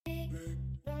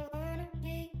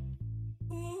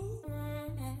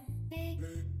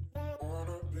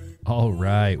All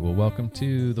right. Well, welcome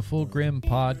to the Full Grim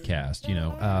podcast.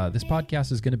 This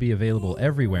podcast is going to be available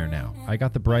everywhere now. I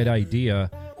got the bright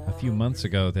idea a few months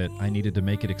ago that I needed to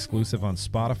make it exclusive on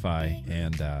Spotify,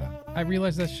 and I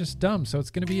realized that's just dumb. So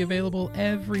it's going to be available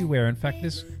everywhere. In fact,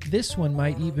 this one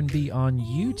might even be on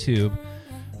YouTube.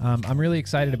 I'm really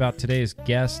excited about today's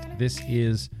guest. This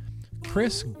is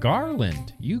Chris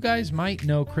Garland. You guys might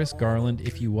know Chris Garland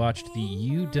if you watched the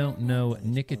You Don't Know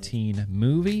Nicotine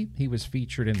movie. He was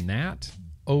featured in that.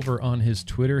 Over on his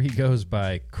Twitter, he goes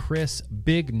by Chris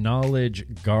Big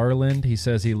Knowledge Garland. He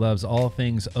says he loves all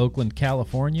things Oakland,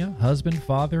 California, husband,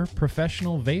 father,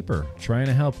 professional vapor, trying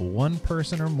to help one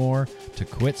person or more to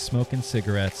quit smoking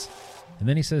cigarettes. And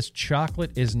then he says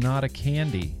chocolate is not a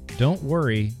candy. Don't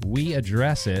worry, we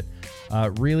address it.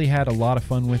 Really had a lot of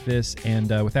fun with this. And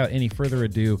without any further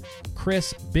ado,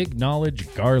 Chris Big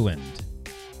Knowledge Garland.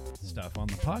 Stuff on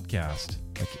the podcast,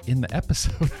 like in the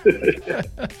episode.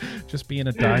 Just being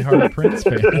a diehard Prince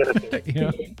fan.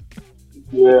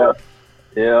 Yeah.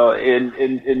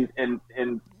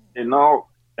 In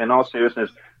all seriousness,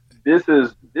 this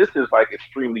is like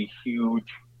extremely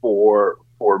huge for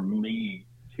me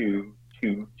to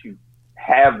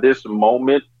have this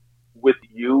moment with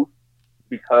you,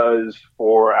 because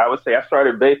I would say I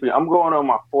started vaping. I'm going on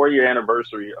my 4-year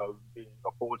anniversary of being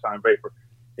a full-time vapor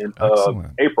in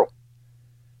April.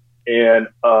 And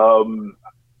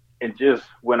just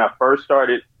when I first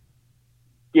started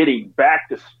getting back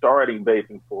to starting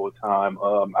vaping full time,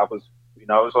 I was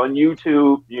on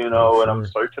YouTube, and I'm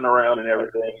searching around and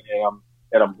everything,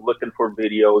 and I'm looking for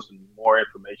videos and more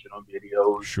information on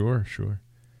videos. Sure.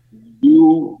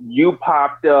 You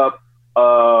popped up,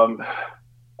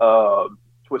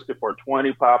 Twisted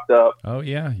 420 popped up. Oh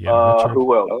yeah.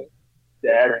 Who else?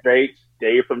 Dash Vapes,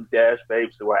 Dave from Dash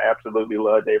Vapes, who I absolutely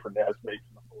love. Dave from Dash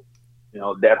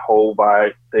Vapes, that whole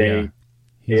vibe thing.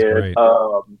 Yeah, he's great.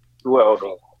 Who else?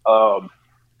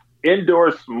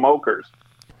 Indoor Smokers.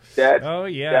 That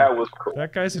was cool.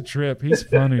 That guy's a trip. He's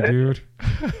funny, dude.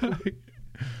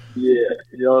 Yeah,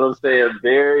 you know what I'm saying?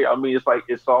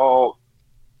 It's all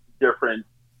different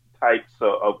types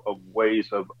of ways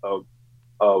of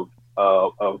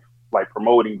like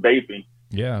promoting vaping.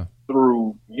 Yeah.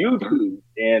 Through YouTube,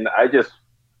 and I just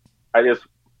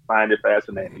find it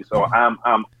fascinating. So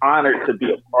I'm honored to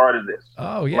be a part of this.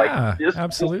 Oh yeah,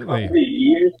 absolutely.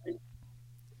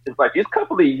 This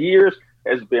couple of years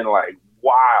has been like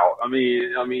wild. I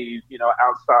mean,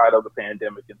 outside of the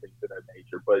pandemic and things of that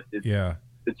nature, but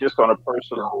it's just on a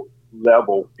personal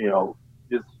level.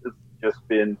 It's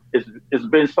been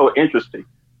so interesting.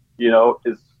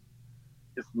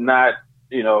 It's not.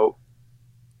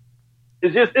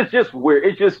 It's just weird.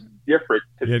 It's just different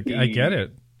to be. I get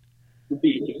it. To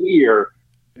be here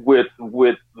with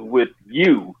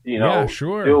you. Yeah,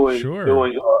 sure. Doing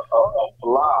a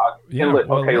vlog. Yeah.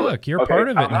 Look, you're part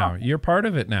of it now. You're part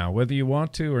of it now, whether you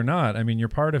want to or not. I mean, you're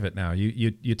part of it now.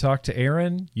 You talked to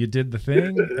Aaron. You did the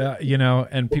thing.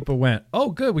 And people went, "Oh,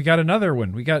 good. We got another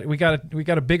one. We got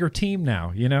a bigger team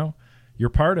now." You're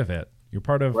part of it. You're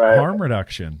part of harm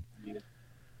reduction.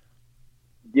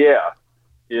 Yeah.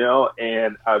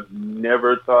 And I've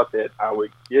never thought that I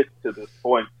would get to this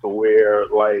point to where,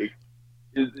 like,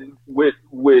 with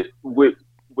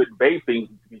vaping,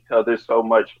 because there's so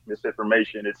much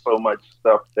misinformation, it's so much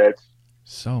stuff that's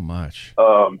so much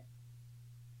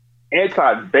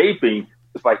anti-vaping.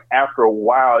 It's like after a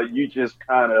while, you just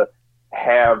kind of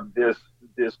have this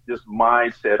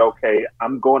mindset. Okay,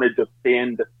 I'm going to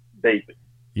defend vaping.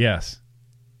 Yes.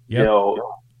 Yep.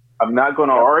 I'm not going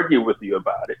to argue with you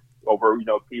about it over,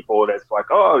 people that's like,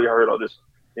 oh, you heard all this,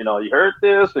 you heard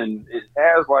this, and it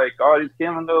has like all these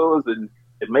chemicals, and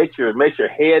it makes your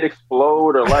head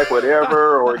explode, or like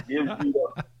whatever, or it gives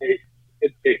you,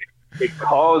 it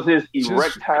causes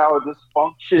erectile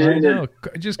dysfunction. I know,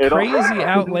 just crazy,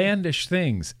 outlandish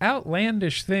things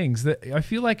that I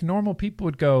feel like normal people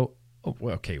would go, oh,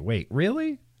 okay, wait,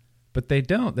 really? But they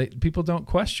don't. People don't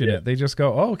question it. They just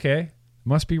go, oh, okay,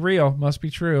 must be real, must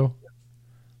be true.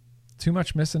 Too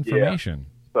much misinformation.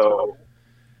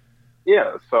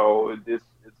 Yeah. So it's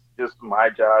just my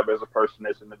job as a person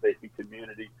that's in the vaping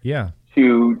community. Yeah.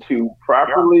 To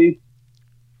properly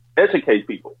educate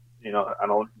people. I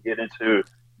don't get into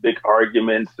big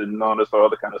arguments and all this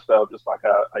other kind of stuff, just like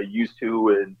I used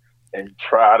to, and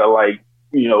try to, like,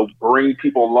 bring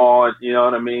people along. You know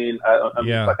what I mean?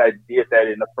 Like I did that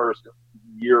in the first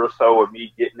year or so of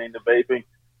me getting into vaping,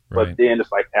 but then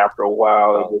it's like after a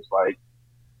while, it was like,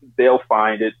 they'll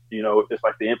find it, it's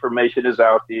like the information is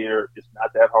out there. It's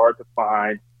not that hard to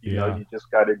find. You just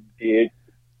got to dig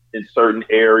in certain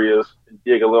areas and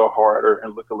dig a little harder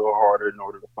and look a little harder in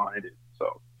order to find it.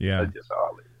 So yeah, that's just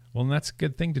all it is. Well, and that's a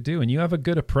good thing to do. And you have a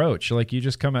good approach. Like, you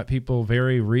just come at people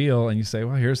very real and you say,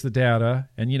 well, here's the data.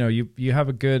 And, you have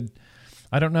a good,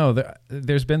 I don't know,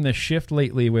 there's been this shift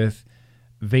lately with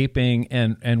vaping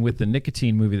and with the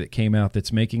nicotine movie that came out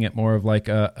that's making it more of like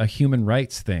a human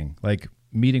rights thing, like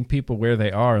meeting people where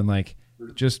they are and like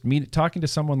just talking to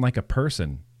someone like a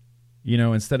person,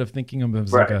 instead of thinking of them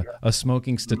as like a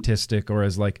smoking statistic or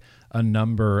as like a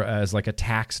number, as like a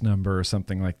tax number or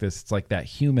something like this. It's like that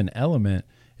human element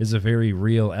is a very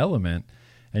real element.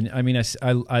 And I mean,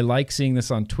 I like seeing this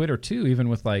on Twitter too, even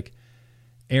with like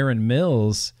Aaron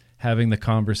Mills having the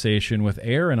conversation with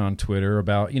Aaron on Twitter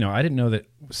about, I didn't know that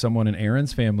someone in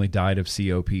Aaron's family died of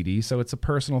COPD. So it's a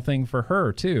personal thing for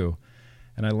her too.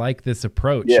 And I like this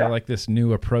approach. Yeah. I like this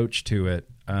new approach to it.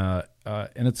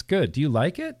 And it's good. Do you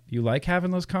like it? You like having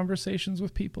those conversations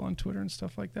with people on Twitter and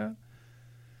stuff like that?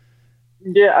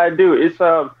 Yeah, I do.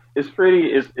 It's pretty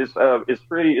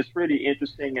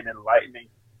interesting and enlightening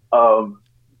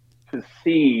to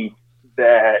see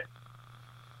that.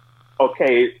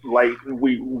 Okay, like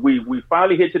we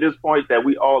finally hit to this point that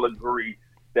we all agree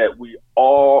that we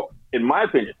all, in my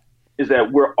opinion, is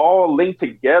that we're all linked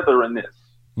together in this.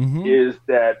 Mm-hmm. Is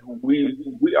that we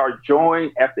are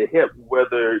joined at the hip,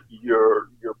 whether you're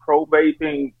pro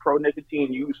vaping, pro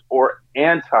nicotine use, or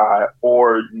anti,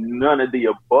 or none of the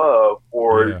above,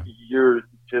 or you're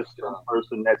just a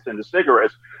person that's into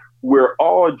cigarettes. We're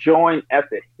all joined at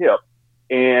the hip,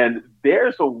 and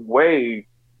there's a way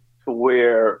to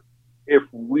where if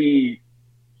we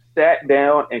sat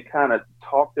down and kind of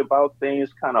talked about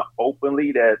things kind of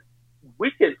openly, that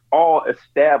we could all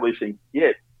establish and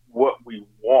get what we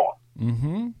want.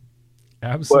 Mm-hmm.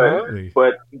 Absolutely.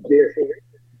 But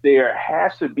there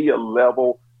has to be a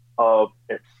level of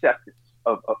acceptance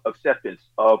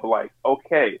of like,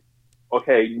 okay,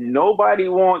 nobody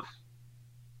wants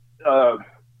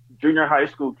junior high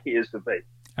school kids to vape.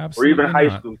 Absolutely. Or even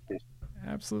high school kids.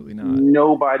 Absolutely not.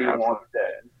 Nobody wants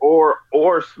that.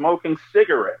 Or smoking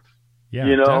cigarettes.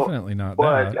 Yeah, definitely not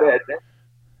but that.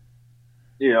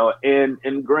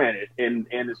 And granted, and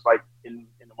it's like in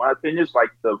my opinion, it's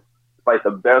like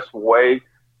the best way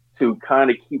to kind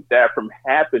of keep that from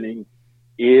happening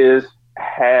is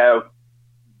have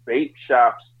vape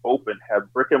shops open,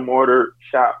 have brick and mortar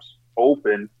shops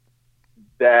open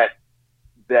that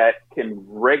can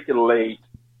regulate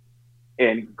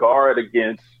and guard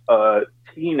against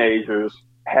teenagers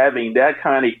having that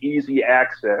kind of easy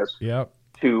access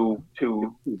to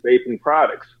vaping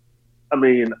products. I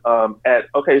mean,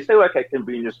 say like at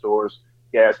convenience stores,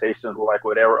 gas stations, like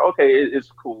whatever. Okay,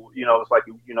 it's cool. It's like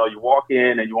you walk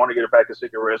in and you want to get a pack of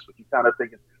cigarettes, but you kind of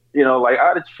thinking, like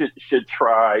I should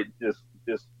try this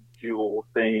Juul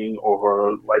thing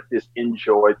or like this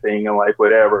Enjoy thing and like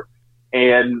whatever.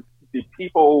 And the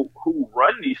people who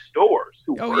run these stores,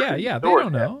 they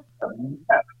don't know.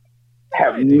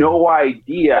 Have no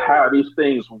idea how these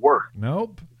things work.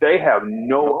 Nope. They have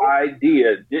no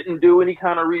idea. Didn't do any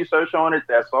kind of research on it.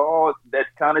 That's all that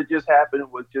kind of just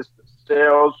happened with just the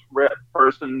sales rep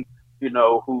person,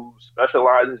 who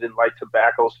specializes in like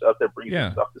tobacco stuff that brings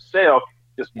stuff to sell.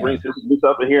 Just brings this new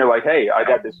stuff in here, like, hey, I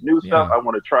got this new stuff. I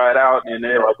want to try it out, and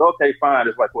they're like, okay, fine.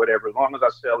 It's like whatever, as long as I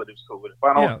sell it, it's cool. If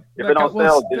I don't,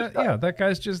 that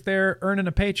guy's just there earning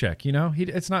a paycheck.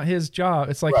 It's not his job.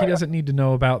 It's like he doesn't need to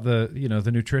know about the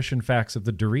the nutrition facts of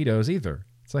the Doritos either.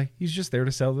 It's like he's just there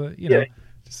to sell the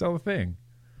to sell the thing.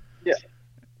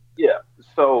 Yeah.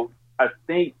 So I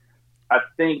think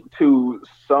to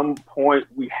some point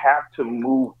we have to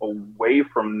move away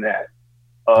from that.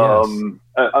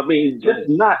 I mean, just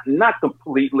not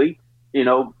completely,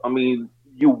 I mean,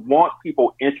 you want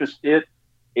people interested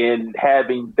in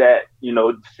having that,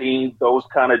 seeing those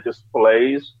kind of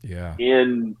displays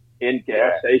in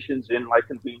gas stations, in like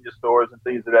convenience stores and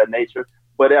things of that nature.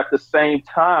 But at the same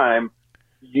time,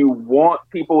 you want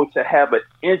people to have an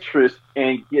interest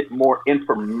and get more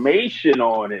information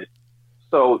on it.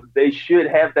 So they should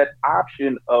have that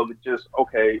option of just,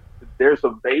 okay, there's a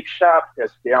vape shop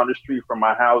that's down the street from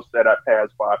my house that I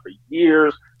passed by for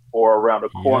years, or around the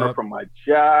corner from my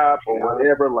job or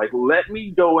whatever. Like, let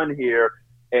me go in here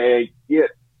and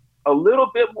get a little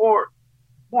bit more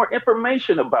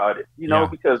information about it,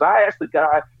 because I asked the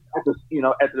guy at the,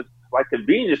 at the like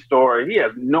convenience store, and he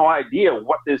has no idea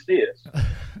what this is,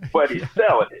 but he's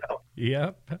selling it.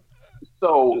 Yep.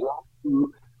 So,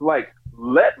 like,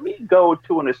 let me go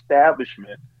to an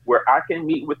establishment where I can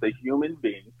meet with a human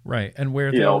being. Right. And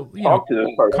where they'll talk to this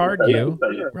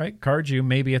person, card you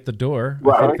maybe at the door.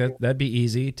 Right. I think that'd be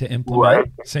easy to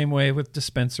implement. Right. Same way with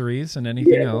dispensaries and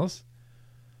anything else.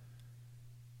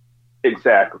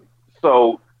 Exactly.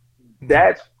 So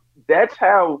that's that's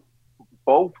how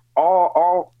both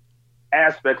all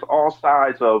aspects, all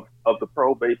sides of the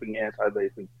pro vaping, anti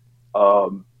vaping,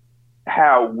 um,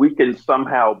 how we can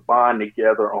somehow bond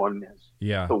together on this,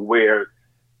 Yeah. to where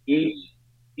each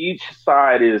each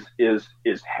side is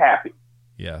happy,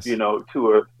 Yes. to a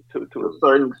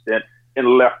certain extent,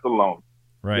 and left alone.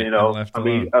 Right. And left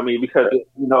alone. Because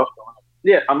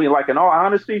yeah, I mean, like, in all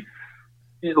honesty,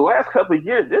 in the last couple of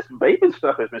years, this vaping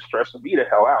stuff has been stressing me the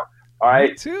hell out. All Me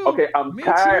right. too. Okay, I'm Me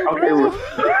tired. too, Okay, bro.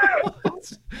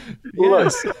 look,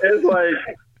 Yes. it's like,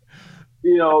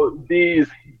 these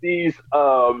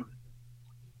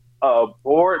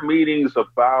board meetings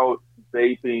about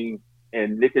vaping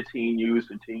and nicotine use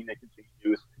and teen nicotine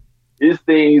use. These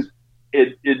things,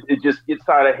 it just gets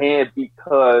out of hand,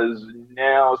 because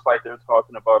now it's like they're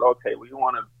talking about, okay, we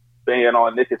want to ban all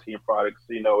nicotine products,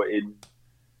 in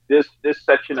this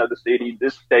section of the city,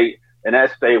 this state, and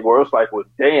that state, where it's like, well,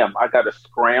 damn, I got to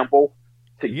scramble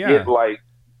to Yeah. get, like,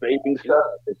 vaping stuff.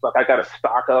 It's like I got to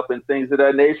stock up and things of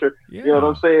that nature. Yeah. You know what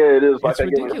I'm saying? It is like It's I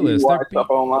get ridiculous. stuff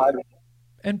online.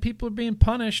 And people are being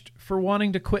punished for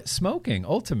wanting to quit smoking.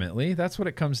 Ultimately, that's what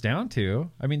it comes down to.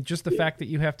 I mean, just the fact that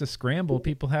you have to scramble,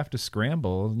 people have to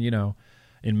scramble.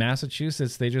 In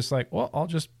Massachusetts, they just like, well, I'll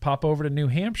just pop over to New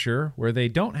Hampshire, where they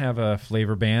don't have a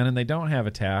flavor ban and they don't have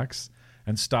a tax,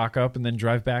 and stock up and then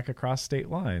drive back across state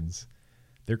lines.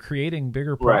 They're creating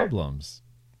bigger problems.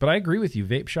 Right. But I agree with you.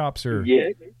 Vape shops are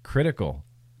critical.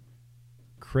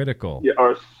 Yeah,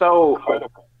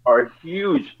 are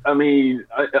huge. I mean,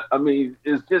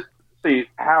 it's just, see,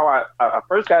 how I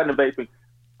first got into vaping.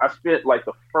 I spent, like,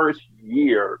 the first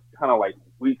year kind of like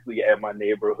weekly at my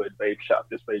neighborhood vape shop,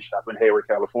 this vape shop in Hayward,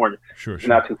 California. Sure.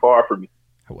 Not too far from me.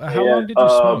 How long did you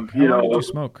smoke? How long did you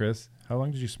smoke, Chris? How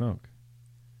long did you smoke?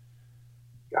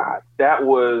 God,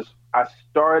 I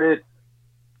started,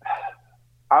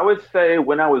 I would say,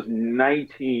 when I was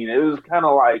 19. It was kind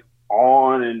of like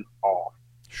on and off.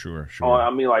 Sure.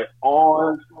 Like,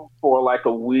 on for like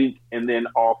a week, and then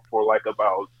off for like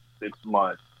about 6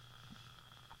 months.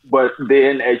 But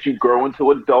then as you grow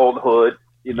into adulthood,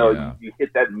 you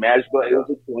hit that magical age of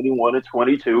 21 and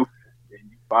 22, and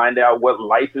you find out what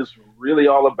life is really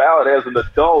all about as an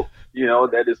adult,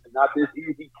 that it's not this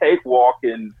easy cakewalk,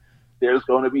 and there's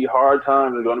going to be hard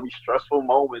times, there's going to be stressful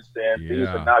moments, and things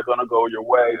are not going to go your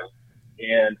way.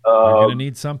 And you're going to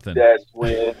need something. That's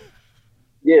when,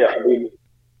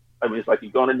 it's like,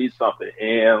 you're going to need something.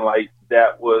 And, like,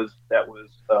 that was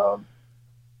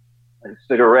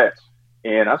cigarettes.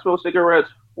 And I smoked cigarettes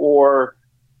for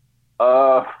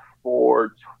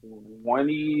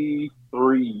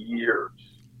 23 years.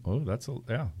 Oh, that's a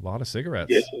lot of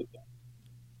cigarettes. Yes.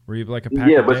 Were you like a pack a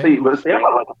day? I was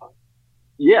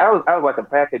like a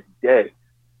pack a day.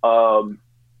 And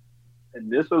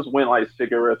this was when, like,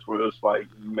 cigarettes was like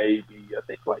maybe, I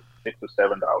think, like $6 or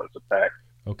 $7 a pack.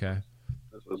 Okay.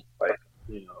 This was like,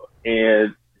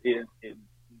 and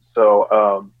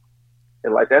so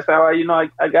and, like, that's how I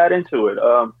got into it.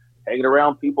 Hanging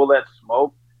around people that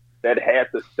smoke, that had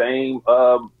the same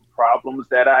problems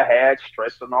that I had,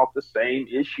 stressing off the same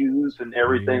issues and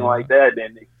everything like that,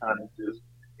 and it kind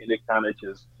of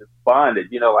just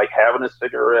bonded. Like having a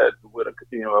cigarette with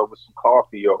with some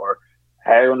coffee, or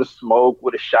having a smoke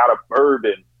with a shot of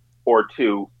bourbon or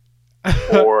two,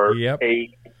 or a.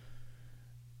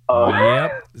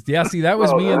 Yeah, see, that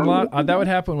was me in that would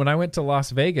happen when I went to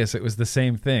Las Vegas. It was the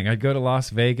same thing. I'd go to Las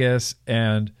Vegas,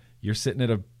 and you're sitting at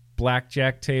a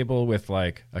blackjack table with,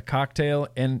 like, a cocktail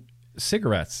and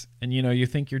cigarettes, and you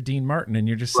think you're Dean Martin, and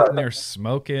you're just sitting there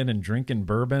smoking and drinking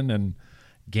bourbon and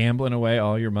gambling away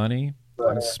all your money.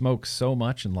 I smoke so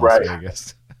much in Las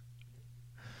Vegas.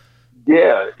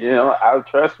 Yeah,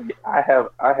 trust me, I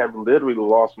have literally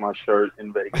lost my shirt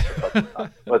in Vegas a couple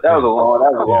times. But that was a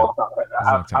long time.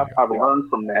 I've learned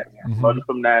from that. Learned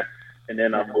from that, and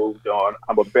then I moved on.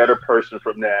 I'm a better person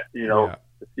from that. To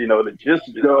just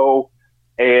go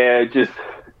and just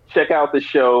check out the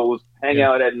shows, hang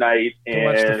out at night, and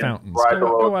watch the fountains.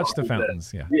 Go watch the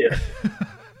fountains. Yeah.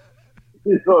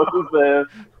 You know what I'm saying?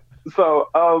 So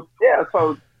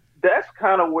so that's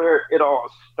kind of where it all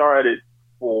started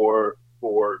for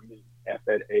me at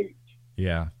that age.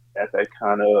 Yeah. At that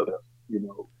kind of,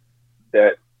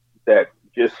 that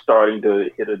just starting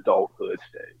to hit adulthood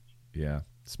stage. Yeah.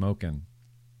 Smoking.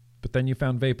 But then you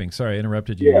found vaping. Sorry, I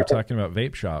interrupted you. You're talking about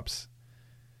vape shops.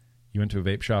 You went to a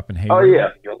vape shop in Hayward? Oh, yeah.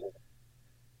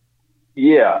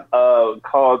 Yeah. It's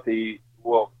called the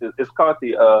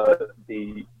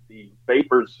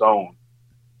Vapor Zone.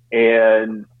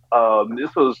 And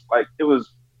this was like,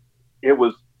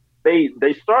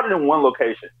 they started in one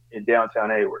location in downtown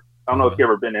Hayward. I don't know if you've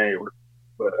ever been to Hayward,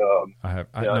 But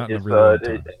not in a really long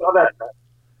time. it's all that.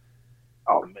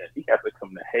 Oh man, he has to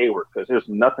come to Hayward because there's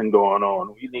nothing going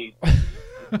on. We need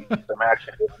some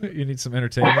action. You need some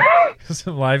entertainment,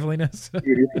 some liveliness.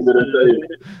 You need some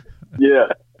entertainment. Yeah.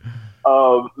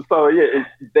 So yeah,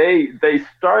 they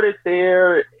started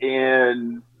there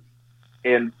and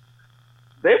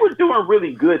they were doing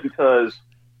really good because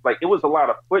like it was a lot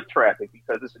of foot traffic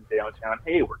because it's in downtown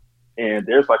Hayward and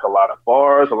there's like a lot of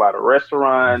bars, a lot of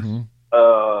restaurants,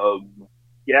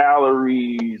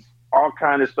 galleries, all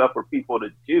kind of stuff for people to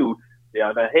do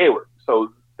down in Hayward.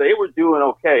 So they were doing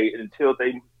okay until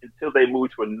they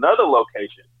moved to another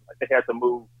location. Like they had to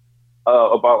move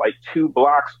about like 2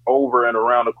 blocks over and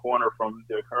around the corner from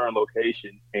their current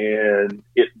location, and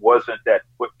it wasn't that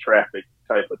foot traffic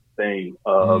type of thing.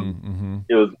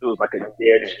 It was like a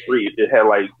dead street. It had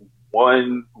like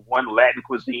one Latin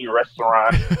cuisine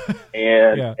restaurant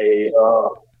and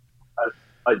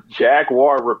a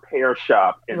Jaguar repair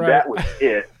shop, and that was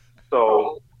it.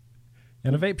 So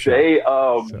and a vape shop.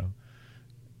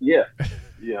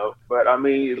 But I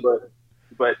mean,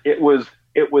 but it was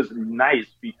nice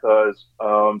because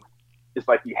it's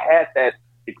like you had that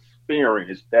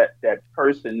experience, that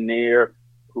person there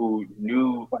who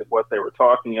knew like what they were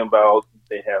talking about.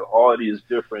 They had all these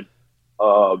different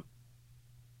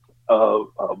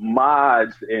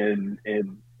mods and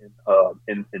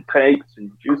tanks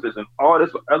and juices and all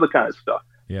this other kind of stuff.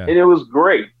 Yeah. And it was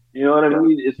great. You know what I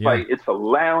mean? It's like it's a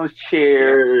lounge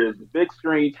chair, it's a big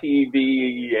screen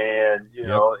TV, and you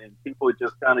know, and people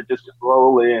just kind of just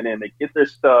roll in and they get their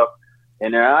stuff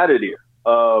and they're out of there.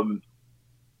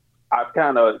 I've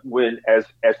kind of as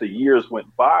the years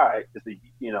went by,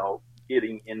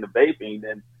 getting into vaping,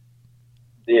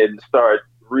 then start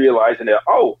realizing that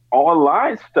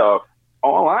online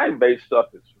vape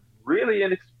stuff is really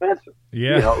inexpensive.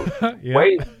 Yeah. You know,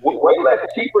 way less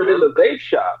cheaper than the vape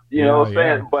shop. You know what I'm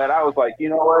saying? But I was like, you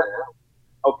know what?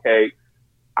 Okay,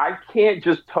 I can't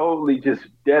just totally just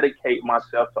dedicate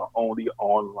myself to only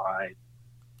online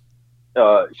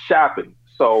shopping.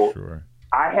 So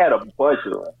I had a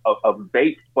budget, a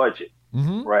vape budget,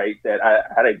 right? That I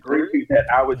had agreed to that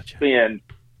I would spend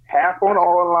half on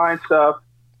online stuff,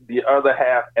 the other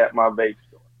half at my vape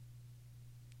store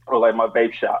or like my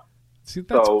vape shop. See,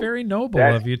 that's very noble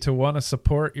of you to want to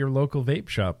support your local vape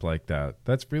shop like that.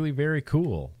 That's really very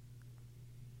cool.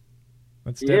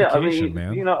 That's dedication,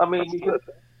 man. You know, I mean, because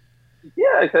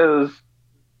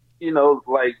you know,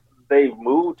 like they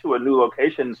moved to a new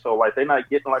location, so like they're not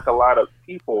getting like a lot of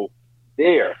people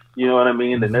there. You know what I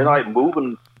mean? And they're like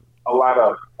moving a lot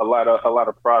of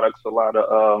products, a lot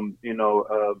of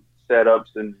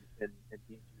setups and to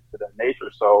that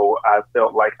nature. So I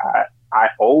felt like I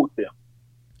owed them.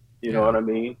 You know what I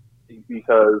mean?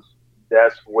 Because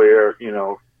that's where it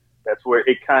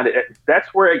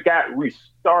got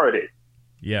restarted.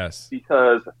 Yes.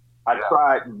 Because I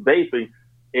tried vaping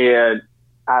and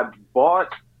I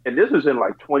bought, and this was in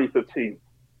like 2015.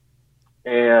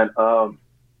 And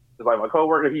it's like my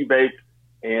coworker, he vaped,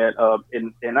 and I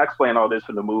explain all this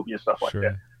in the movie and stuff like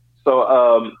that.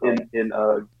 So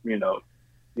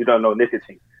you don't know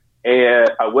nicotine. And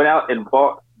I went out and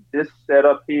bought this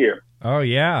setup here. Oh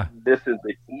yeah. This is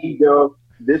the Ego.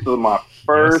 This is my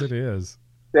first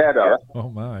setup. Oh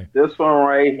my. This one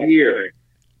right here.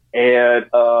 And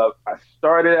I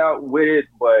started out with it,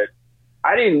 but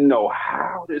I didn't know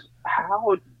how do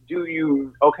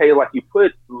you like you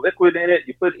put liquid in it,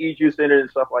 you put e-juice in it and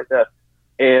stuff like that.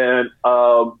 And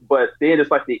but then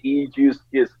it's like the e-juice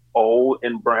gets old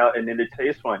and brown and then it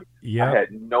tastes funny. Yeah. I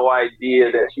had no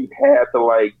idea that you had to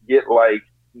like get like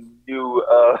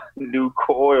new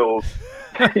coils.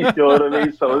 You know what I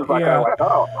mean? So it's like I'm like,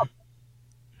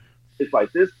 it's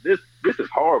like this is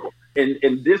horrible. And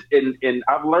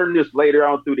I've learned this later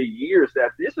on through the years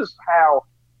that this is how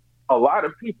a lot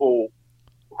of people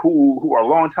who are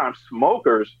longtime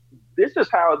smokers, this is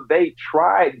how they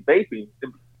tried vaping.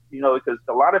 You know, because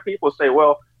a lot of people say,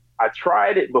 well, I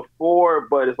tried it before,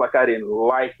 but it's like I didn't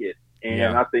like it.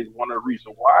 And I think one of the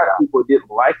reasons why people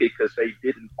didn't like it because they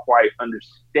didn't quite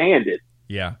understand it.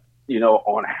 Yeah. You know,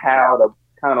 on how to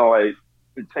kind of like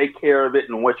take care of it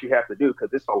and what you have to do,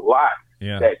 because it's a lot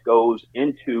that goes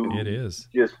into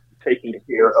just taking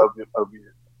care of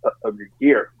your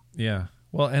gear. Yeah.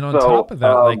 Well, and on top of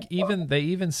that, like they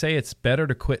even say it's better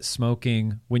to quit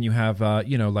smoking when you have,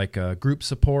 like a group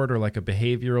support or like a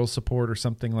behavioral support or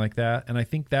something like that. And I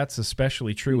think that's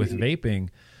especially true with vaping,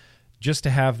 just to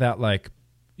have that, like,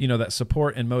 that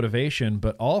support and motivation,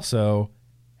 but also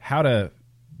how to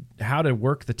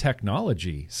work the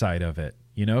technology side of it.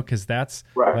 you know, because that's,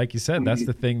 Right. like you said, that's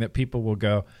the thing that people will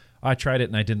go, I tried it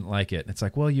and I didn't like it. And it's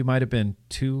like, well, you might have been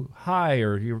too high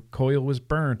or your coil was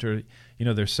burnt or, you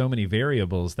know, there's so many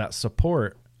variables that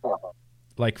support,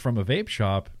 like from a vape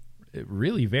shop, it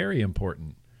really very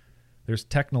important. There's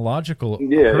technological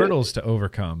hurdles to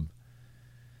overcome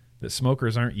that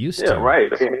smokers aren't used to. Yeah,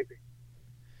 right.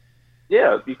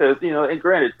 Yeah, because, you know, and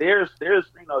granted, there's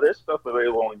stuff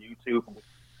available on YouTube,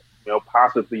 you know,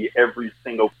 possibly every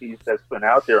single piece that's been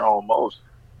out there almost,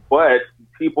 but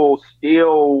people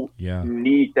still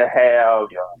need to have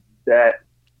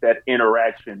that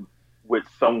interaction with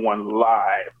someone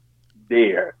live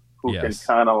there who can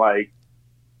kind of like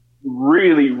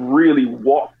really, really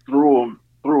walk through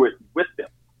it with them.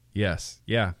 Yes.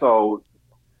 Yeah. So,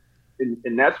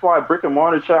 and that's why brick and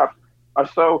mortar shops are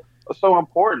so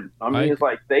important. I mean, it's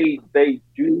like they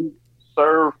do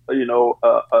serve, you know,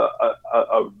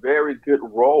 a very good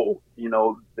role. You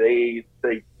know, they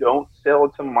don't sell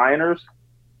to minors.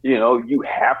 You know, you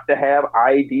have to have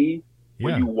ID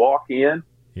when you walk in.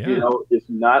 Yeah. You know, it's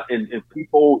not, and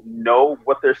people know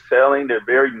what they're selling. They're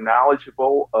very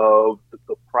knowledgeable of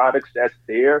the products that's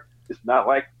there. It's not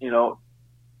like, you know,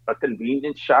 a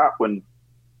convenience shop when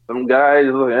some guys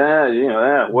like, you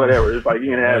know, whatever. It's like,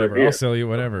 you can have it here. I'll sell you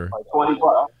whatever. Like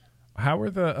 $20. How are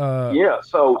the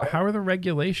how are the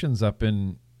regulations up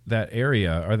in that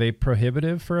area? Are they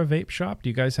prohibitive for a vape shop? Do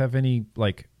you guys have any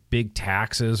like big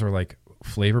taxes or like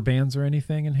flavor bans or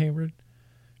anything in Hayward,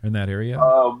 in that area?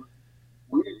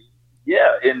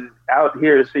 Yeah, and out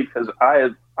here, see, because I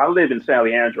live in San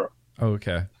Leandro. Oh,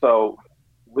 okay. So,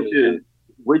 which is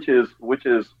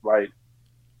like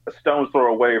a stone's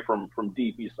throw away from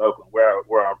deep East Oakland,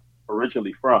 where I'm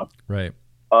originally from. Right.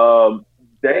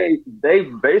 They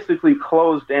basically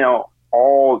closed down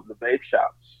all the vape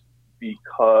shops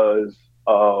because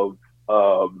of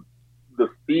the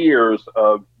fears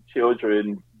of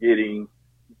children getting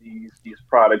these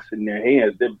products in their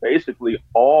hands. Then basically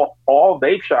all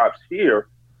vape shops here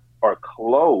are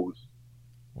closed.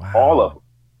 Wow. All of them.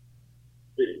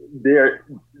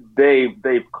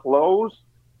 They've closed,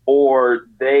 or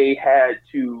they had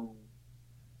to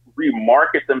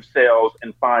remarket themselves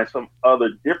and find some other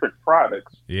different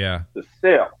products to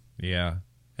sell. Yeah.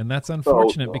 And that's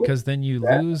unfortunate because then you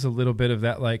lose a little bit of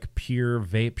that like pure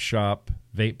vape shop.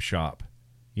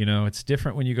 You know, it's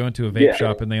different when you go into a vape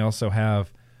shop and they also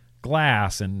have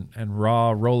glass and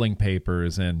raw rolling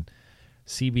papers and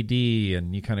CBD,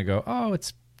 and you kind of go, oh,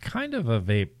 it's kind of a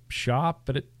vape shop,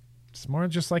 but it's more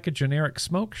just like a generic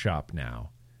smoke shop now.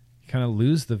 You kind of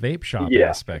lose the vape shop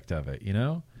aspect of it, you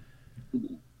know?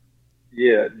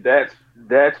 Yeah, that's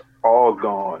all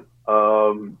gone.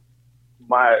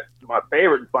 My last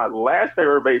favorite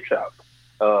vape shop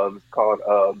is called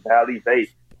Valley Vape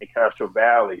in Castro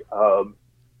Valley.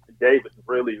 David,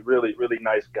 really, really, really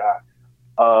nice guy.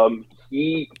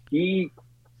 He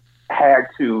had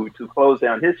to close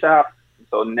down his shop,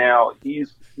 so now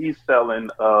he's selling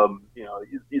you know,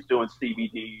 he's doing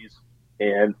CBDs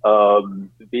and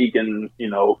vegan, you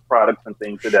know, products and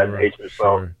things of that nature.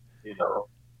 So you know,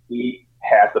 he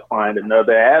has to find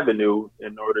another avenue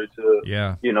in order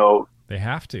to you know, they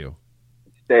have to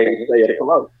stay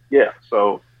afloat. Yeah,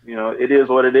 so you know, it is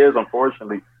what it is,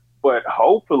 unfortunately. But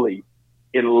hopefully,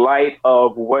 in light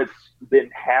of what's been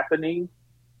happening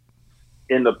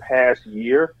in the past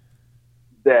year,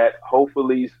 that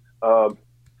hopefully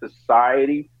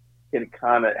society can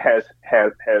kind of has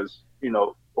you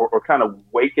know, or kind of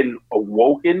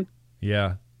awoken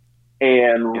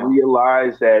and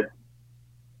realize that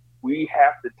we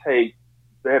have to take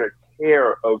better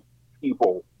care of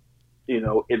people, you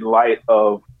know, in light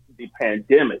of the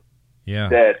pandemic.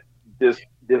 That this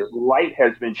light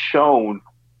has been shown,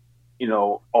 you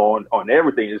know, on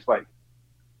everything. It's like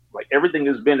everything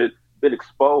has been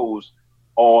exposed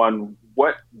on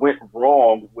what went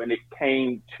wrong when it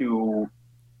came to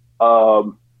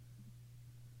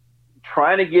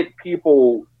trying to get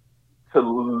people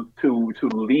to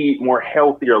lead more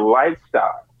healthier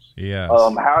lifestyles.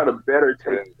 How to better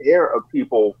take care of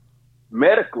people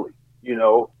medically, you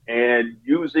know, and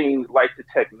using like the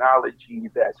technology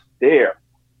that's there.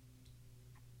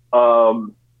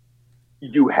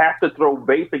 You have to throw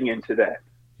vaping into that.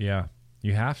 Yeah,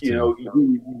 you have to. You know,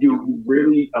 you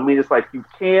really, I mean, it's like you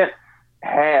can't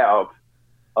have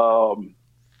a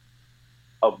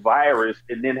virus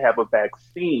and then have a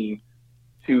vaccine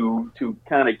to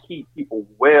kind of keep people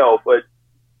well, but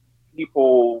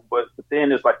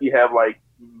then it's like you have like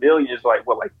millions, like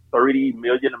 30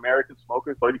 million American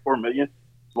smokers, 34 million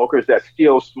smokers that's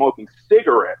still smoking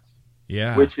cigarettes.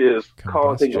 Which is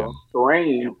causing a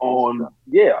strain on,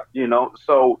 you know,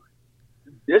 so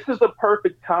this is a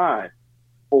perfect time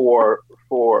for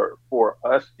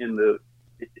us in the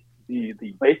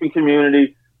vaping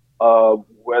community,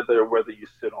 whether you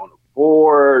sit on a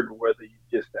board, whether you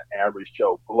just an average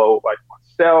Joe Blow like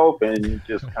myself, and you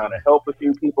just kind of help a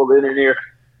few people in and there.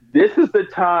 This is the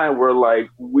time where like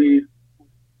we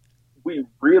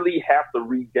really have to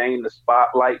regain the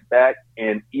spotlight back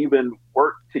and even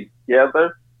work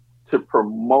together to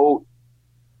promote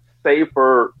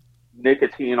safer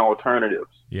nicotine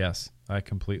alternatives. Yes, I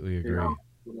completely agree. You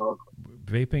know,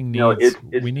 vaping needs,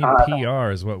 we need PR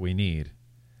is what we need.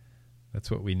 That's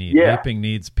what we need. Yeah. Vaping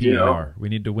needs PR. You know, we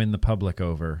need to win the public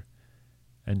over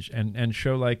and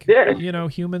show like, you know,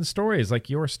 human stories like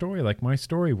your story, like my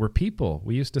story. We're people.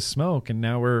 We used to smoke and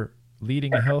now we're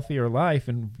leading a healthier life,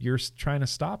 and you're trying to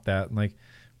stop that. And like,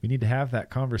 we need to have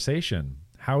that conversation.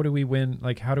 How do we win?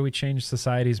 Like, how do we change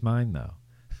society's mind though?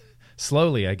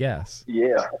 Slowly, I guess.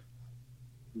 Yeah.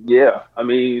 Yeah. I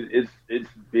mean, it's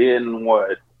been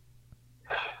what,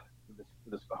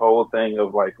 this whole thing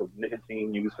of like of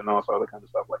nicotine use and all sorts of kind of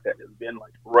stuff like that. It's been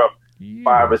like rough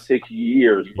 5 or 6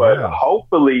 years, but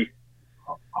hopefully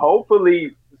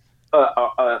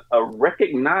a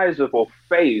recognizable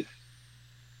face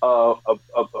of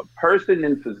a person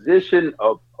in position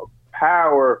of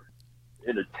power,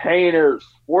 entertainer,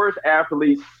 sports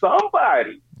athlete,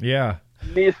 somebody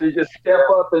needs to just step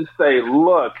up and say,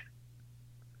 look,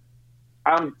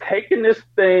 I'm taking this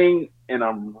thing and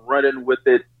I'm running with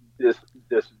it. This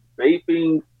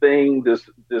vaping thing, this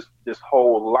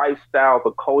whole lifestyle,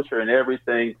 the culture and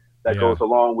everything that goes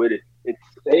along with it. It's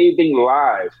saving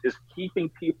lives. It's keeping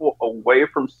people away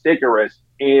from cigarettes.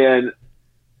 And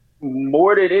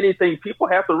more than anything, people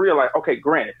have to realize, okay,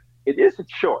 granted, it is a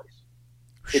choice.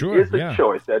 Sure, it is a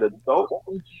choice that adults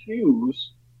can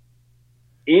choose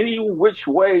any which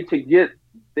way to get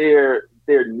their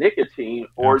nicotine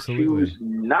or choose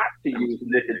not to use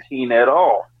nicotine at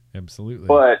all. Absolutely.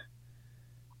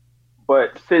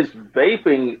 But since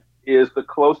vaping is the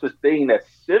closest thing that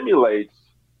simulates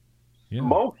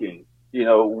smoking, you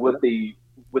know, with the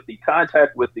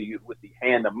contact with the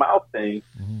hand to mouth thing,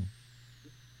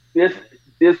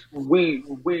 we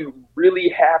really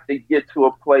have to get to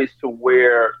a place to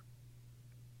where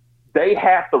they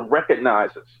have to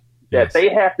recognize us, that they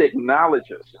have to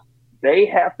acknowledge us. They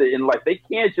have to, and like, they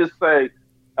can't just say,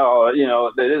 oh, you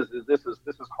know, this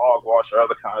is hogwash or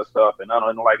other kind of stuff. And I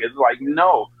don't know, like, it's like,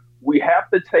 no, we have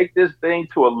to take this thing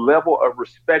to a level of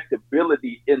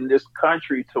respectability in this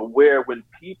country to where when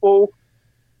people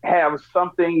have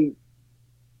something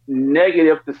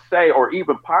negative to say or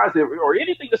even positive or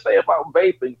anything to say about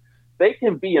vaping, they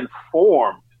can be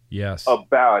informed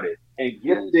about it and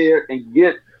get there and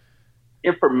get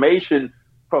information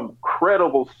from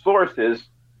credible sources.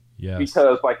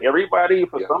 Because like everybody,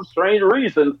 for some strange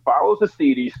reason, follows the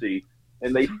CDC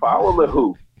and they follow the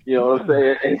WHO. You know what I'm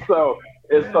saying? And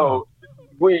so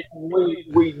we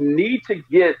need to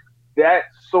get that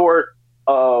sort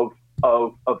of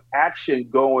action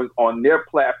going on their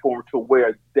platform to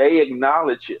where they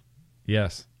acknowledge it.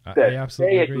 Yes, I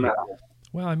absolutely agree.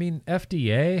 Well, I mean,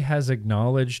 FDA has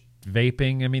acknowledged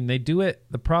vaping. I mean, they do it.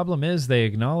 The problem is they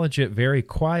acknowledge it very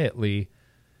quietly,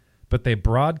 but they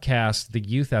broadcast the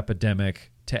youth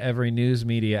epidemic to every news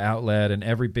media outlet, and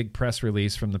every big press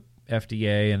release from the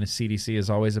FDA and the CDC is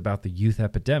always about the youth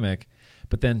epidemic.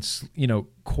 But then, you know,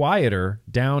 quieter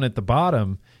down at the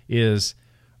bottom is,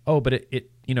 but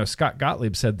it you know, Scott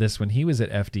Gottlieb said this when he was at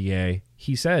FDA.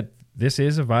 He said this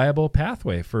is a viable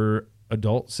pathway for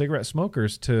adult cigarette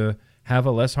smokers to have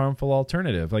a less harmful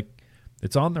alternative. Like,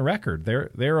 it's on the record.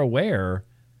 They're aware,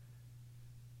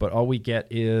 but all we get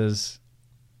is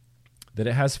that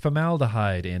it has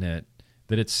formaldehyde in it,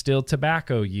 that it's still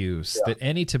tobacco use, that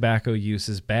any tobacco use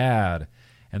is bad,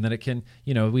 and that it can,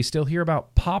 you know, we still hear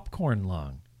about popcorn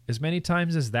lung. As many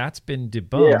times as that's been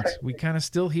debunked, we kind of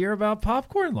still hear about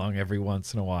popcorn lung every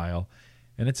once in a while.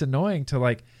 And it's annoying to,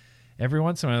 like, every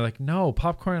once in a while, like, no,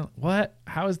 popcorn, what?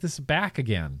 How is this back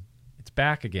again? It's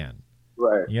back again.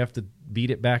 Right. You have to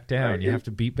beat it back down. Right. You have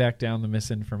to beat back down the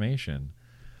misinformation.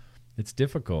 It's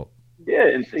difficult.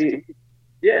 And see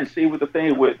with the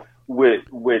thing with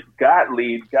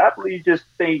Gottlieb just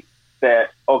thinks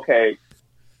that, okay,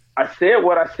 I said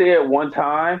what I said one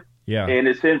time, and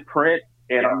it's in print,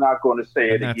 and I'm not going to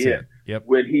say it again.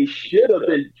 When he should have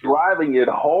been driving it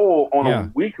home on a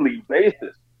weekly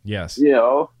basis. Yes. You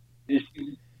know, he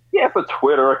has a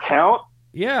Twitter account.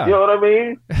 Yeah. You know what I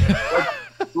mean?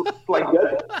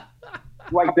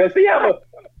 does he have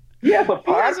a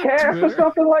podcast or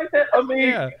something like that? I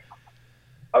mean,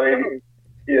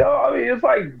 you know, it's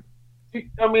like,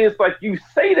 I mean, it's like you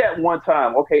say that one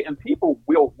time, okay, and people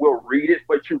will read it,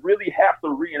 but you really have to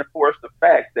reinforce the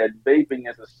fact that vaping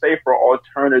is a safer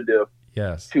alternative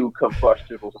Yes. to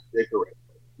combustible cigarettes.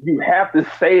 You have to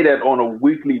say that on a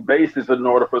weekly basis in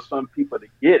order for some people to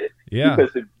get it. Yeah.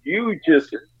 Because if you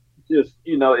just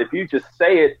if you just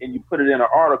say it and you put it in an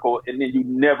article and then you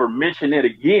never mention it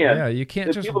again, yeah, you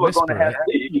can't just people whisper are going to have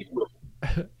it.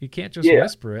 You can't just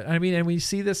whisper it. I mean, and we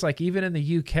see this like even in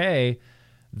the UK,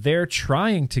 they're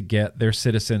trying to get their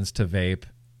citizens to vape,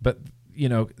 but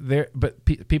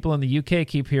people in the UK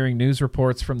keep hearing news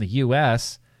reports from the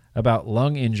US about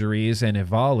lung injuries and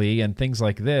EVALI and things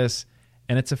like this,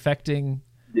 and it's affecting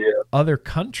other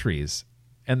countries.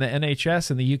 And the NHS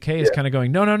in the UK is kind of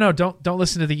going, no, don't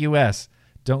listen to the US.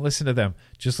 Don't listen to them.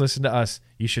 Just listen to us.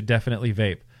 You should definitely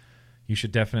vape.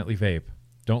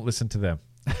 Don't listen to them.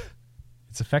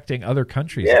 It's affecting other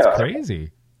countries. Yeah. It's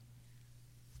crazy.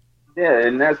 Yeah,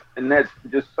 and that's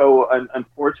just so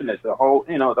unfortunate. The whole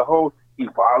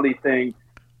EVALI thing.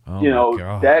 Oh my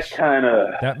gosh.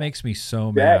 That makes me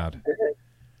so mad.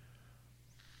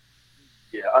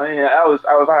 Yeah, I mean, I was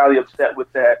highly upset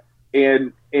with that,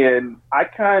 and I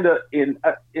kind of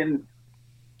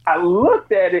I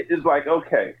looked at it as like,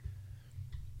 okay,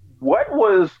 what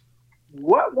was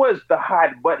the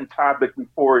hot button topic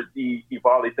before the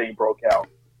EVALI thing broke out?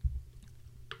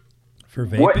 For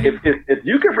vaping? If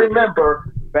you can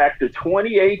remember back to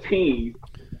 2018,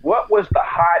 what was the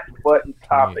hot button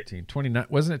topic?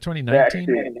 Wasn't it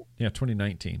 2019? Yeah,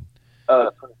 2019.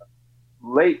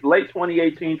 Late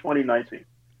 2018, 2019.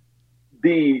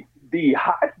 The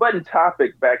hot button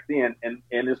topic back then, and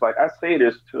it's like I say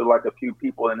this to like a few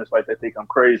people, and it's like they think I'm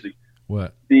crazy.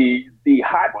 What? The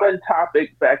hot button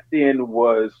topic back then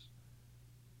was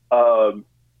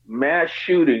mass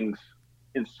shootings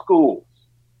in schools.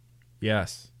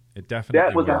 Yes, it definitely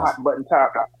that was a hot button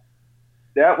topic.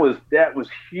 That was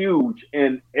huge,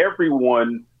 and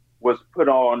everyone was put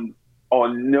on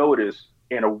notice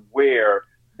and aware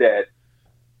that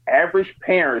average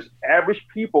parents, average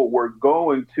people were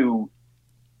going to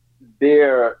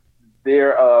their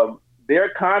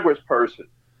congressperson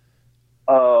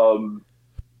and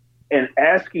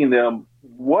asking them,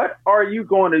 what are you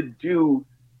going to do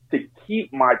to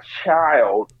keep my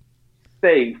child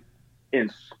safe in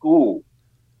school?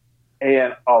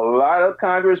 And a lot of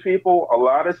Congress people, a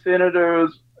lot of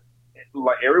senators,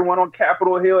 like everyone on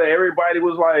Capitol Hill, everybody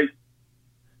was like,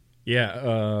 yeah,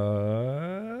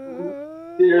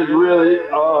 there's really,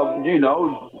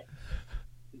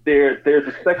 there's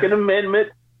a Second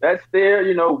Amendment that's there.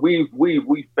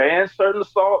 We ban certain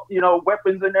assault,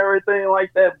 weapons and everything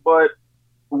like that. But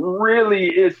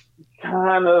really, it's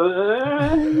kind of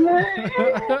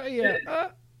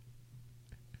yeah.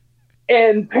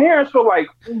 And parents were like,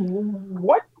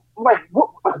 "What?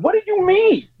 What do you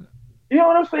mean? You know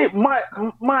what I'm saying?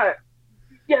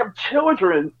 You have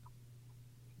children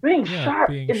being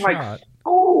shot in like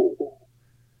school."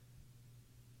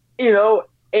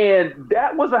 And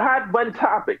that was a hot button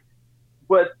topic.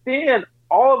 But then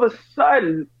all of a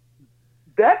sudden,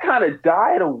 that kind of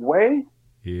died away.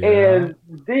 Yeah. And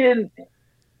then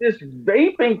this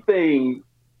vaping thing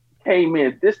came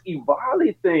in, this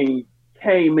EVALI thing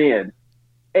came in.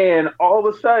 And all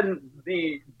of a sudden,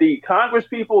 the Congress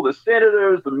people, the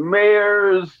senators, the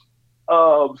mayors,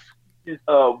 board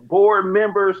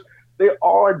members, they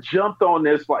all jumped on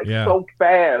this so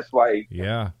fast.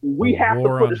 We have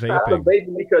to put a stop to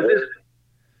vaping because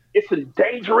it's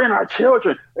endangering our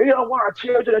children. We don't want our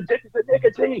children addicted to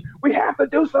nicotine. We have to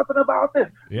do something about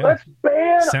this. Yeah. Let's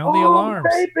ban Sound the alarms.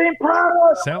 Vaping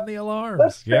products. Sound the alarms.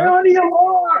 Let's sound the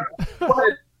alarm.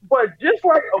 But just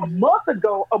like a month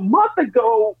ago,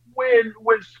 when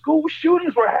school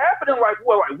shootings were happening, like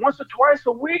once or twice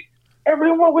a week,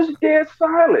 everyone was dead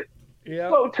silent.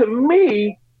 Yeah. So to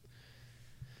me,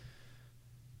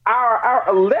 our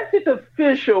elected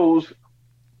officials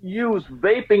use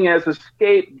vaping as a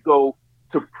scapegoat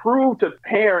to prove to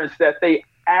parents that they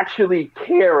actually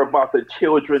care about the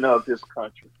children of this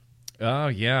country. Oh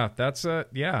yeah, that's a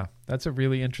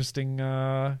really interesting.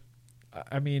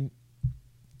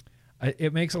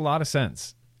 It makes a lot of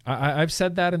sense. I've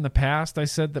said that in the past. I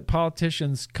said that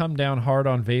politicians come down hard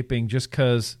on vaping just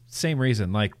because, same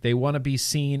reason, like they want to be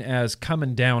seen as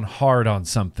coming down hard on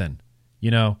something.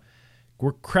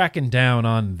 We're cracking down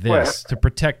on this to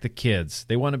protect the kids.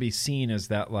 They want to be seen as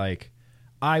that, like,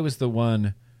 I was the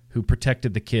one who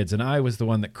protected the kids and I was the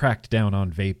one that cracked down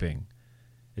on vaping.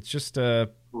 It's just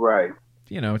right.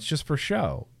 It's just for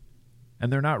show.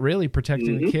 And they're not really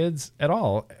protecting the kids at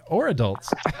all, or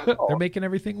adults. They're making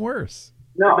everything worse.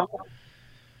 No.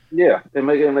 Yeah, they're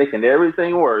making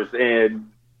everything worse.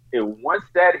 And once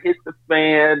that hit the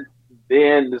fan,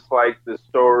 then it's like the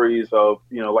stories of,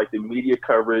 like the media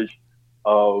coverage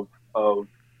of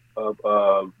of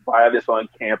violence on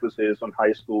campuses, on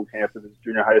high school campuses,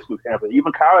 junior high school campuses,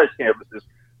 even college campuses.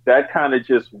 That kind of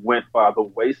just went by the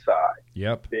wayside.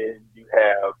 Yep. Then you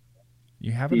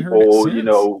haven't people, heard it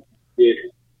since.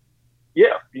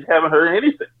 Yeah, you haven't heard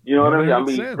anything. You know what I mean?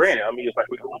 Makes sense. Granted, it's like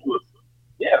we're going through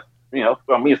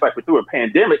it's like we're through a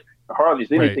pandemic. Hardly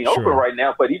is anything open right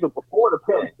now. But even before the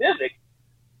pandemic,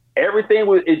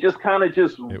 everything it just kind of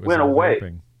just went away.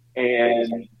 Vaping.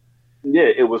 And yeah,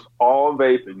 it was all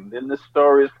vaping. Then the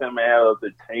stories come out of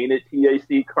the tainted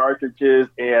THC cartridges,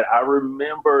 and I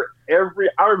remember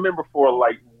for a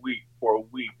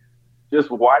week,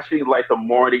 just watching like the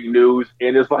morning news,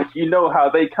 and it's like, how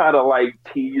they kind of like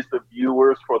tease the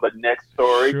viewers for the next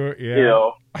story, sure,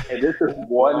 yeah. And this is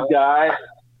one guy.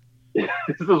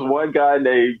 This is one guy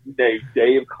named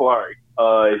Dave Clark.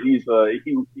 He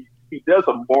does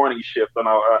a morning shift on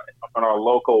our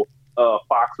local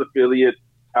Fox affiliate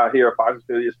out here, Fox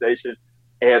affiliate station,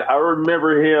 and I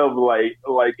remember him like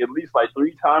at least like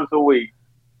 3 times a week.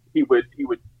 He would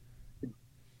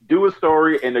do a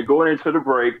story, and they're going into the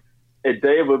break, and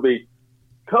Dave would be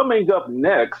coming up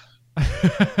next.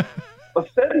 A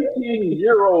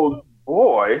 17-year-old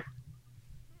boy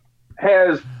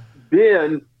is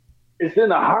in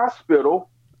the hospital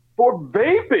for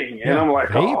vaping, and I'm like,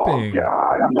 vaping. Oh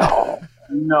God,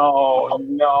 no.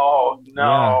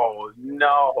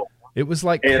 It was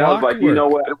like and clockwork. I was like, you know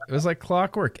what? It was like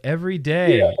clockwork every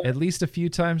day, at least a few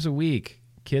times a week.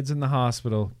 Kid in the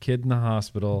hospital,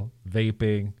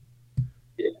 vaping,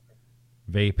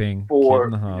 vaping, for, kid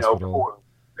in the hospital. For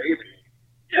vaping.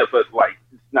 Yeah, but like,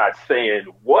 it's not saying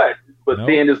what, but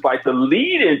then it's like the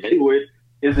lead into it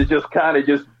is it just kind of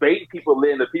just bait people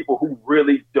in, the people who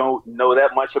really don't know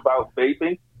that much about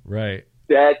vaping. Right.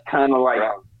 That kind of like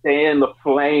fan the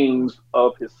flames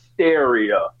of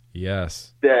hysteria.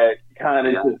 Yes. That kind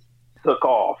of just took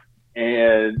off.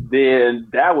 And then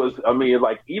that was,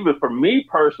 like, even for me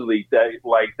personally, that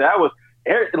was,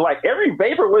 like, every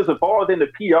vapor was involved in the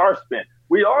PR spin.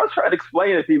 We all try to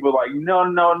explain to people, like,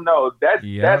 no, that's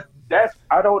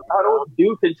I don't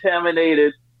do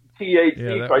contaminated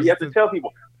THC. You have to tell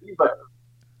people,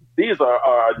 these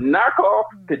are knockoff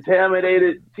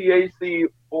contaminated THC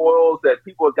oils that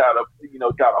people got a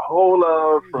hold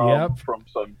of from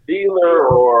some dealer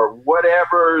or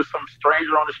whatever, some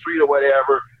stranger on the street or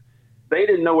whatever. They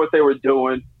didn't know what they were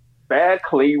doing. Bad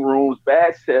clean rooms,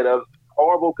 bad setups,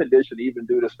 horrible condition to even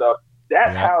do this stuff.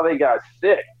 That's how they got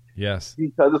sick. Yes.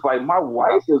 Because it's like, my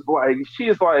wife is like,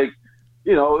 she's like,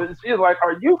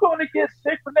 are you going to get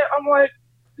sick from that? I'm like,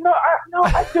 no,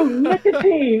 I do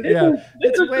nicotine.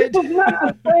 This is not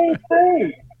the same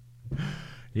thing.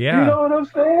 Yeah. You know what I'm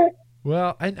saying?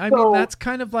 Well, I mean, that's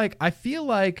kind of like, I feel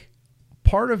like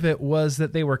part of it was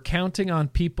that they were counting on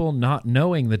people not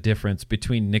knowing the difference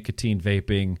between nicotine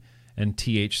vaping and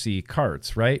THC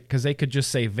carts, right? Because they could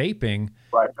just say vaping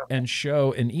and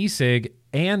show an e-cig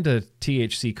and a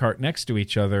THC cart next to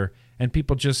each other, and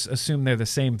people just assume they're the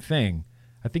same thing.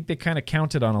 I think they kind of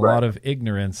counted on a lot of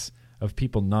ignorance of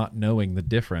people not knowing the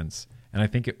difference, and I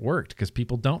think it worked because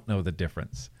people don't know the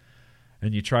difference.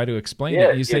 And you try to explain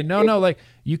it, and you say, no, like,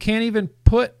 you can't even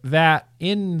put that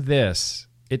in this.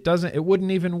 It wouldn't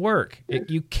even work.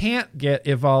 You can't get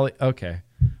Evoli. Okay.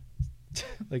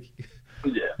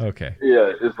 Okay.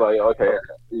 Yeah, it's like, okay.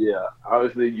 Yeah,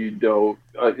 obviously you don't,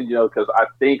 because I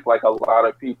think like a lot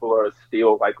of people are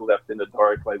still like left in the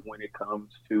dark, like when it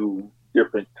comes to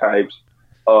different types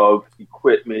of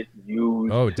equipment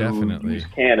used to use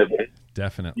cannabis.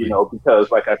 Definitely. Because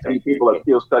like I think people are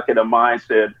still stuck in a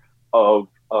mindset of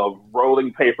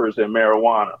rolling papers and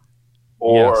marijuana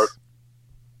or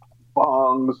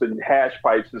bongs and hash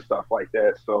pipes and stuff like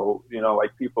that. So,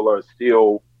 like people are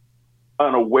still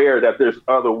unaware that there's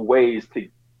other ways to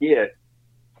get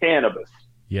cannabis.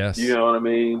 Yes. You know what I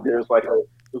mean? There's like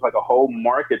a whole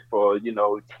market for,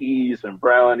 teas and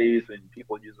brownies, and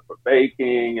people use it for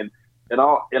baking and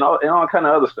all kind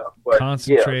of other stuff. But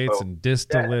concentrates and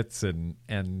distillates and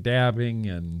dabbing,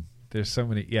 and there's so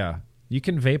many. Yeah. You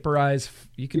can vaporize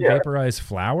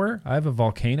flour. I have a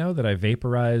volcano that I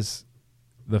vaporize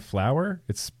the flour.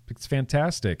 It's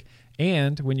fantastic.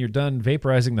 And when you're done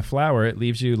vaporizing the flour, it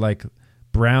leaves you like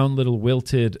brown little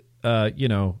wilted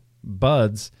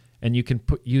buds, and you can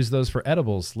use those for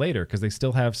edibles later because they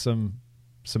still have some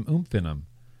oomph in them.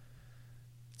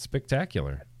 It's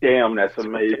spectacular. Damn, that's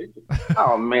amazing.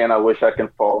 Oh man, I wish I can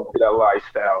fall into that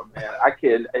lifestyle, man. I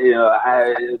can't,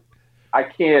 I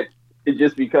can't.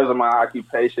 Just because of my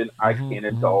occupation, I can't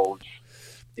indulge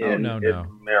in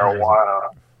marijuana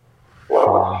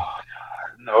Sure.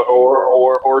 No,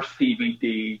 or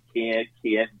CBD can't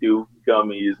do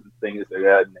gummies and things of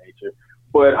that nature.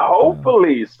 But Uh,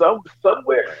 hopefully,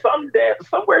 somewhere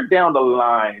down the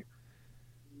line,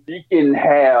 you can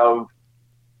have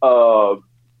uh,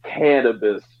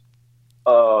 cannabis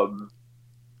um,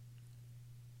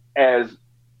 as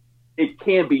it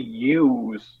can be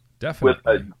used with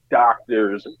a definitely.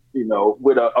 doctor's,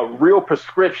 with a real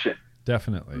prescription.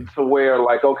 Definitely. To where,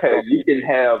 like, okay, you can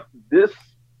have this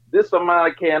amount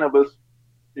of cannabis,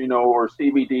 or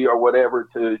CBD or whatever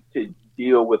to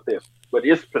deal with this. But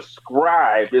it's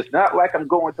prescribed. It's not like I'm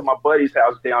going to my buddy's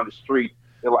house down the street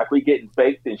and like we getting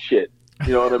baked and shit.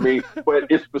 You know what I mean? But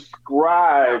it's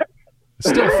prescribed.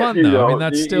 Still fun though. I mean,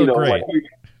 that's still Like great.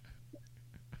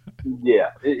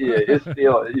 it's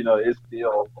still, it's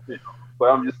still. But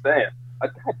I'm just saying,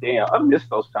 God damn, I miss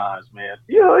those times, man.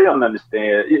 You don't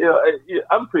understand.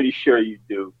 I'm pretty sure you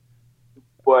do.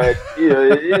 But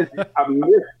I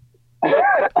miss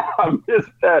I miss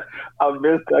that. I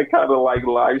miss that kind of like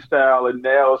lifestyle, and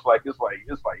now it's like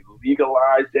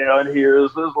legalized down here.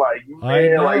 It's just like, I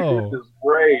man, like this know. is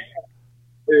great.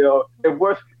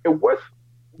 And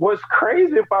what's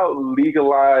crazy about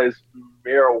legalized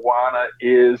marijuana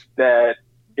is that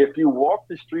if you walk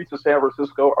the streets of San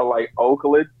Francisco or like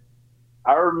Oakland,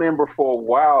 I remember for a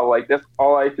while, like that's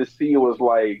all I used to see was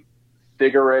like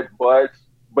cigarette butts.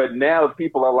 But now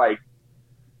people are like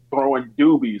throwing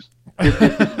doobies, just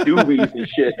doobies and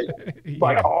shit,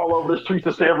 like Yeah. all over the streets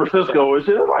of San Francisco and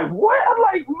shit. I'm like, what? I'm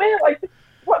like, man, like,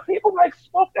 what? People like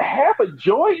smoked a half a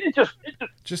joint and Just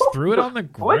threw it just on the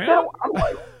flicked it. ground? I'm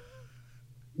like,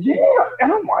 yeah,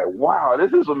 and I'm like, wow,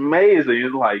 this is amazing.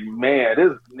 It's like, man,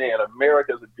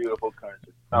 America's a beautiful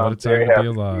country. What a I'm time very to be happy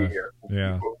to be alive. here.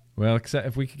 Yeah. Well, except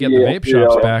if we could get the Yeah, vape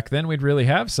shops yeah, back, then we'd really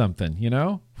have something, you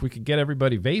know? If we could get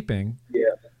everybody vaping, yeah,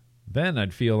 then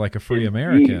I'd feel like a free indeed.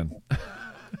 American. Get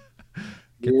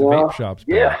the Yeah, vape shops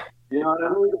yeah. back. You know what I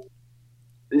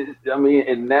mean? I mean,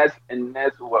 and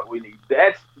that's what we need.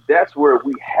 That's where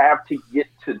we have to get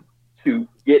to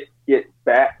get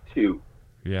back to.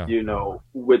 Yeah.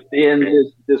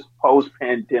 Within this post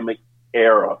pandemic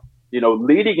era.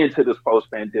 Leading into this post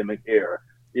pandemic era.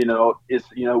 It's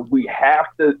we have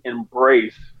to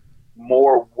embrace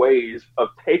more ways of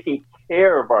taking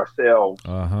care of ourselves.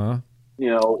 Uh-huh.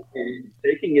 And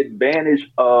taking advantage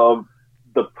of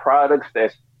the products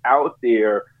that's out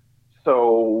there.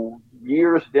 So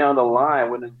years down the line,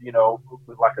 when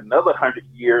like another 100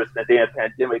 years, the damn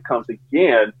pandemic comes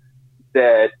again,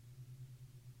 that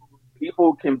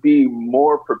people can be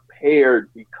more prepared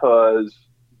because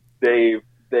they've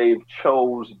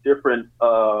chose different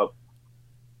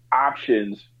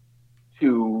options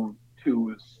to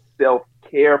self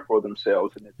care for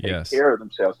themselves and to take Yes. care of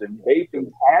themselves. And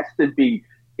vaping has to be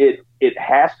it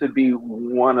has to be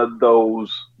one of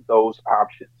those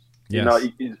options. Yes.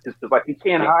 It's like you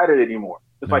can't hide it anymore.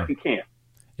 It's like No. you can't.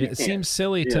 You It can't. seems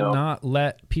silly You to know. not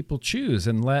let people choose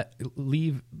and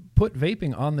put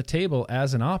vaping on the table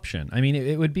as an option. I mean,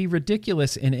 it would be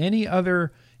ridiculous in any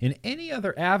other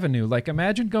avenue. Like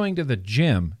imagine going to the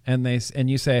gym and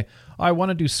you say, oh, "I want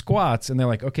to do squats," and they're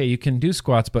like, "Okay, you can do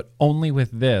squats, but only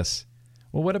with this."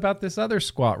 Well, what about this other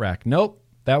squat rack? Nope,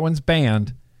 that one's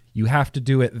banned. You have to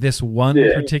do it this one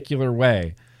Yeah. particular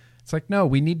way. It's like, no,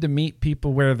 we need to meet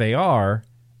people where they are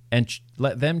and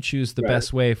let them choose the Right.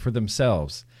 best way for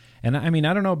themselves. And I mean,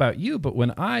 I don't know about you, but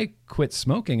when I quit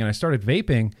smoking and I started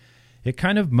vaping, it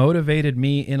kind of motivated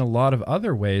me in a lot of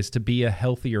other ways to be a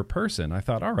healthier person. I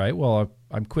thought, all right, well,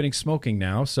 I'm quitting smoking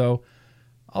now, so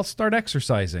I'll start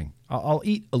exercising. I'll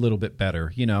eat a little bit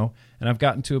better, And I've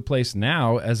gotten to a place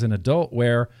now as an adult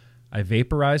where I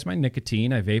vaporize my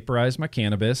nicotine, I vaporize my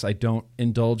cannabis, I don't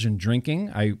indulge in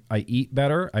drinking, I eat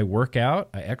better, I work out,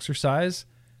 I exercise.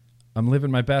 I'm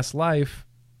living my best life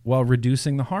while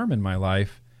reducing the harm in my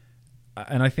life.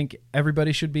 And I think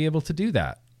everybody should be able to do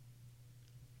that.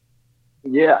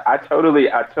 Yeah, I totally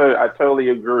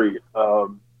agree.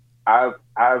 I've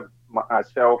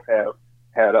myself have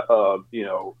had a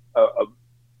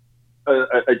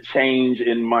change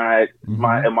in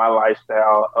Mm-hmm. my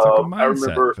lifestyle. It's like a I mindset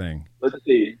remember, thing. let's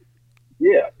see,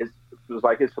 yeah, it was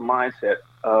like it's a mindset.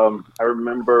 I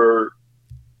remember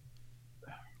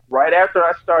right after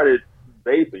I started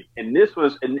vaping, and this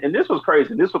was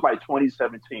crazy. This was like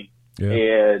 2017, Yeah.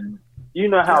 and you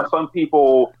know how some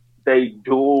people they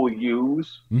dual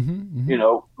use, Mm-hmm.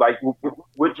 Mm-hmm. like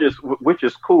which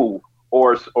is cool,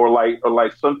 or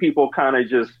like some people kind of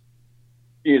just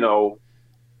you know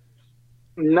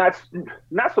not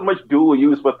not so much dual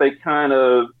use, but they kind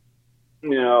of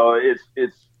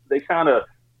it's they kind of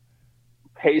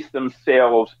pace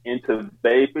themselves into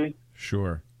vaping.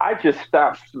 Sure. I just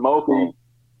stopped smoking.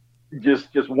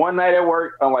 Just one night at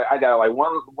work, I'm like, I got like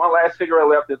one last cigarette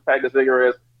left, this pack of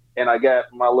cigarettes, and I got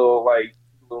my little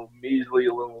measly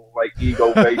little like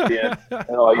ego baked in, and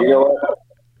I'm like, you know what?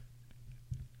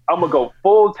 I'm gonna go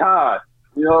full time.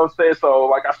 You know what I'm saying? So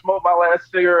like I smoked my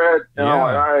last cigarette and I'm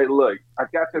like, all right, look, I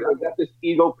got this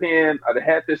ego pen. I've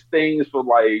had this thing for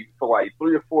like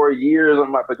 3 or 4 years. I'm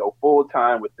about to go full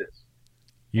time with this.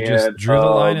 You just drew the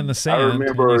line in the sand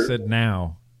and you said,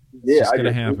 now. It's just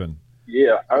gonna happen.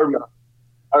 Yeah, I remember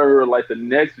like the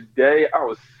next day I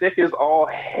was sick as all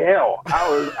hell.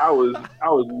 I was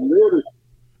literally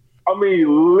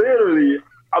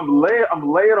I'm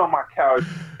laying on my couch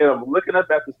and I'm looking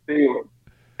up at the ceiling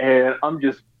and I'm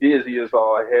just dizzy as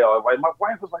all hell. Like my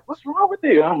wife was like, "What's wrong with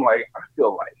you?" And I'm like, "I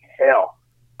feel like hell."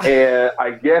 And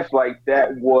I guess like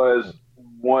that was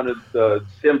one of the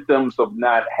symptoms of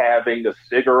not having a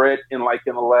cigarette in the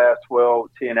last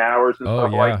 10 hours and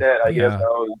stuff like that. I guess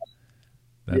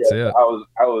that's it.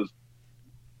 I was,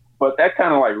 but that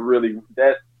kind of like really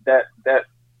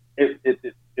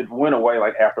it went away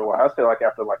like after a while. I'd say like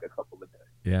after like a couple of days.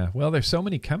 Yeah. Well, there's so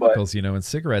many chemicals, in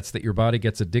cigarettes that your body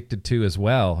gets addicted to as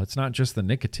well. It's not just the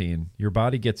nicotine. Your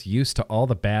body gets used to all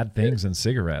the bad things in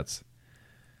cigarettes.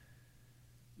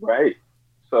 Right.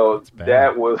 So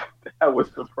that was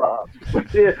the problem. I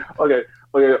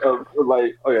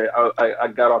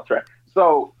got off track.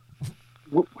 So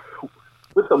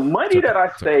with the money that I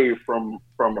saved from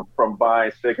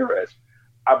buying cigarettes,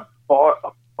 I bought a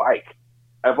bike.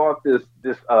 I bought this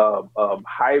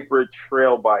hybrid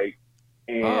trail bike,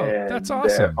 and that's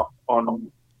awesome. So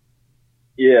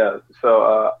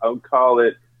I call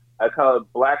it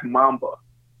Black Mamba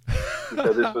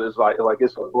because this was like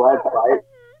it's a black bike,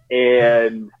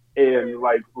 and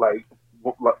like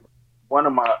one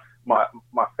of my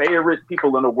favorite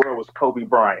people in the world was Kobe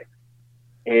Bryant,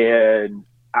 and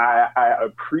I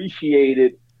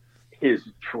appreciated his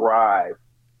drive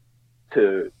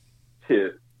to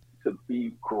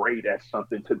be great at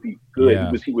something, to be good.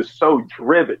 Yeah. He was so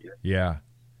driven. Yeah.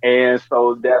 And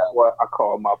so that's what I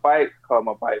call my bike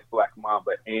Black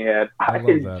Mamba. And I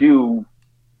can do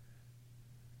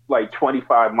like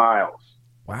 25 miles.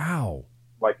 Wow.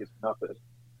 Like it's nothing.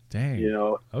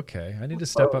 Dang. Okay. I need to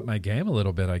step up my game a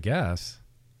little bit, I guess.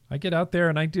 I get out there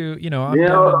and I do,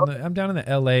 I'm down in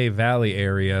the LA Valley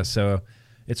area, so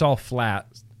it's all flat,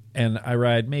 and I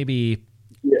ride maybe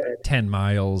 10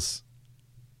 miles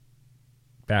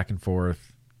back and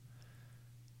forth.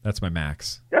 That's my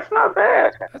max. That's not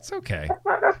bad. That's okay.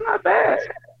 That's not bad.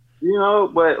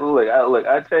 But look,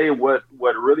 I tell you what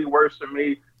really works for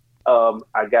me.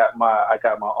 I got my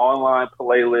online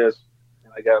playlist,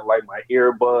 and I got like my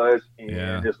earbuds,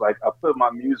 and just like I put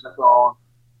my music on.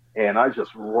 And I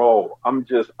just roll. I'm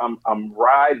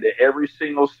riding to every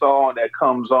single song that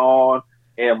comes on,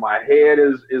 and my head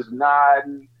is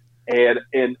nodding, and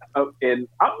I'm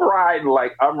riding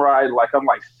like I'm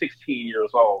like 16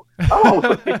 years old. I'm almost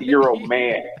a 50-year-old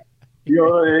man. You know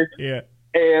what I mean? Yeah.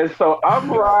 And so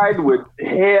I'm riding with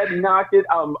head knocking.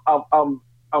 I'm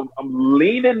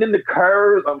leaning in the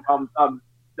curves. I'm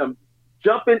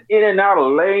jumping in and out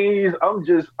of lanes. I'm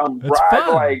riding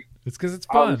fun. like. It's because it's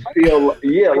fun. You know what I'm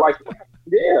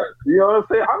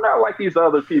saying? I'm not like these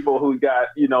other people who got,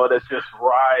 that's just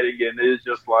riding and it's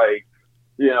just like,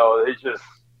 it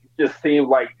just seems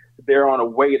like they're on a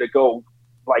way to go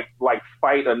like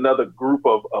fight another group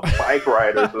of bike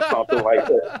riders or something like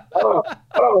that.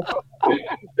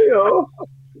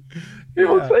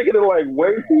 People taking it like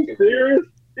way too serious.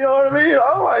 You know what I mean?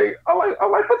 I'm like,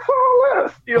 what's all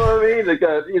this? You know what I mean?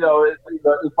 Because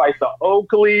it's like the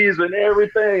Oakleys and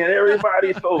everything, and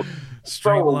everybody's so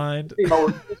streamlined.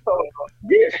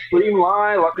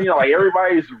 Streamlined. Like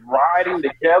everybody's riding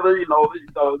together.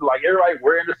 Like everybody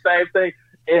wearing the same thing,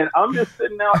 and I'm just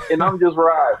sitting out and I'm just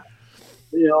riding.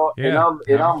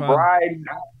 And I'm riding.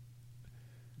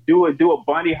 Do a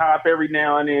bunny hop every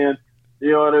now and then.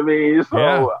 You know what I mean?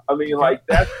 So I mean, like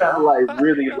that's kind of like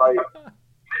really like.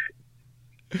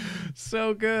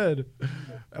 So good.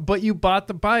 But you bought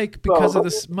the bike because of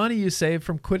the money you saved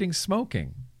from quitting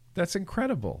smoking. That's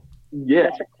incredible.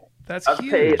 Yeah. That's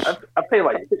huge. I pay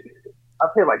like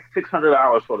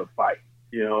 $600 for the bike.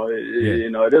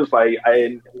 It is like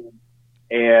and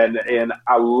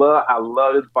I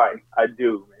love this bike. I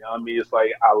do. I mean, it's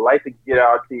like I like to get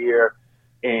out there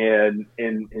and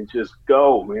just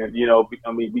go, man.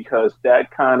 I mean, because that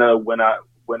kind of when I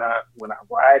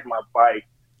ride my bike,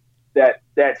 that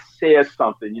says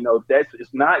something.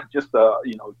 It's not just a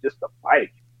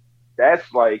bike.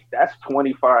 that's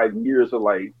 25 years of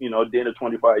like, 10 to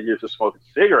 25 years of smoking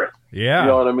cigarettes. Yeah. You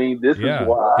know what I mean? This is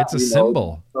why it's a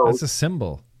symbol. That's a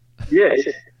symbol. Yeah,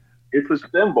 it's a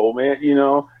symbol, man.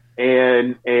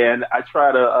 And I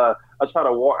try to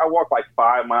walk. I walk like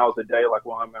 5 miles a day, like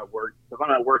while I'm at work, because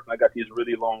I'm at work and I got these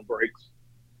really long breaks.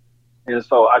 And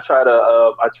so I try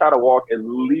to walk at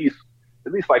least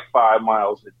like 5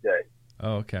 miles a day.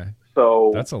 Oh, okay.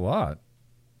 So that's a lot.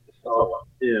 So,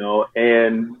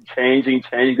 and changing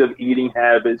of eating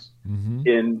habits,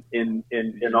 in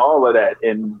all of that.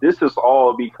 And this is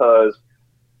all because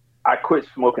I quit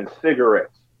smoking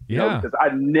cigarettes. Yeah. Because I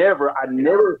never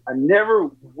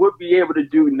would be able to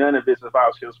do none of this if I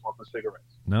was still smoking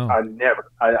cigarettes. No. I'd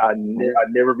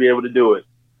never be able to do it.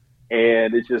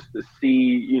 And it's just to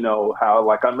see, how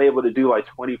like I'm able to do like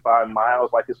 25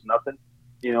 miles like it's nothing.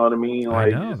 You know what I mean?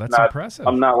 Like, I know, that's impressive.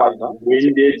 I'm not like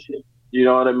winded. You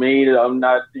know what I mean? I'm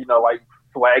not, like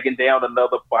flagging down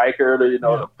another biker to,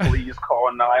 the police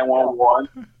call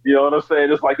 911. You know what I'm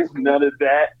saying? It's like it's none of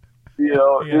that.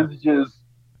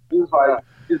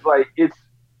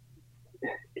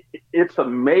 It's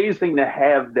amazing to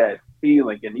have that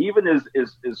feeling, and even as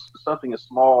something as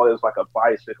small as like a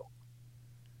bicycle.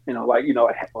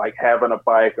 Like having a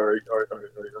bike or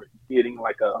getting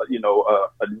like a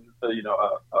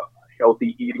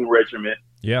healthy eating regimen.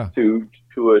 Yeah. To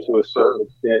a certain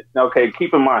extent. Okay,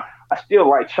 keep in mind, I still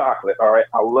like chocolate. All right,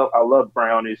 I love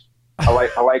brownies. I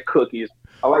like cookies.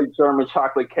 I like German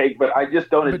chocolate cake, but I just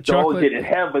don't indulge in it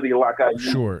heavily like I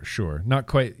used. Sure, not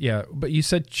quite. Yeah, but you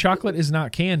said chocolate is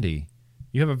not candy.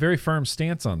 You have a very firm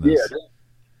stance on this. Yeah.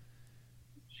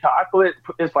 Chocolate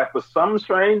is like, for some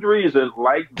strange reason,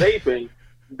 like vaping,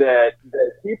 that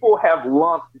people have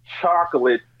lumped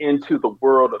chocolate into the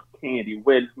world of candy.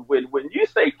 When you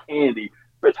say candy,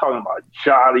 we're talking about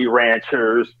Jolly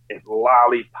Ranchers and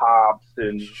lollipops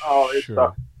and all this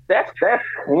stuff. That's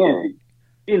candy.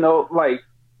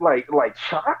 Like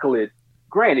chocolate.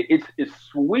 Granted, it's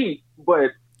sweet,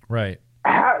 but right.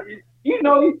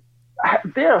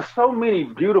 There are so many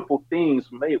beautiful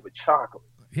things made with chocolate.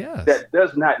 Yes. That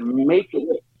does not make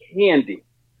it candy.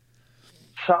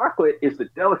 Chocolate is the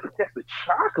delicatessen.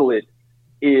 Chocolate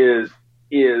is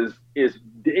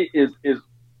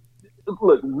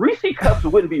look, Reese Cups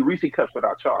wouldn't be Reese Cups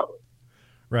without chocolate.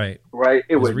 Right.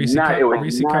 It would Reese not.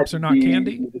 Reese Cups are not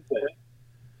candy?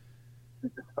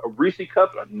 Reese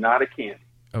Cups are not a candy.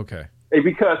 Okay.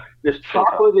 Because there's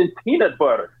chocolate and peanut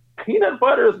butter. Peanut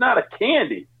butter is not a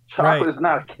candy. Chocolate is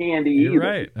not a candy either. You're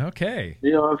right. Okay.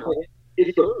 You know what I'm saying?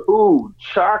 It's a food.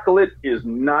 Chocolate is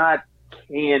not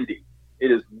candy. It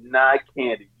is not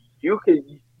candy. You can,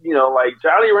 like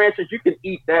Jolly Ranchers, you can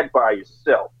eat that by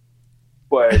yourself.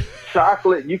 But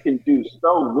chocolate, you can do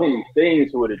so many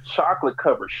things with it. Chocolate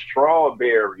covered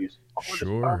strawberries. All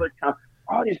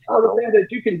these other things that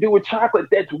you can do with chocolate,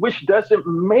 which doesn't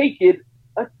make it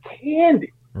a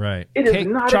candy. Right. It is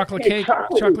not chocolate a cake.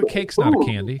 Chocolate cake's not a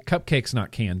candy. Cupcake's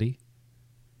not candy.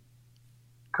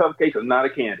 Cupcakes are not a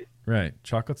candy. Right.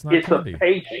 Chocolate's not candy. It's a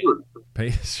pastry.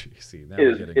 Pastry. See, now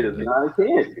it is not a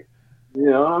candy. You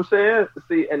know what I'm saying?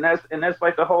 See, and that's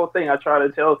like the whole thing. I try to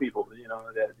tell people,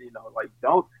 that like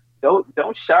don't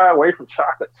shy away from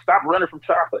chocolate. Stop running from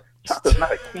chocolate. Chocolate's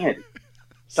not a candy.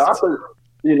 Chocolate,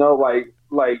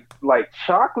 like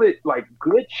chocolate, like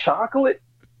good chocolate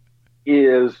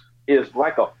is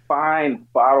like a fine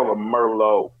bottle of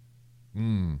Merlot.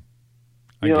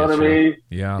 You know what I mean?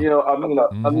 Yeah. I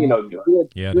mean a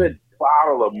good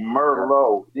bottle of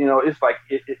Merlot. It's like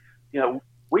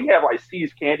we have like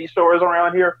C's candy stores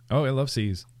around here. Oh, I love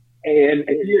C's. And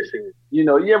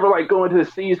you ever like go into the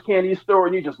C's candy store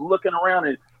and you're just looking around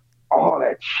and all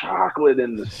that chocolate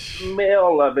and the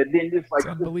smell of it, then it's like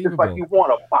you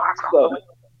want a box of it.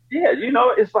 Yeah,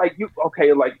 it's like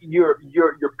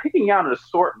you're picking out an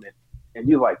assortment and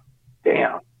you're like,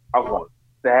 damn, I want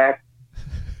that.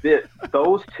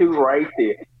 Those two right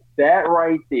there, that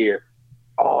right there.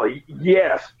 Oh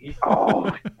yes. Oh,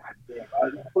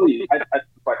 please,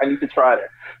 I need to try that.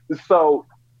 So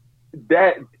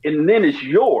that, and then it's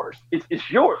yours. It's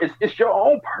yours. It's your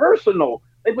own personal.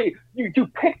 I mean, you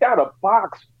picked out a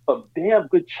box of damn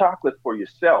good chocolate for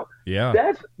yourself. Yeah.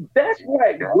 That's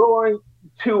like going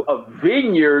to a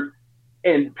vineyard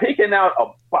and picking out a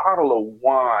bottle of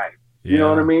wine. You know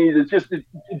what I mean? It's just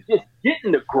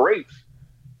getting the grapes,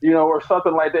 or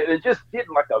something like that. And just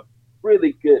getting like a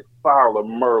really good bottle of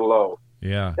Merlot.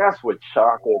 Yeah. That's what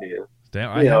chocolate is.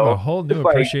 Damn, I have a whole new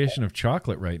appreciation of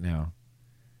chocolate right now.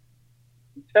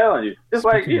 I'm telling you. It's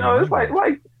Speaking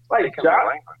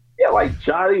it's like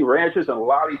Jolly Ranchers and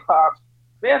lollipops.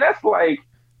 Man, that's like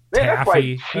Man, that's like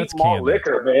Taffy. cheap That's malt candy.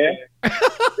 liquor, man.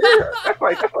 Yeah, that's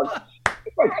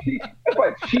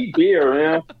like cheap beer,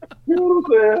 man. You know what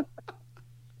I'm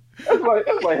saying?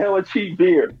 That's like hella cheap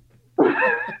beer.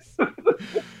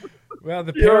 Wow,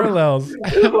 the You know, parallels.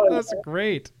 it's like, That's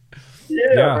great. yeah,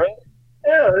 Yeah. man.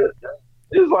 Yeah,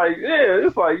 it's like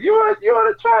you want to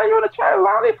try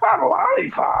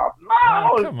lollipop.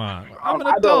 Oh, No, come on. I'm an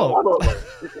I adult. don't.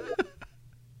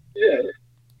 Yeah,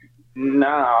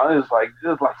 no, it's like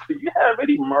do you have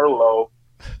any Merlot?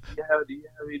 Do you have any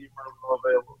Merlot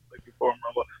available? Looking for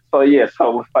Merlot. So yeah,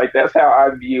 so like that's how I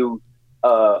view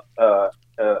a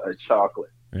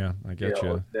chocolate. Yeah, I You get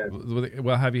know, you.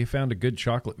 Well, have you found a good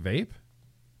chocolate vape?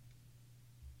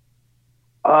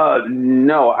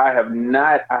 no, I have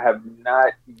not. I have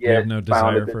not You have yet no found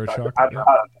desire a good for a chocolate. chocolate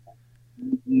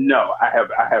vape? No, I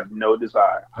have no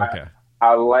desire. Okay.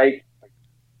 I like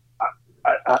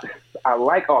I, I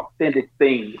like authentic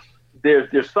things.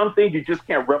 There's some things you just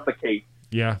can't replicate,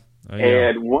 Yeah. Yeah.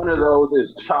 and one of those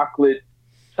is chocolate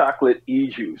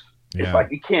e-juice. It's Yeah. like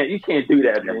you can't do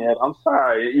that, man. I'm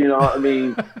sorry. You know, I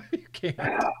mean, You can't.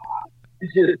 I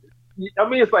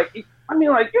mean, it's like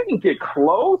like you can get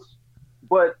close,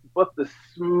 but the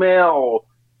smell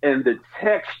and the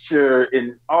texture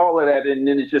and all of that, and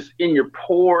then it's just in your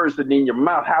pores and in your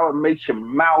mouth, how it makes your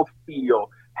mouth feel,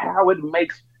 how it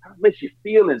makes you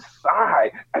feel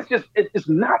inside. It's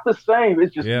not the same.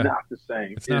 It's just Yeah. not the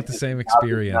same. It's not the same not- it's not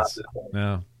experience. the same.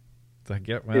 No. I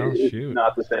get, well, It's shoot.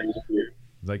 not the same experience.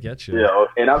 I get You you. know,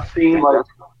 and I've seen I've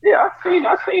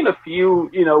seen a few,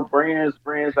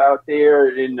 brands out there,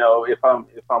 if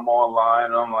I'm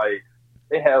online, I'm like,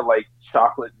 they have like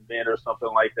chocolate mint or something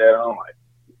like that. I'm like,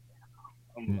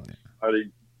 are they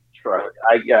try it?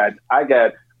 I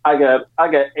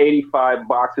got 85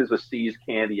 boxes of See's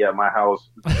candy at my house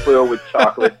filled with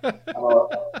chocolate. I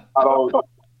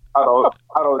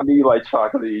don't need like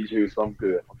chocolate juice. I'm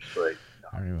good. I'm straight.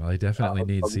 All right, well, I definitely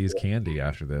need C's candy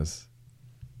after this.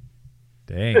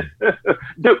 Dang.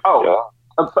 Dude,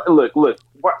 I'm sorry, look,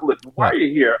 why are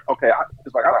you here? Okay,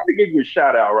 it's like I like to give you a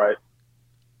shout out, right?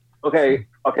 Okay,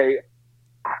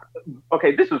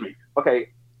 this is me. Okay,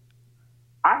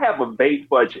 I have a vape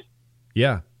budget,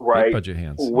 Yeah. right? Budget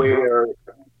hands. Where,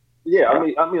 yeah, I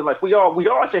mean, like we all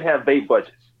should have vape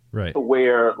budgets Right. to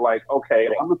where, like, okay,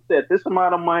 I'm gonna set this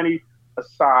amount of money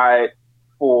aside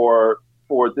for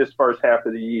this first half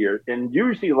of the year, and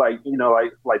usually, like,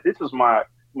 like this is my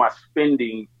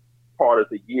spending part of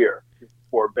the year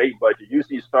for a vape budget.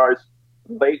 Usually starts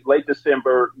late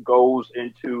December, goes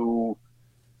into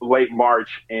late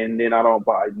March, and then I don't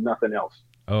buy nothing else.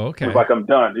 Oh, okay. It's like I'm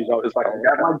done. It's like I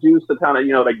got my juice to kind of,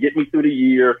 like, get me through the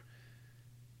year.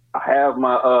 I have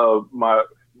my my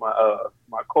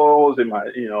coils and my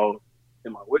and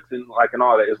my wicks and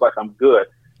all that. It's like I'm good.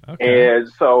 Okay. And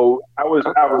so I was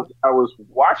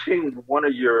watching one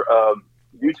of your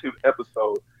YouTube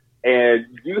episodes, and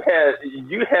you had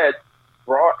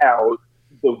brought out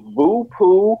the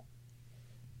Voodoo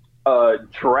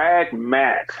Drag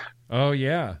Max, Oh,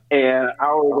 yeah. and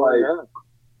I was like,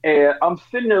 and I'm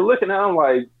sitting there looking at it, I'm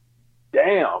like,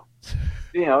 damn.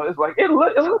 It's like it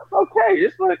looks okay.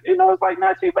 It's like it's like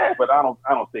not too bad, but I don't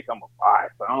think I'm gonna buy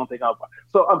it. So I don't think I'll buy it.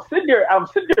 So I'm sitting there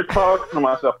talking to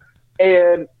myself,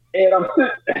 and I'm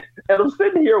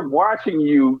sitting here watching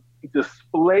you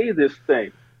display this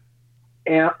thing,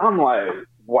 and I'm like,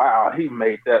 wow, he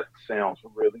made that sound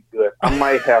really good. I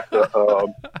might have to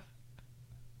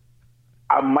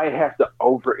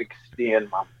overextend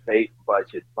my vape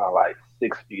budget by like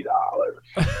 $60.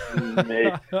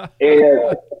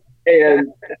 And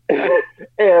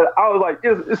I was like,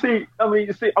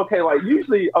 okay, like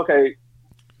usually, okay,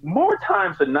 more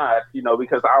times than not,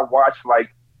 because I watch like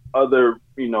other,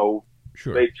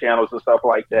 Sure. vape channels and stuff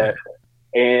like that.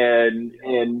 And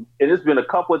it's been a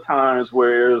couple of times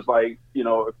where it's like,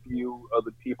 a few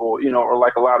other people, or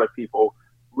like a lot of people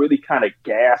really kind of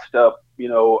gassed up,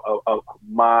 a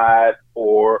mod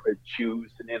or a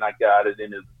juice, and then I got it,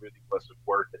 and it really wasn't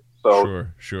worth it. So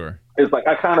Sure. it's like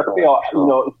I kind of feel,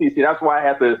 see, that's why I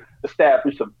have to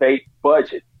establish a vape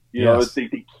budget, Yes. to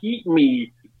keep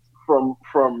me from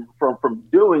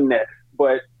doing that.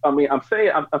 But I mean, I'm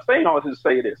saying all this to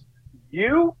say this: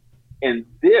 you and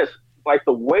this, like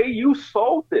the way you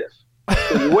sold this,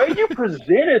 the way you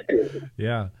presented this,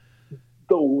 Yeah.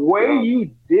 the way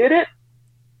you did it,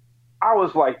 I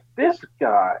was like, this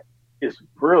guy is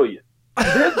brilliant.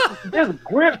 This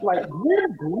Grim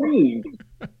Green.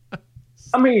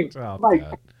 I mean, Stop like,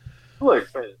 that. look,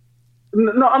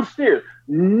 no, I'm serious.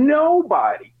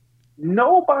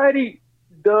 Nobody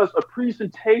does a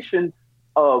presentation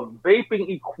of vaping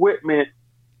equipment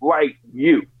like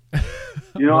you.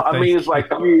 You know, Well, I mean, thank it's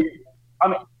like,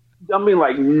 I mean,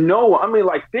 like no, I mean,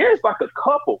 like there's like a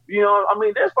couple. You know, I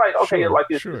mean, there's like okay, Sure, like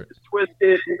sure. it's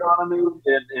Twisted. You know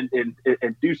what I mean?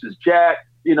 And Deuces Jack.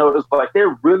 You know, it's like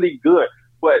they're really good.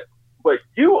 But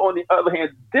you, on the other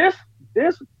hand, this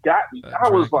got me. I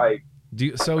was like, do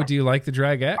you like the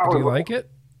Dragette? Do you like it?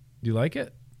 Do you like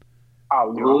it? I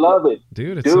love it,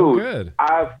 Dude, it's so dude. good.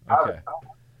 I've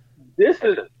this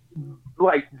is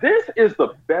this is the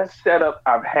best setup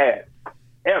I've had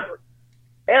ever.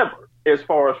 As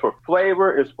far as for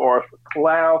flavor, as far as for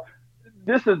cloud,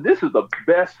 this is the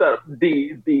best setup.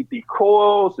 The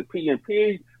coils, the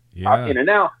PNP, Yeah. in and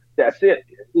out. That's it.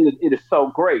 It is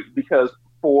so great because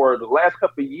for the last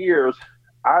couple of years,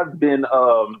 I've been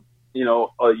you know,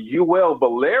 a UL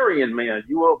Valerian man,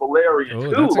 UL Valerian Oh, too.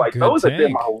 that's a Like good those have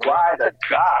been tank. my ride or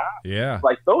die. Yeah.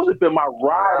 Like those have been my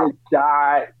ride or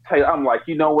die. I'm like,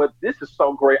 you know what? This is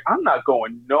so great. I'm not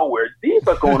going nowhere. These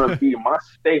are going to be my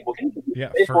staples. These are Yeah,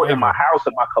 staple in my forever. house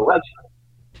and my collection.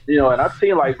 You know, and I've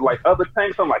seen like other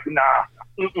tanks. I'm like, nah,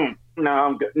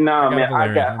 I'm good. Nah, I got a man,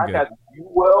 Valerian. I got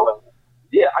UL.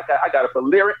 Yeah, I got a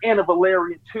Valerian and a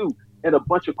Valerian too, and a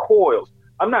bunch of coils.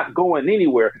 I'm not going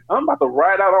anywhere. I'm about to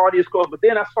ride out all these coils. But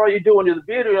then I saw you doing this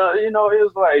video. You know, it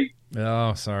was like,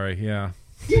 Oh, sorry. Yeah.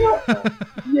 yeah,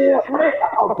 yeah.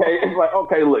 Okay, it's like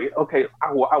okay, look, okay.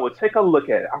 I would take a look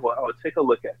at it. I would take a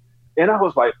look at it, and I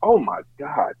was like, oh my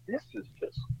god, this is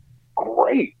just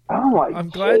great. I'm like, I'm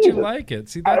glad Jesus. you like it.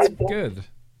 See, that's good.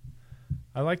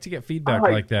 I like to get feedback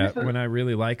like that when I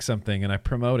really like something and I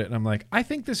promote it and I'm like, I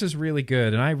think this is really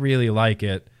good and I really like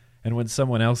it. And when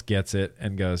someone else gets it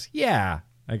and goes, yeah,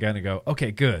 I gotta go,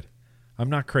 okay, good. I'm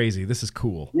not crazy. This is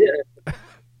cool. Yeah.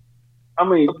 I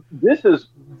mean, this is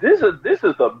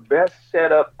the best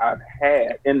setup I've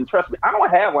had, and trust me, I don't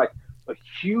have like a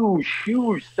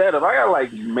huge setup. I got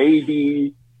like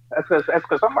maybe that's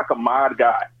because I'm like a mod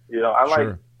guy. You know, I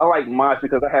like mods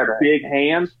because I have big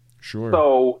hands. Sure.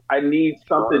 So I need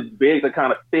something big to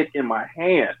kind of fit in my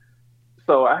hand.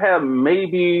 So I have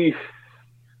maybe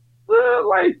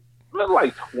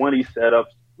like 20 setups.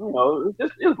 You know,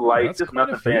 it's light, That's just quite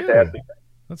nothing a few. fantastic.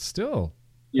 That's still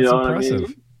You that's know impressive. what I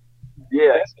mean?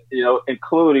 Yeah, you know,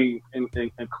 including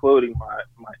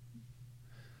my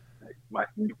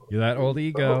You're that old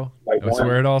ego. Like That's one-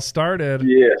 where it all started.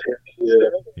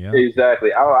 Yeah,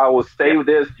 exactly. I will save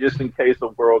this just in case the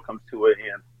world comes to an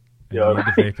end. And you need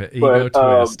to vape it. Ego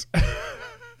But, twist.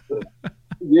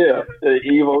 Yeah, the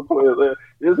evil twist.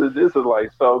 This is like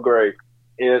so great.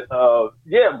 It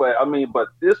yeah, but I mean, but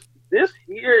this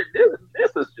here,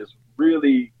 this is just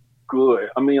really good.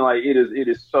 I mean, like it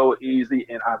is so easy,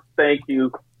 and I thank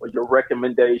you for your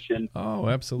recommendation. Oh,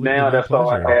 absolutely. Now My that's pleasure.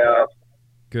 all I have.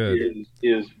 Good.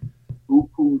 Is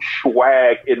Buku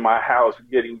swag in my house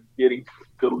getting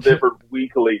delivered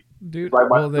weekly. Dude, Like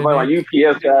my, well, they my make-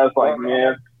 UPS guy's like,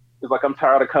 man, it's like I'm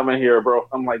tired of coming here, bro.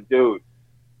 I'm like, dude,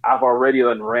 I've already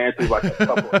ran through like a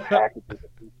couple of packages.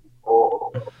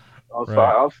 Oh,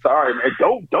 I'm sorry, man.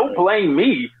 Don't blame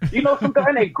me. You know, some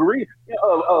guy named Green.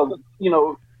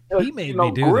 He made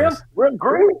me do this. Grim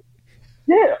Green.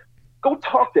 Yeah. Go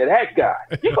talk to that guy.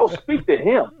 You go speak to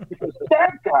him because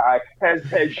that guy has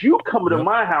you coming to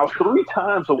my house 3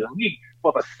 times a week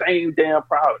for the same damn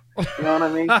product. You know what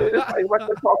I mean? It's like, let's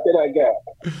go talk to that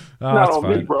guy. Oh, Not that's on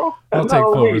fine. me, bro. I'll Not take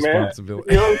on full me,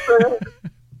 responsibility. Man. You know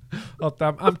what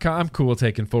I'm saying? I'm cool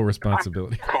taking full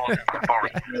responsibility.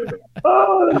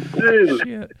 Oh, dude.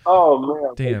 Shit. Oh,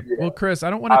 man. Damn. Yeah. Well, Chris, I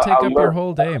don't want to take I up your love-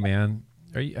 whole day, man.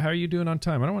 How are you doing on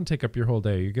time? I don't want to take up your whole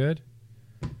day. You good?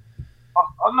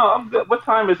 Oh, no, I'm good. What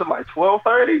time is it? Like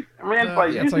 12:30? I mean, it's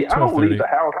like yeah, it's usually like I don't 12:30. leave the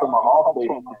house till my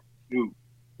office.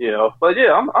 You know, but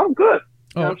yeah, I'm good.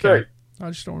 Oh, I'm okay. straight. I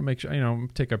just don't want to make sure,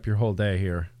 take up your whole day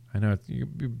here. I know you're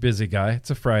a busy guy. It's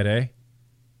a Friday.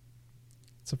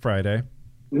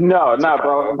 No,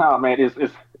 bro. No, man.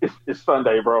 It's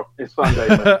Sunday, bro. It's Sunday,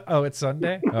 man. Oh, it's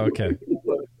Sunday? Okay.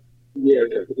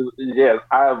 Yeah.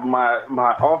 I have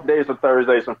my off days are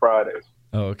Thursdays and Fridays.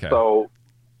 Oh, okay. So,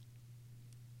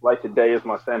 like today is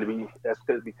my Sunday. That's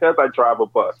because I drive a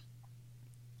bus,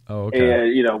 Oh,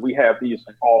 okay. and we have these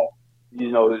off.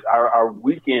 Our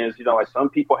weekends. Like some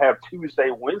people have Tuesday,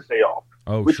 Wednesday off.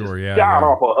 Oh, Which sure. is Yeah. god yeah.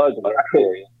 awful ugly.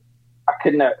 I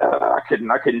couldn't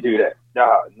do that.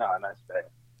 No, that's bad.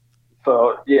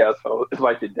 So yeah, so it's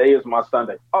like today is my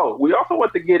Sunday. Oh, we also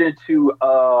want to get into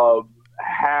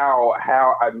how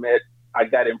I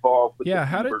got involved with Yeah.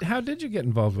 the How did you get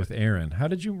involved with Aaron? How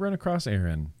did you run across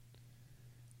Aaron?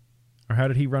 Or how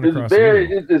did he run It's across very,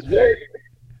 you? it's very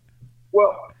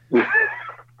well.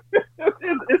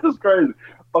 This is crazy.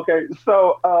 Okay,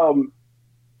 so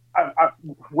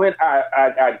when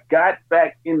I got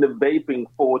back into vaping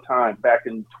full time back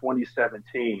in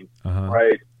 2017,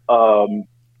 right?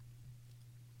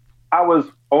 I was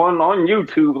on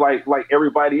YouTube like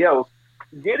everybody else,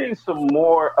 getting some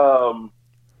more.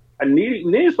 I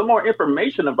needed some more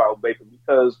information about vaping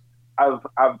because I've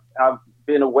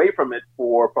been away from it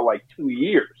for like 2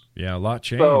 years. Yeah, a lot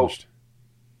changed. So,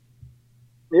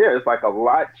 yeah, it's like a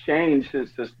lot changed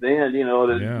since then. You know,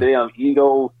 the damn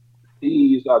ego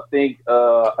sees. I think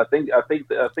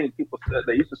people said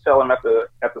they used to sell them at the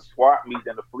swap meet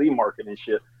and the flea market and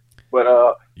shit. But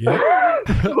so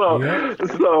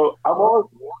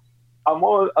I'm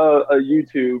on a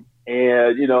YouTube,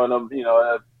 and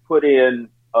I put in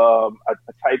I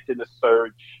typed in the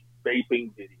search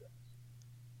vaping videos,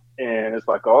 and it's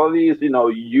like all these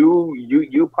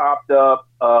you popped up,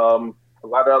 a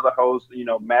lot of other hosts,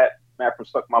 Matt from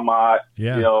Suck My Mod,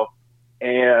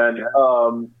 and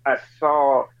I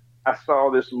saw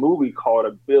this movie called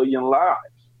A Billion Lives.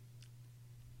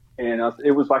 And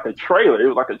it was like a trailer. It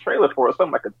was like a trailer for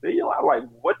something like a billion. I'm like,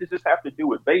 what does this have to do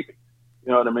with vaping?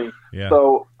 You know what I mean? Yeah.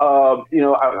 So,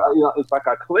 it's like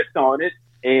I clicked on it,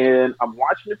 and I'm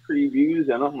watching the previews,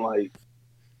 and I'm like,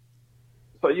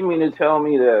 so you mean to tell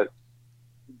me that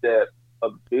a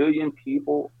billion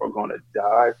people are going to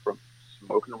die from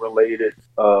smoking-related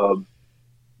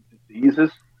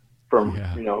diseases from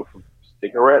from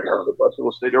cigarettes, or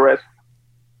combustible cigarettes?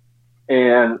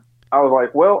 And I was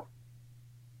like, well,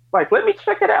 let me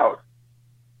check it out.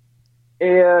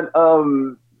 And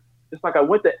it's like I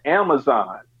went to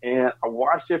Amazon and I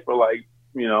watched it for I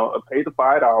paid the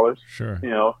 $5. Sure.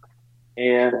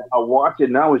 And I watched it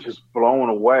and I was just blown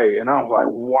away. And I was like,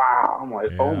 wow. I'm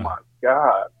like, oh my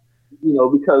God.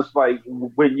 Because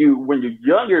when you're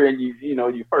younger and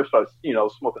you first start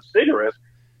smoking cigarettes,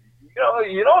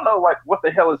 you don't know what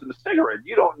the hell is in a cigarette.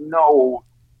 You don't know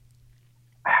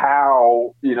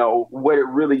how what it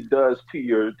really does to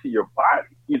your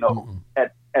body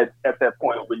at that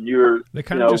point when you're they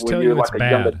kind of just tell you it's like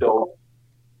bad. A young adult,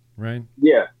 right?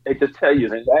 Yeah, they just tell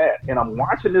you it's bad. And I'm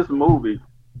watching this movie,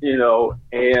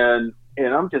 and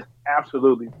I'm just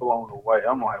absolutely blown away.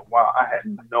 I'm like, wow, I had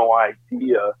no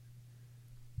idea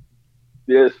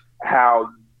this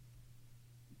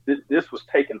was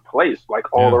taking place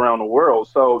all around the world.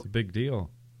 So it's a big deal.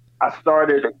 I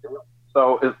started.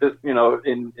 So so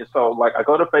I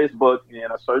go to Facebook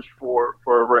and I search for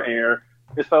Aaron,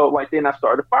 and so then I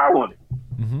started following it,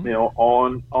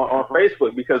 on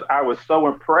Facebook, because I was so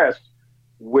impressed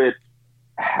with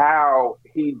how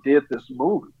he did this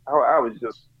movie. I was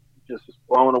just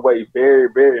blown away. Very,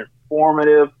 very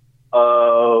informative.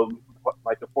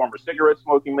 Like the former cigarette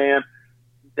smoking man,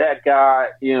 that guy.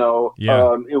 It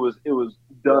was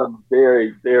done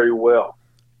very, very well.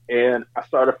 And I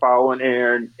started following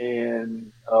Aaron,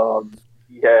 and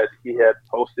he had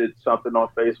posted something on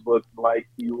Facebook like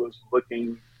he was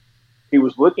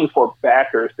looking for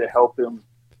backers to help him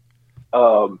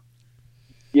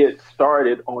get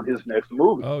started on his next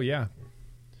movie. Oh yeah.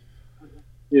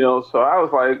 So I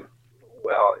was like,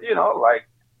 well,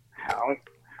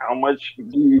 how much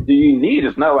do you need?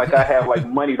 It's not like I have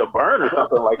money to burn or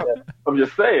something like that. I'm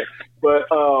just saying. But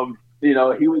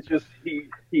he was just he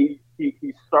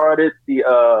started the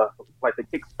the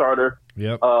Kickstarter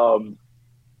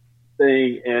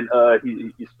thing, and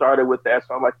he started with that.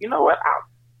 So I'm like, you know what,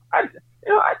 I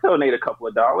donate a couple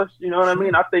of dollars. You know what I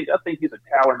mean? I think he's a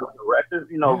talented director.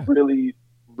 Really,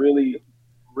 really,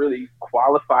 really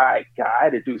qualified guy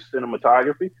to do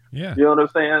cinematography. Yeah. You know what I'm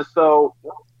saying? So,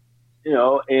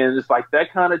 and it's like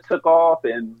that kind of took off,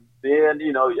 and then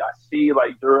I see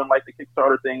during the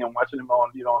Kickstarter thing and watching him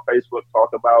on on Facebook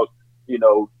talk about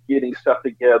getting stuff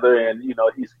together, and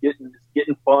he's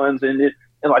getting funds in it,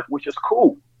 and which is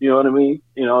cool. You know what I mean?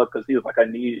 Because he was like, I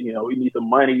need we need the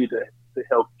money to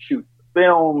help shoot the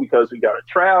film because we got to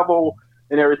travel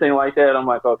and everything like that. I'm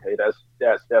like, okay, that's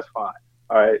fine.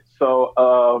 All right. So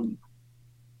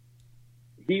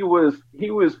he was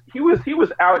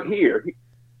out here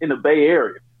in the Bay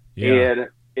Area,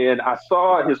 and I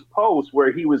saw his post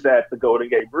where he was at the Golden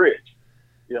Gate Bridge.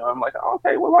 I'm like,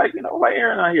 okay, well,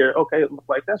 Aaron out here. Okay,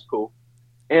 that's cool.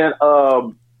 And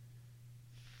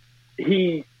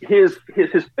his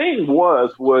thing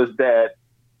was that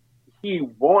he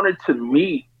wanted to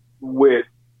meet with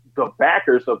the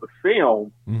backers of the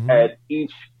film at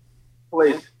each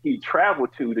place he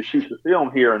traveled to shoot the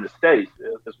film here in the States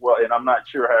as well. And I'm not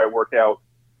sure how it worked out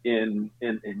in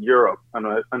Europe. I'm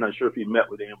not sure if he met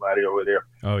with anybody over there.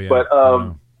 Oh yeah. But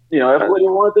that's what he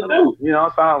wanted to do.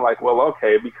 So I'm like, well,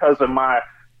 okay, because of my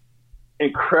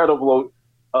incredible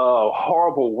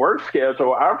horrible work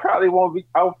schedule, I probably won't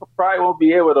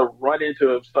be able to run into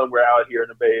him somewhere out here in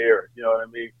the Bay Area. You know what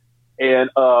I mean? And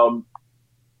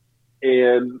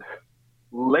and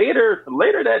later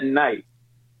that night,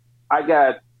 I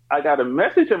got I got a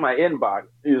message in my inbox.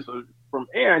 It was from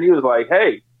Aaron. He was like,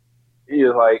 "Hey," he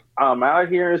was like, "I'm out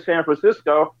here in San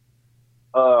Francisco.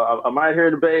 I'm out here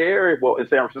in the Bay Area. Well, in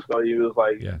San Francisco." He was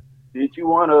like, Yeah. "Did you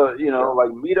want to,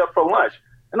 like meet up for lunch?"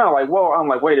 And I'm like, "Well," I'm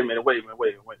like, "Wait a minute, wait a minute, wait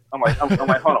a minute, wait." I'm like,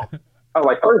 "Hold on." I was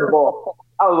like, first of all,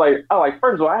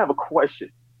 first of all, I have a question.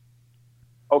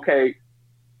 Okay,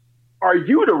 are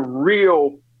you the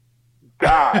real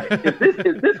guy? Is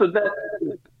this or that?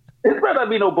 It better not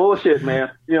be no bullshit,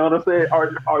 man. You know what I'm saying?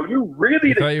 Are you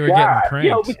really I thought the you were guy?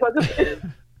 getting pranked. Because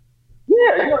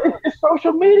yeah, it's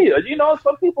social media.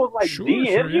 Some people like Sure,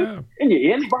 DM you yeah. in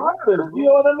your inbox, and you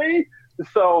know what I mean.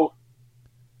 So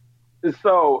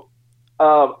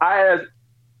I asked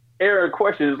Aaron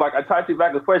questions. Like I typed it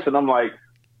back a question. I'm like,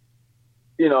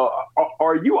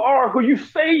 are you who you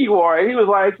say you are? And he was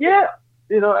like, yeah.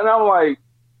 And I'm like,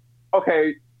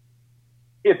 okay,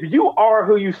 if you are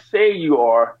who you say you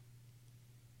are,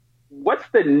 what's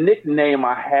the nickname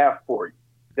I have for you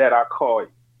that I call you?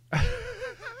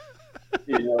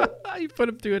 You put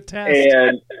him to a test.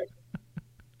 And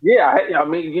yeah, I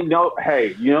mean,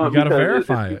 hey, you got to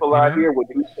verify it. People out here would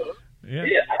do stuff. Yeah,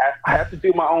 I have to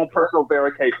do my own personal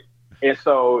verification. And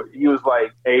so he was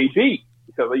like, AB,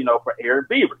 because, for Aaron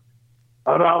Beaver.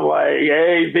 And I'm like,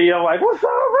 AB, I'm like, what's up,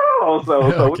 bro? So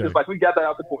Okay. it's like, we got that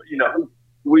out the point,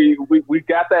 we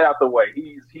got that out the way.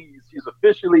 He's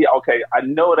officially, okay, I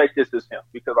know that this is him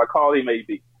because I call him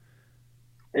AB.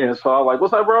 And so I was like,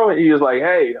 what's up, bro? And he was like,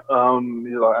 hey, I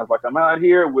was like, I'm out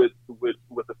here with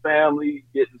the family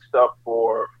getting stuff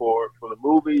for the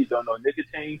movie, Don't Know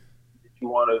Nicotine. Did you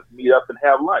want to meet up and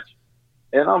have lunch?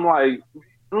 And I'm like,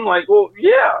 well,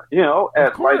 yeah,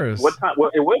 at like what time?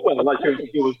 Well, it wasn't lunch.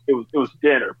 It was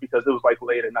dinner because it was like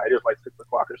late at night. It was like 6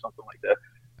 o'clock or something like that.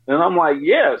 And I'm like,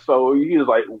 yeah. So he was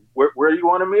like, where do you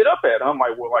want to meet up at? And I'm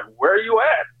like, well, like, where are you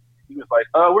at? He was like,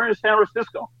 we're in San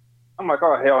Francisco. I'm like,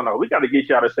 oh, hell no. We got to get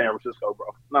you out of San Francisco, bro.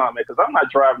 Nah, man, because I'm not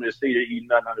driving to the city to eat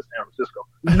nothing out of San Francisco.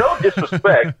 No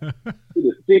disrespect to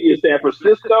the city of San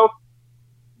Francisco,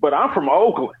 but I'm from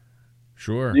Oakland.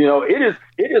 Sure. It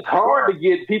is hard to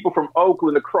get people from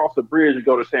Oakland to cross the bridge and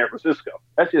go to San Francisco.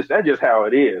 That's just how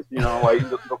it is.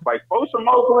 Like folks from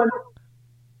Oakland,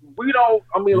 we don't.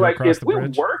 I mean, like if we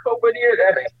work over there,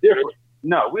 that's different.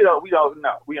 No, we don't.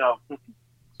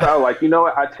 So I was like, you know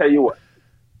what? I tell you what.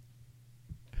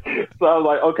 So I was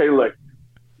like, okay, look,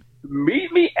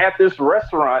 meet me at this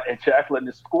restaurant in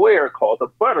Jacqueline Square called the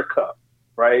Buttercup,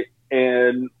 right?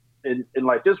 And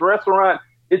like this restaurant,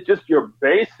 it's just your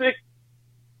basic,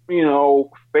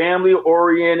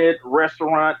 family-oriented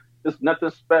restaurant. There's nothing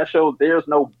special. There's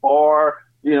no bar.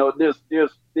 There's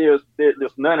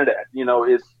none of that.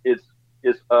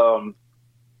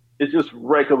 It's just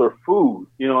regular food.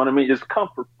 You know what I mean? It's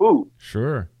comfort food.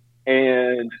 Sure.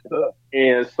 And so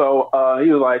he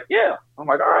was like, yeah. I'm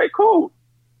like, all right, cool.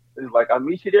 He's like, I'll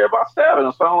meet you there about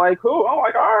 7. So I'm like, cool. I'm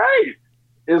like, all right.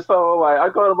 And so like I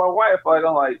go to my wife, like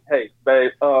I'm like, hey,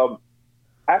 babe,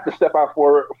 I have to step out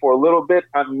for a little bit.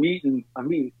 I'm meeting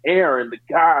Aaron, the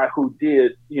guy who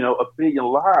did, A Billion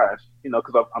Lives,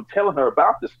 because I'm telling her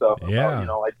about this stuff, yeah.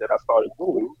 About, like that I started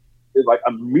doing. It's like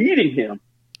I'm meeting him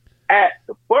at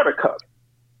the Buttercup.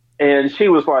 And she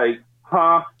was like,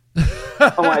 huh?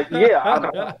 I'm like,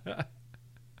 yeah.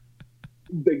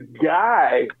 The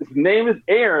guy, his name is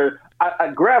Aaron. I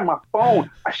grabbed my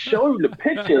phone. I showed him the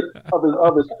picture of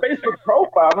his Facebook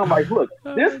profile. And I'm like, look,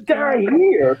 this guy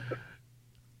here,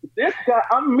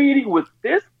 I'm meeting with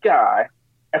this guy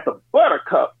at the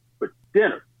Buttercup for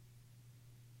dinner.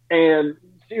 And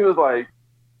she was like,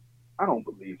 I don't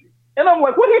believe you. And I'm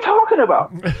like, what are you talking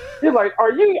about? He's like,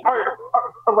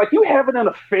 I'm like, you having an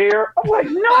affair? I'm like,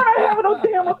 no, I'm not having no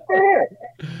damn affair.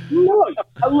 Look,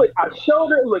 I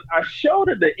showed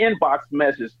her the inbox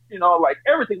message, like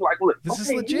everything, like, look, this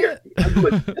is legit.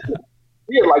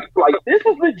 Like this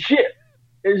is legit.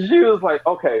 And she was like,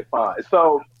 okay, fine.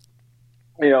 So,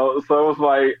 so it was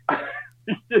like,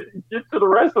 get to the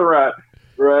restaurant,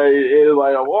 right? And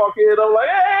like, I walk in, I'm like,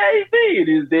 hey, B. And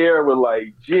he's there with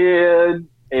like Jen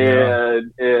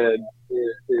and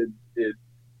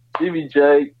Jimmy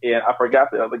J, and I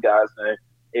forgot the other guy's name,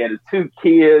 and the 2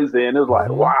 kids, and it was like,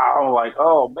 wow, I'm like,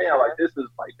 oh man, like this is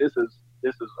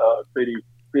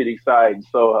pretty exciting.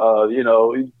 So we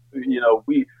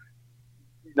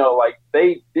like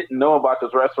they didn't know about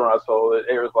this restaurant, so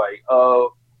it was like,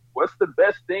 what's the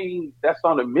best thing that's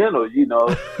on the menu,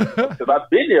 because I've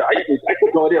been there. I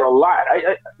could go there a lot.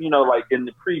 Like in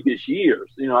the previous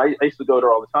years, I used to go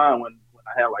there all the time when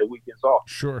I had like weekends off.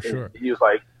 Sure. And he was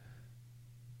like,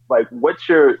 what's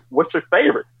your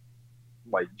favorite?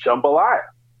 I'm like, jambalaya.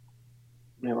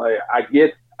 Like I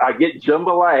get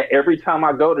jambalaya every time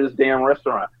I go to this damn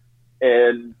restaurant,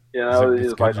 and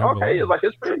it's like okay, it's like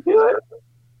it's pretty good.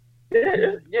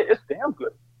 Yeah, it's damn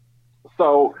good.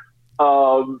 So,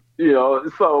 so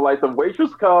like the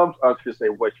waitress comes, I should say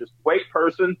wait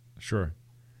person. Sure.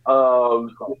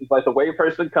 It's like the wait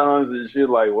person comes and she's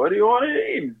like, "What do you want to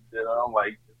eat?" I'm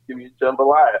like, "Just give me a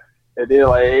jambalaya." And then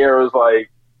like Air was like,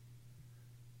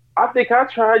 "I think I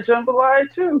tried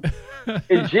jambalaya too."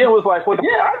 And Jim was like, "Well,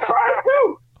 yeah, I tried it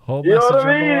too." Whole you know what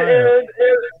I mean? And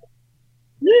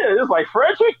yeah, it's like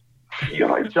Frederick,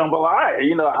 like jambalaya.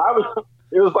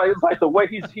 It's like the way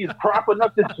he's propping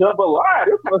up this jambalaya.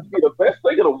 This must be the best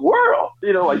thing in the world.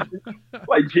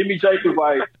 Like Jimmy Jacobs,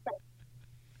 like,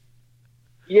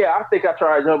 yeah, I think I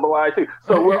tried jambalaya too.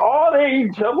 So we're all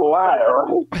eating jambalaya,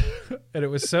 right? And it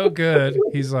was so good.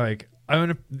 He's like,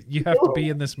 you have to be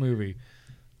in this movie.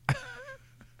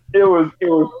 It was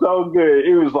so good.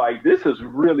 It was like, this is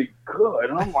really good.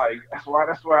 And I'm like, that's why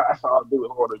I do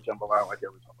is order jambalaya like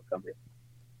every time I come here.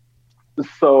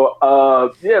 So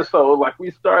so like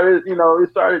we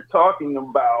started talking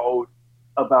about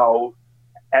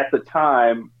at the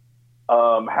time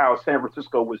how San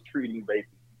Francisco was treating vaping,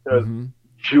 because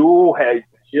Juul had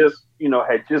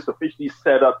just officially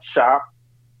set up shop,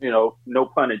 no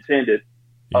pun intended,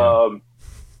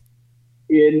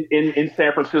 in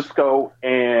San Francisco,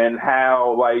 and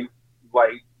how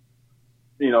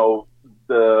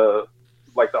the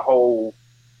whole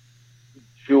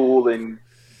Juul and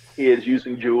kids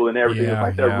using Juul and everything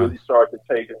that really started to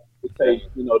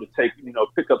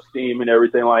pick up steam and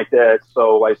everything like that.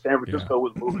 So like San Francisco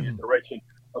was moving in the direction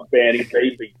of banning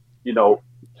vaping,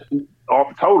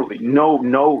 totally no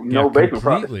vaping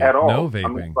products at all. No vaping. I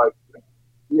mean,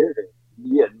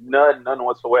 none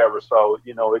whatsoever. So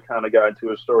it kind of got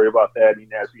into a story about that, and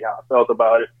he asked me how I felt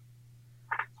about it,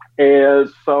 and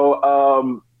so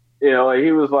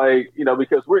he was like,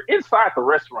 because we're inside the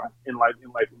restaurant and like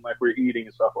we're eating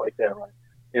and stuff like that, right?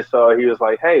 And so he was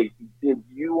like, "Hey, did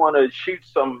you want to shoot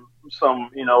some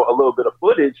a little bit of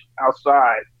footage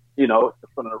outside, in front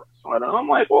of the restaurant?" And I'm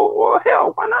like, well,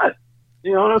 hell, why not?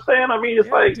 You know what I'm saying? I mean, it's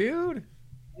like, dude,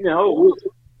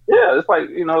 it's like,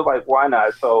 like why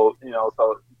not? So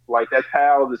so like that's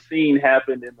how the scene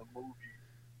happened in the movie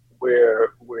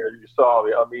where you saw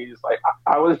me. I mean, it's like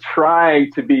I was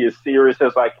trying to be as serious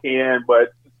as I can,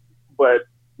 but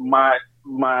my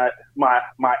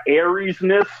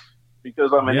Aries-ness,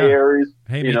 because I'm an Aries.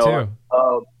 Hey, me too.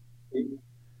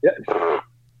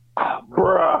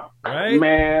 Bruh, right?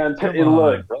 Man,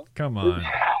 look, come on.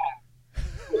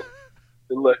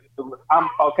 Look, I'm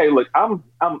okay. Look, I'm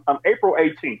April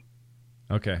 18th.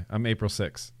 Okay, I'm April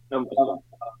 6th.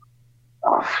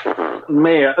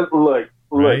 Man, look.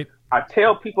 Right? I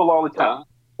tell people all the time.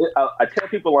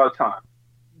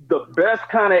 The best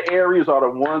kind of Aries are the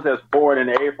ones that's born in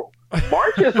April.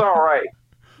 March is all right.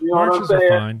 You know what I'm saying?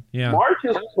 Fine. Yeah. March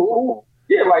is cool.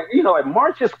 Yeah, like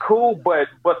March is cool, but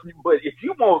if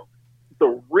you want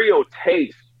the real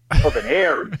taste of an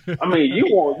Aries, I mean, you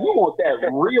want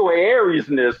that real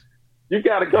Aries-ness, you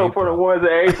got to go for the ones in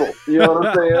April. You know what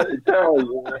I'm saying? Tell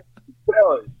you, man.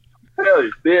 Tell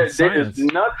you. There is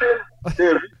nothing.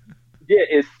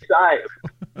 It's science.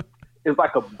 It's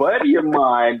like a buddy of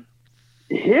mine.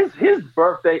 His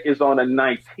birthday is on the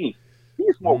 19th.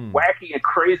 He's more wacky and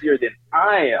crazier than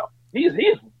I am. He's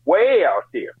way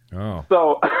out there. Oh.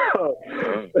 So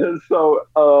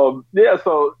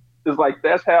it's like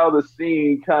that's how the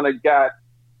scene kind of got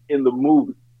in the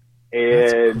movie.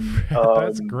 And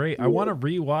that's great. I want to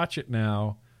rewatch it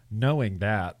now, knowing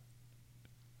that.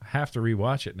 I have to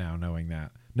rewatch it now, knowing the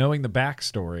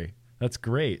backstory. That's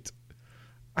great.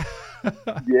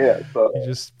 Yeah, so you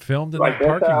just filmed in the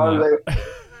parking lot.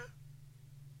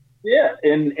 Yeah,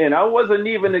 and I wasn't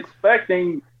even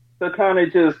expecting to kind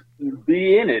of just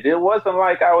be in it. It wasn't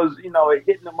like I was,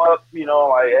 hitting them up,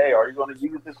 like, "Hey, are you going to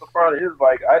use this for part of it?"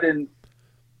 Like I didn't.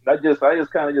 I just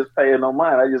kind of just paid no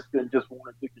mind. I just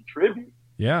wanted to contribute.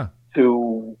 Yeah.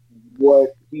 To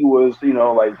what he was,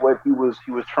 what he was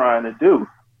trying to do.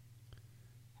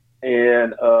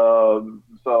 And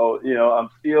so I'm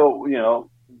still,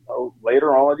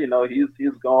 later on,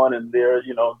 he's gone, and they're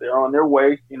on their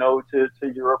way, to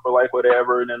Europe or like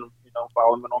whatever, and then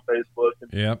following him on Facebook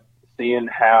and seeing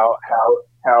how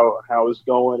it's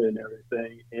going and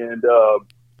everything, and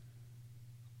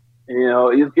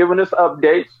he's giving us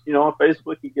updates. On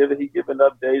Facebook, he's giving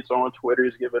updates. On Twitter,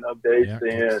 he's giving updates. Yeah,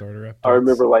 and Kickstarter updates. I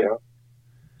remember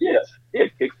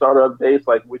Kickstarter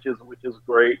updates, which is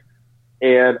great.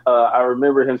 And I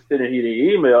remember him sending me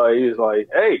the email. And he was like,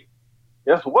 "Hey,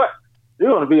 guess what?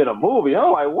 You're going to be in a movie."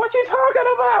 I'm like, "What you talking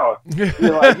about?" He's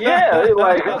like, "Yeah."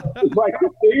 It's like the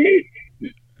scene.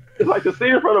 It's like the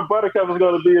scene from the Buttercup is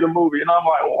going to be in a movie, and I'm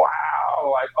like,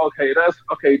 "Wow!" Like,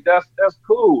 that's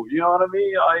cool. You know what I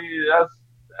mean?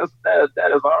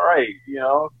 That is all right.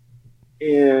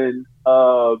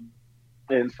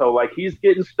 And so like he's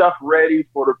getting stuff ready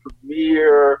for the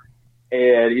premiere.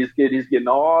 And he's getting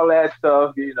all that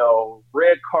stuff,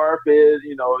 red carpet,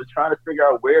 trying to figure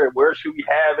out where should we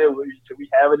have it? Should we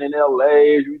have it in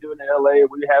LA? Should we do it in LA?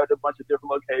 We have it in a bunch of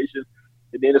different locations.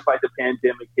 And then it's like the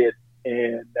pandemic hit,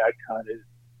 and that kind of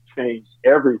changed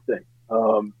everything.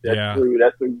 That threw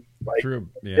like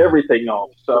everything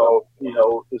off. So,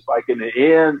 it's like in the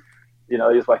end,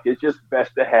 it's like it's just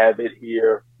best to have it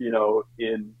here,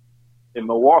 in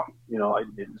Milwaukee, in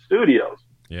the studios.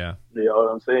 Yeah. You know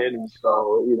what I'm saying? And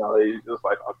so, he's just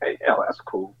like, okay, hell, that's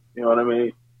cool. You know what I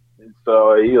mean? And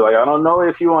so he's like, I don't know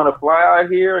if you want to fly out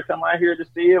here or come out here to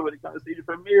see it, but you come to see the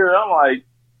premiere. I'm like,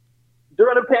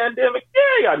 during the pandemic,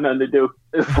 you got nothing to do.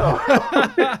 And so,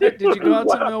 did you go out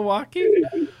to Milwaukee?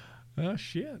 Oh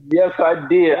shit. Yes, I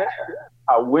did.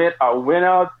 I went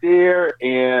out there,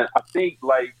 and I think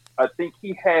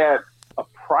he had a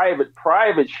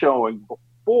private showing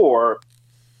before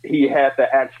he had the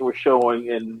actual showing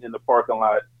in the parking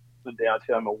lot in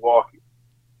downtown Milwaukee.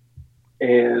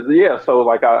 And so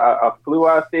like I flew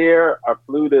out there. I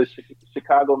flew to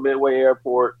Chicago Midway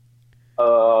Airport,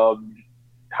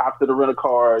 hopped in the rental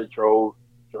car, drove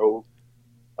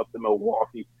up to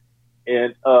Milwaukee.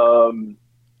 And, and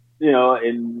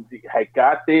I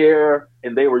got there,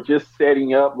 and they were just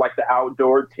setting up like the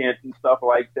outdoor tent and stuff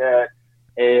like that.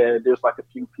 And there's like a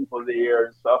few people there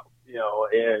and stuff.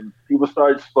 And people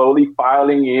started slowly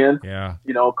filing in. Yeah.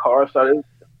 Cars started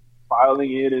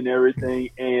filing in and everything.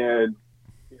 And,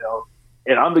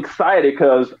 and I'm excited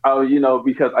because I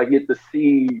get to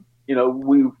see,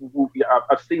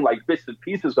 I've seen like bits and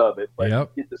pieces of it, but I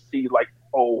get to see like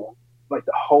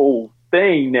the whole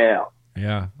thing now.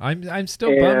 Yeah. I'm still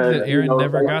bummed that Aaron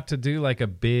never got to do like a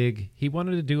big, he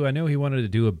wanted to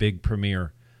do a big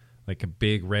premiere. Like a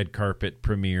big red carpet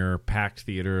premiere, packed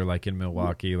theater, like in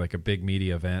Milwaukee, like a big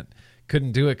media event.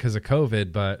 Couldn't do it because of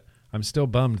COVID, but I'm still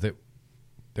bummed that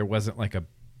there wasn't like a,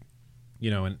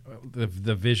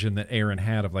 the vision that Aaron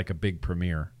had of like a big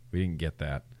premiere. We didn't get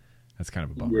that. That's kind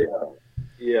of a bummer.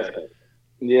 Yeah.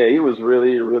 He was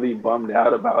really, really bummed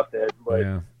out about that.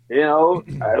 But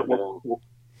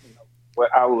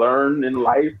what I learned in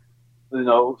life,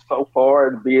 so far,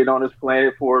 and being on this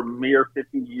planet for a mere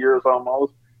 50 years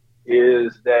almost,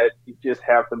 is that you just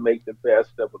have to make the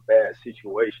best of a bad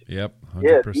situation. Yep, 100%.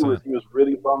 Yeah, he was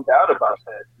really bummed out about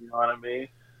that. You know what I mean?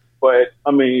 But I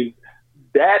mean,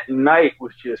 that night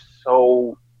was just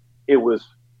so. It was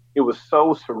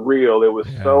so surreal. It was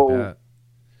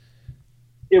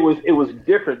It was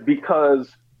different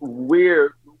because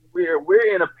we're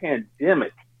in a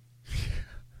pandemic.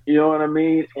 You know what I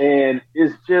mean? And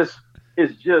it's just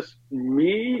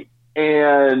me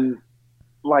and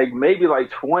like maybe like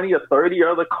 20 or 30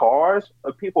 other cars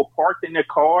of people parked in their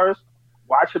cars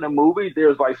watching a movie.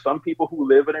 There's like some people who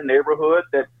live in a neighborhood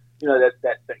that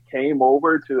that came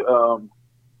over to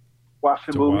watch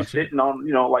the movie, sitting on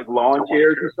like lawn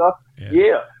chairs and stuff.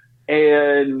 Yeah.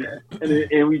 And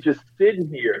we just sitting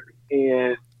here,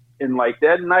 and like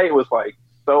that night was like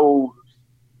so.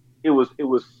 It was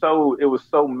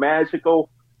so magical,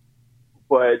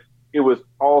 but it was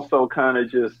also kind of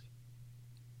just.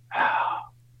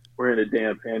 We're in a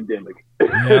damn pandemic.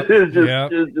 It's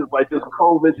just like this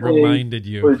COVID thing reminded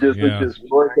you was just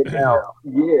working out.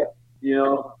 Yeah,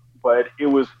 but it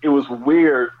was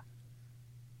weird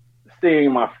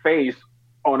seeing my face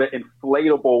on an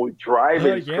inflatable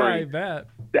driving screen. I bet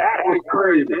that was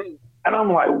crazy. And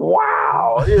I'm like,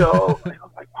 wow, I was like,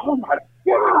 oh my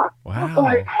god, wow. I'm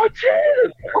like, oh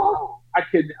Jesus, I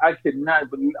could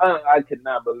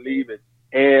not believe it.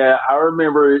 And I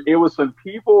remember it was some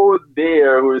people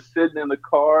there who were sitting in the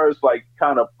cars, like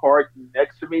kind of parked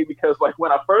next to me, because like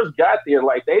when I first got there,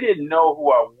 like they didn't know who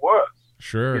I was.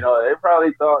 Sure. They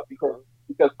probably thought because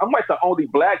I'm like the only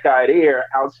black guy there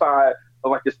outside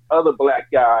of like this other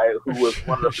black guy who was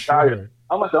one of the photographers.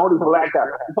 I'm like the only black guy.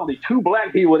 There's only two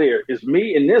black people there. It's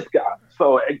me and this guy.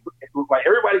 So like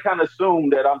everybody kind of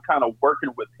assumed that I'm kind of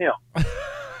working with him.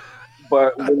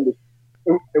 But when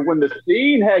the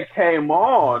scene had came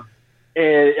on,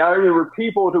 And I remember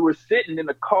people who were sitting in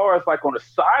the cars, like on the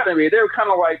side of me, they were kind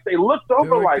of like, they looked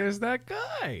over like, there's that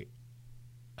guy.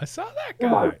 I saw that "You're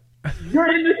guy. like,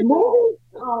 you're in this movie?"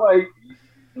 And I'm like,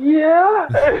 yeah.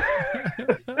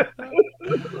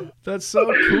 That's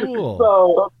so cool.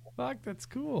 So, Fuck, that's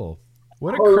cool.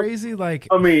 What a crazy, like,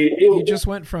 I mean, you just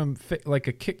went from like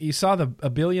a kick. You saw A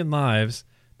Billion Lives,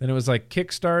 then it was like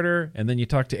Kickstarter, and then you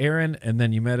talked to Aaron, and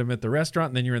then you met him at the restaurant,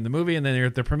 and then you're in the movie, and then you're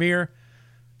at the premiere. It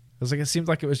was like, it seemed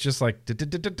like it was just like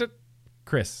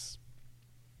Chris.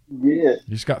 yeah, You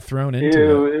just got thrown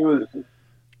into it. it was.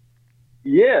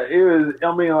 Yeah, it was.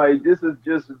 I mean, like, this has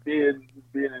just been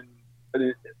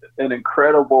an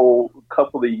incredible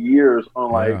couple of years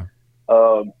on like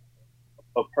a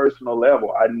personal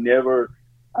level. I never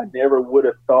would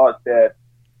have thought that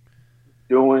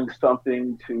doing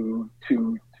something to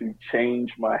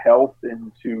change my health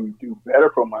and to do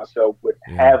better for myself would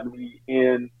have me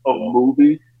in a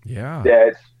movie. Yeah,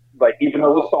 that's like, even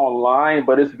though it's online,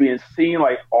 but it's being seen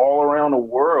like all around the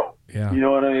world. Yeah. You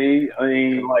know what I mean? I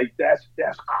mean, like, that's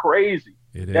crazy.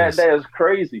 It is. That is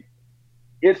crazy.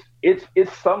 It's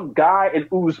some guy in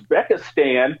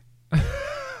Uzbekistan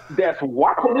that's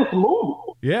watching this movie.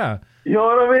 Yeah. You know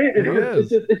what I mean?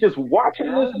 It's just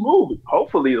watching this movie.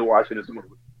 Hopefully they're watching this movie.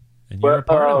 And you're a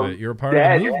part of it. You're a part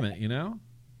of the movement, you know?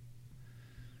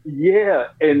 Yeah,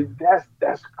 and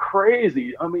that's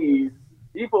crazy. I mean,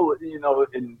 people, you know,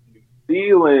 in New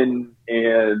Zealand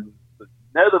and the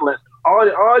Netherlands,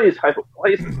 all these type of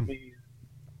places. I mean,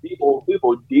 people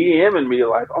DMing me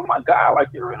like, "Oh my God, like,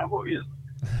 you're in a movie."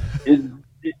 It's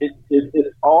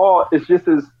all. It's just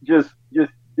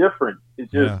different.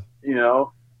 It's just you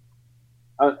know.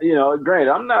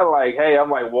 Granted, I'm not like, hey, I'm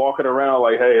like walking around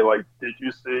like, hey, like, did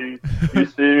you see me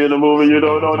in the movie? You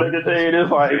don't know nicotine? It's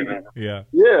like, yeah,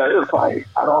 it's like,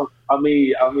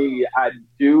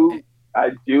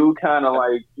 I do kind of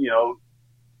like,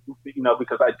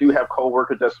 because I do have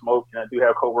coworkers that smoke and I do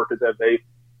have coworkers that vape.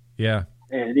 Yeah.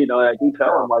 And, I do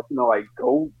tell them, like, like,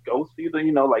 go see the,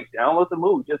 like, download the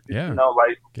movie. Just, like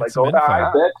go to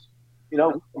iBet, you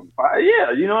know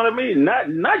what I mean?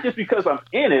 Not just because I'm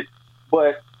in it,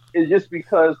 but it's just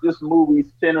because this movie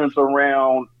centers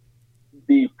around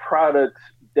the products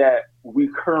that we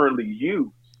currently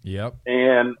use. Yep.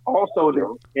 And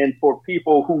also, and for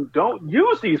people who don't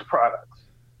use these products,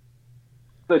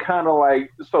 to kind of like,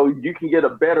 so you can get a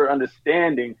better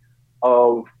understanding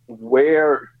of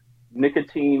where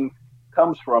nicotine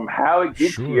comes from, how it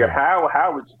gets here,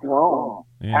 how it's grown,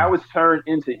 how it's turned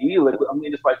into e-liquid. I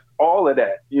mean, it's like all of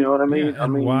that. You know what I mean? Yeah,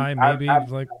 and why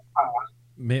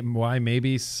why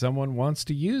maybe someone wants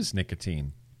to use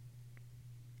nicotine.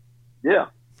 Yeah.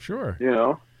 Sure.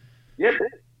 Yeah,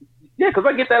 because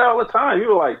I get that all the time.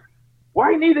 People are like,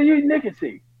 why you need to use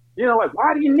nicotine? Like,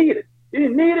 why do you need it? Do you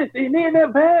need it? Do you need it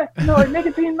that bad? Like,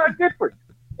 nicotine not good for you.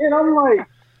 And I'm like,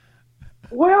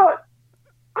 well,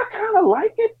 I kind of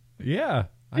like it. Yeah.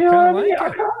 I kind of, like,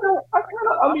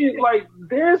 I've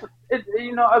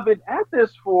been at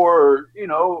this for,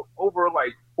 over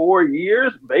like 4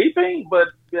 years vaping, but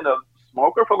been a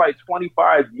smoker for like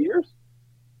 25 years.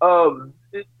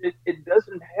 It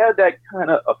doesn't have that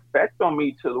kind of effect on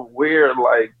me to where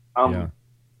like I'm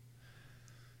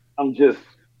just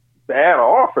bad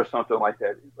off or something like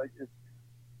that. It's like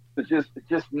it's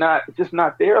just not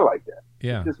there like that.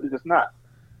 Yeah, it's just not.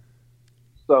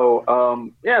 So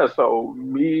so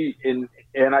me and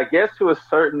I guess to a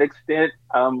certain extent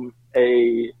I'm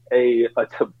a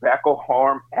tobacco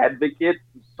harm advocate.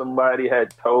 Somebody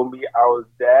had told me I was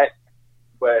that,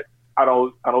 but I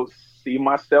don't see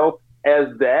myself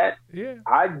as that. Yeah.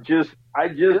 I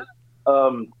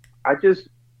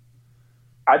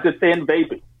defend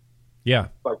vaping. Yeah.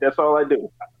 Like, that's all I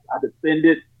do. I defend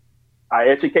it. I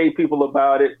educate people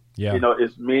about it. Yeah.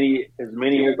 As many as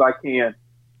I can.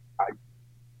 I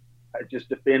just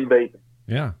defend vaping.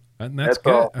 Yeah. And that's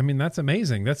good. All. I mean, that's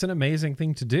amazing. That's an amazing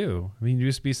thing to do. I mean, you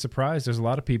just be surprised. There's a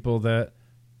lot of people that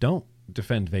don't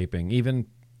defend vaping, even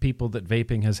people that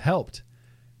vaping has helped.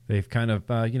 They've kind of,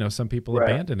 some people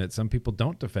abandon it. Some people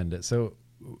don't defend it. So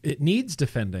it needs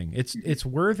defending. It's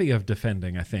worthy of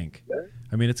defending, I think.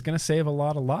 I mean, it's going to save a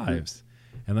lot of lives.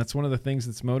 And that's one of the things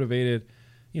that's motivated,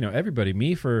 everybody.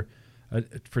 Me for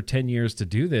 10 years to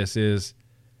do this is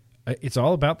it's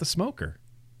all about the smoker.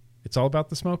 It's all about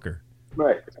the smoker.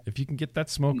 Right. If you can get that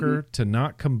smoker to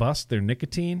not combust their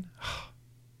nicotine,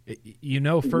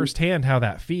 firsthand how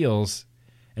that feels.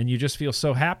 And you just feel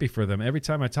so happy for them. Every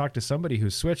time I talk to somebody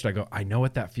who's switched, I go, I know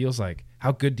what that feels like.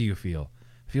 How good do you feel?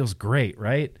 It feels great,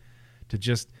 right? To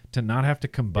not have to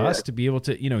combust, to be able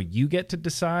to, you get to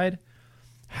decide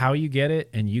how you get it,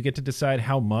 and you get to decide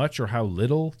how much or how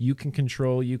little you can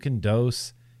control, you can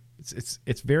dose.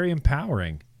 It's very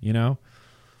empowering, you know?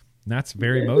 And that's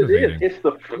very motivating. It's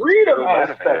the freedom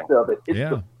aspect of it. It's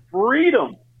the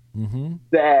freedom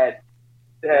that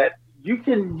you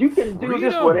can do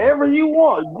this whatever you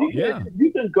want.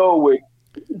 You can go with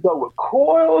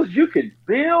coils. You can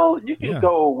build. You can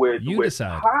go with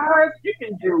pods. You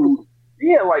can do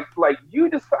like you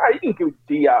decide. You can do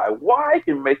DIY. You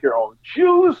can make your own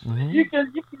juice. You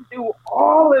can do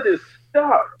all of this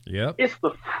stuff. Yep. It's the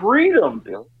freedom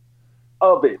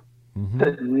of it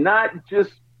to not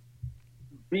just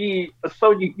be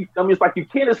so. I mean, it's like you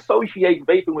can't associate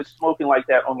vaping with smoking like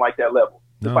that on like that level.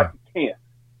 It's like you can't.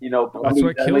 You know, that's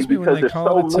what kills me when they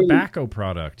call it a tobacco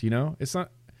product. You know, it's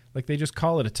not like they just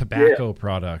call it a tobacco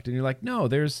product, and you're like, no,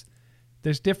 there's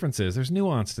differences, there's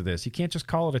nuance to this. You can't just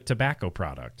call it a tobacco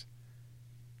product.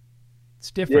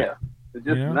 It's different. Yeah, it's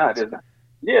just not. It's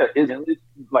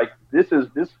like this is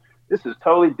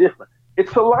totally different.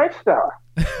 It's a lifestyle.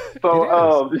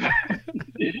 So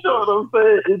you know what I'm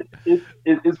saying?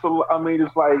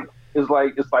 It's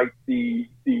like the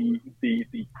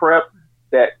prep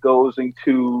that goes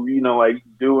into, you know, like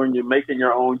you're making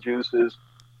your own juices,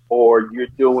 or you're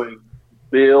doing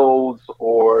builds,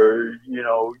 or, you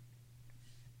know,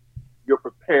 you're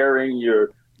preparing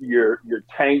your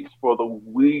tanks for the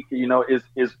week. You know, is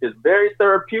very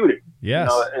therapeutic.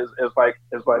 Yes.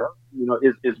 You know,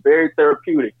 it's very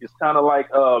therapeutic. It's kind of like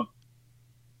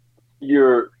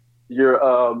you're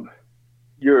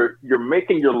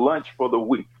making your lunch for the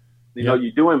week. You know,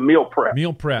 you're doing meal prep.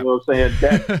 Meal prep. You know what I'm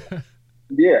saying?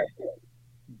 Yeah,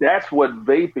 that's what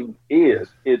vaping is.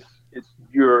 It's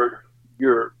you're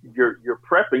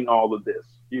prepping all of this,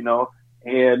 you know,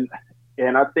 and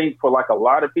I think for like a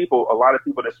lot of people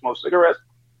that smoke cigarettes,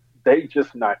 they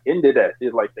just not into that.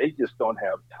 It's like they just don't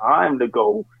have time to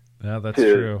go. Yeah, that's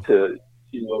true. To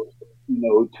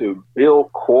to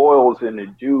build coils and to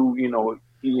do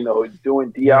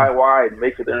doing DIY and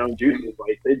making their own juices.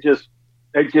 Like they just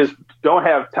don't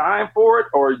have time for it,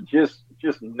 or just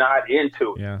not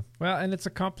into it. Yeah. Well, and it's a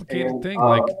complicated thing.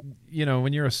 Like, you know,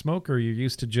 when you're a smoker, you're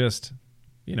used to just,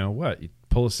 you know, you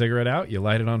pull a cigarette out, you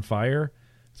light it on fire.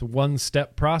 It's a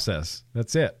one-step process.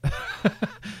 That's it.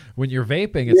 When you're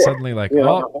vaping, it's suddenly like,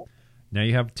 now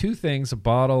you have two things, a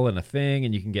bottle and a thing,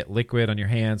 and you can get liquid on your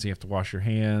hands. So you have to wash your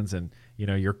hands, and, you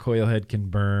know, your coil head can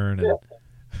burn. And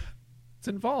it's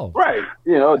involved. Right.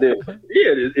 You know,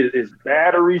 it's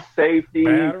battery safety.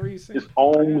 It's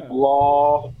Ohm's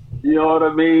law. You know what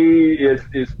I mean?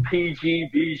 It's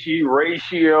PG/BG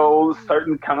ratios,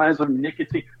 certain kinds of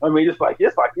nicotine. I mean, it's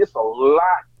a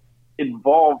lot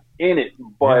involved in it,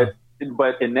 but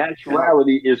in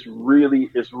actuality, it's really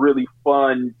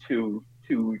fun to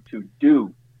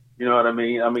do. You know what I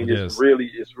mean? I mean, it's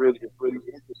really interesting.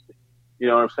 You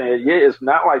know what I'm saying? Yeah, it's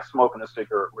not like smoking a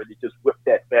cigarette where you just whip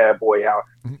that bad boy out,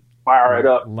 fire it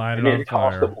up, and then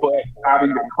toss the butt out of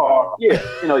your car. Yeah,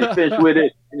 you know, you finish with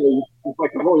it. You know, it's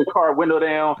like you roll your car window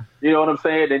down. You know what I'm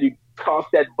saying? Then you toss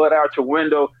that butt out your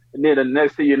window, and then the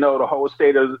next thing you know, the whole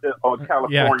state of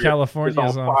California, California's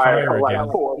on fire for again.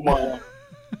 Like 4 months.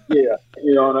 Yeah,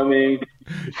 you know what I mean?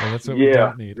 Well, that's what we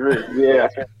don't need. Yeah,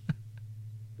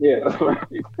 that's right.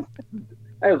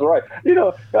 That's right. You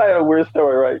know, I had a weird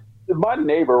story, right? My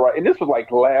neighbor, right, and this was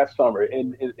like last summer,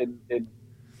 in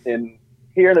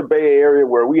here in the Bay Area,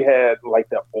 where we had like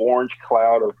the orange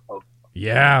cloud of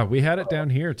yeah, we had it down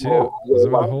here too. It was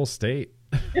over the whole state.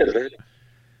 Yeah,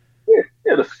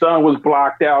 the sun was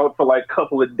blocked out for like a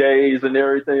couple of days and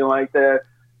everything like that.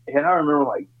 And I remember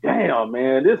like, damn,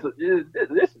 man, this is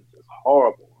just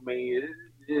horrible. I mean,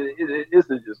 this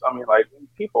is just, I mean, like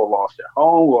people lost their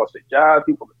home, lost their job,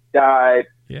 people died.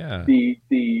 Yeah.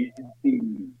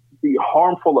 The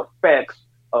harmful effects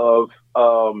of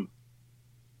who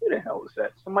the hell is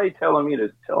that? Somebody telling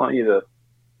you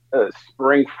to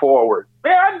spring forward.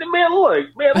 Man,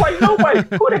 look, man, like nobody,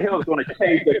 who the hell is going to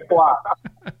change the clock?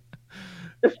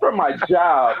 It's from my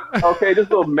job. Okay, this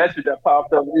little message that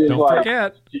popped up is Don't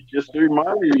forget. Just to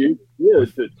remind you,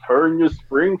 to turn your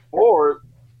spring forward.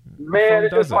 Man,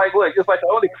 it's like, look, it's like the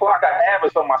only clock I have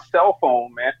is on my cell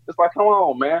phone, man. It's like, come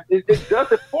on, man, it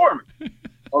does it for me.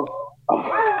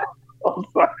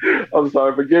 I'm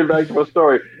sorry, but getting back to my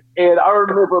story. And I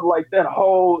remember like that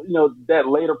whole, that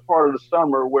later part of the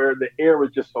summer where the air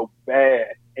was just so bad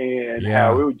and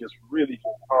how it was just really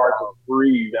hard to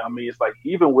breathe. I mean, it's like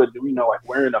even with, like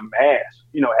wearing a mask,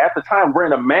 at the time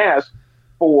wearing a mask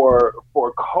for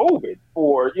COVID,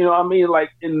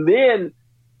 and then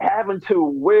having to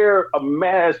wear a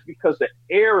mask because the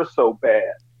air is so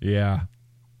bad. Yeah.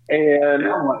 And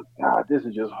I'm like, God, this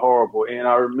is just horrible. And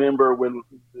I remember when,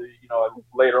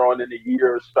 later on in the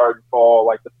year started to fall,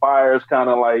 like the fires kind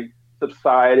of like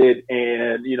subsided,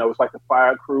 and it's like the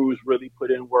fire crews really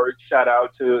put in work. Shout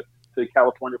out to the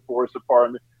California Forest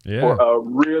Department for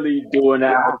really doing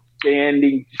an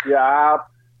outstanding job.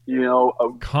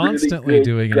 Constantly really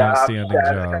doing an outstanding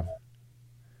job.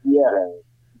 Yeah.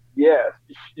 Yes.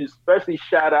 Especially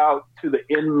shout out to the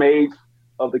inmates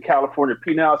of the California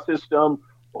penal system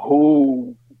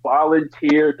who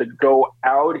volunteered to go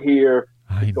out here,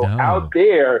 out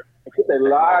there and put their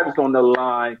lives on the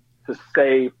line to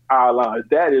save our lives.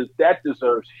 That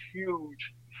deserves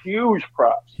huge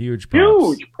props. Huge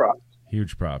props.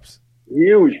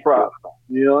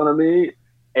 You know what I mean?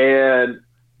 And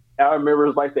I remember it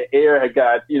was like the air had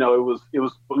got, it was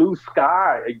blue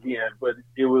sky again, but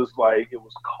it was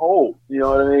cold. You know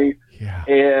what I mean? Yeah.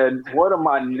 And one of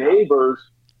my neighbors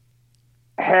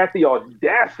had the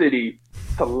audacity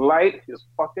to light his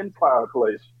fucking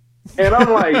fireplace. And I'm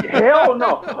like, hell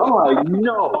no. I'm like,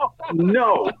 no.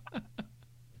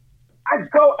 I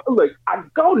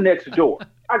go next door.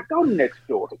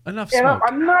 Enough and smoke.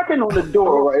 I'm knocking on the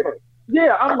door, right?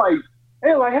 Yeah, I'm like,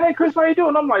 hey, Chris, how you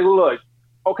doing? I'm like, look,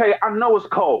 okay, I know it's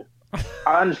cold.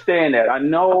 I understand that. I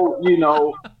know,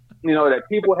 that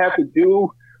people have to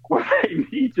do what they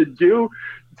need to do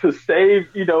to save,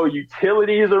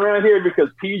 utilities around here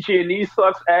because PG&E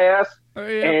sucks ass. Oh,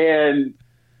 yeah. And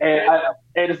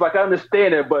it's like, I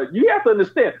understand it, but you have to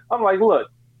understand. I'm like, look,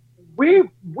 we've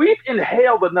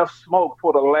inhaled enough smoke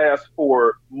for the last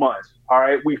 4 months. All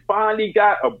right. We finally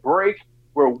got a break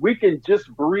where we can just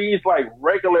breathe like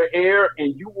regular air,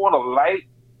 and you want to light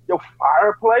your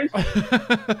fireplace?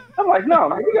 I'm like, no,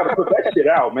 man, you gotta put that shit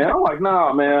out, man. I'm like,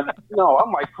 no, man. No,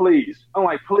 I'm like, please,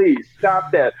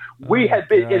 stop that. We had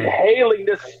been inhaling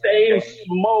this same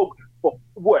smoke for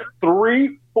what,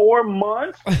 3-4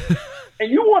 months? And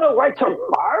you want to light your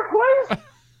fireplace?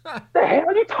 The hell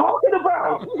are you talking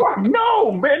about? I'm like,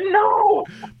 no, man, no.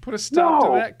 Put a stop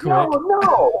to that quick.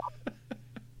 No.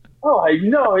 Oh, like,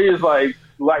 no. He was like,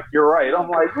 you're right. I'm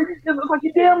like, it's like,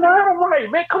 you damn right. I'm right,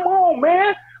 man. Come on,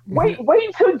 man. Wait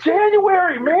until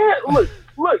January, man. Look,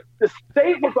 the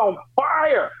state was on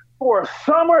fire for a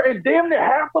summer and damn near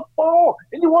half the fall,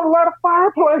 and you want to light a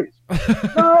fireplace?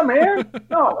 No, man.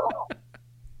 No.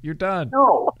 You're done.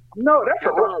 No, that's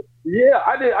a yeah.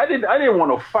 I didn't want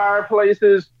no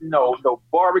fireplaces, no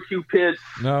barbecue pits.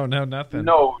 No, nothing.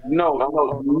 No,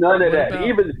 none of that.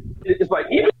 It's like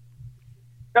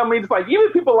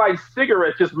even people like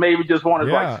cigarettes just maybe just want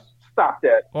to like stop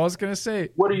that. Well, I was gonna say,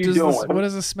 what are you doing? What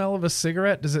is the smell of a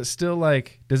cigarette? Does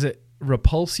it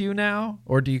repulse you now,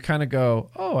 or do you kind of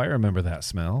go, oh, I remember that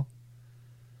smell?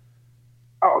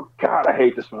 Oh God, I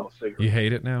hate the smell of cigarettes. You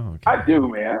hate it now? Okay. I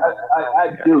do, man.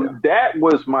 I do. That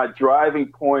was my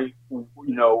driving point,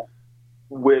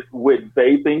 with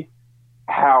vaping.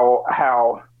 How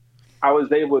I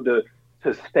was able to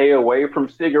stay away from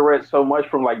cigarettes so much,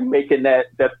 from like making that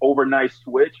overnight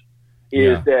switch,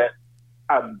 is that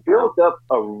I built up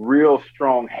a real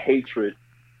strong hatred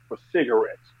for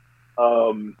cigarettes.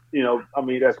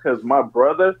 That's because my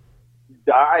brother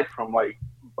died from like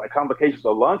complications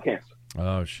of lung cancer.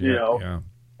 Oh shit!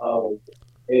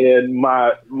 And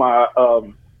my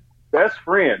best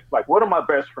friend, like one of my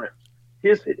best friends,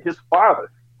 his father,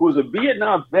 who was a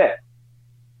Vietnam vet,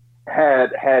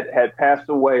 had passed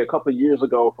away a couple of years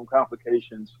ago from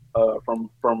complications from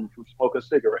smoking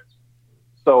cigarettes.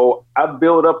 So I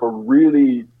built up a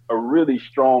really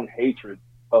strong hatred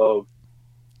of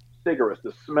cigarettes,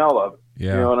 the smell of it.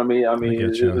 Yeah. You know what I mean?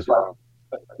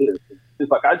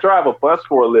 It's like I drive a bus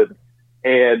for a living,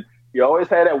 and you always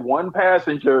had that one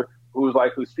passenger who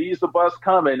sees the bus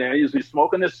coming and he's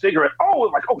smoking a cigarette. Oh,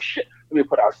 it's like, oh shit, let me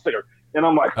put out a cigarette. And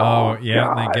I'm like, oh yeah,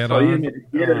 God. and they get so on. You need to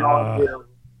get it on there.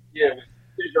 Yeah, with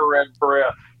cigarette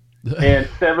breath and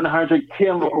 700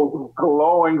 chemicals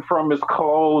glowing from his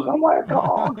clothes. I'm like,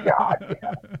 oh God.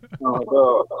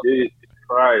 Oh, Jesus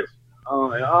Christ.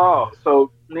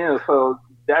 So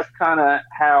that's kind of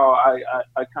how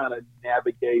I kind of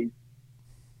navigate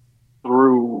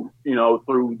through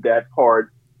that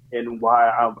part, and why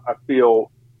I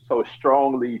feel so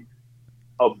strongly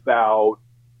about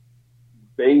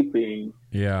vaping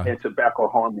and tobacco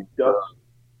harm reduction.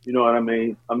 You know what I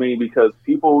mean? Because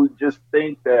people just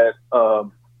think that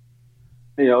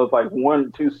it's like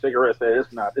 1-2 cigarettes.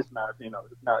 It's not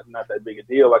that big a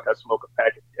deal. Like I smoke a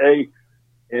pack a day,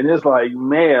 and it's like,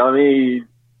 man,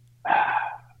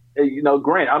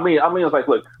 Grant. It's like,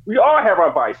 look, we all have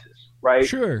our vices, right?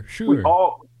 Sure.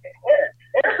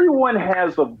 Everyone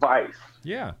has a vice.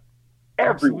 Yeah.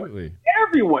 Everyone. Absolutely.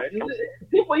 Everyone.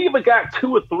 People even got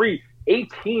 2 or 3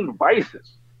 18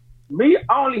 vices. Me,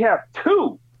 I only have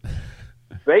 2.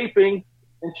 Vaping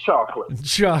and chocolate.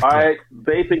 Chocolate. All right?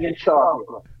 Vaping and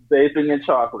chocolate. Vaping and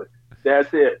chocolate.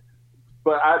 That's it.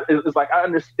 But it's like, I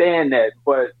understand that,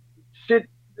 but shit,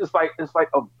 it's like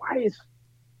a vice.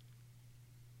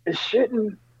 It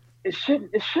shouldn't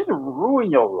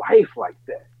ruin your life like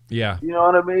that. Yeah. You know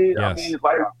what I mean? Yes. I mean,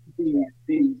 like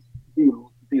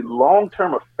the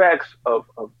long-term effects of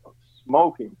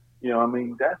smoking. You know what I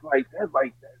mean? That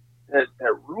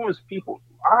ruins people's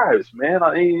lives, man.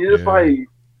 I mean, it's okay,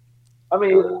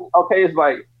 it's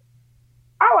like,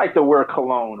 I like to wear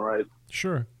cologne, right?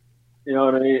 Sure. You know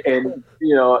what I mean? And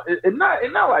it's not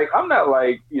like, I'm not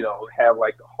like, have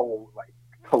like a whole like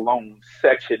cologne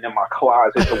section in my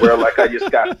closet to where like I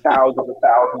just got thousands and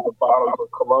thousands of bottles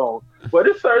of cologne. But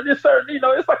it's certain, it's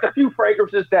like a few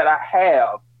fragrances that I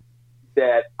have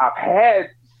that I've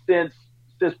had since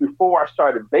before I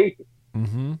started vaping.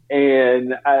 Mm-hmm.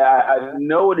 And I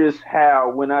noticed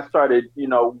how when I started,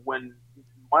 when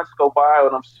months go by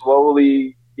and I'm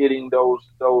slowly getting those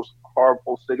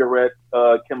harmful cigarette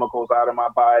chemicals out of my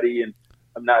body, and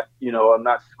I'm not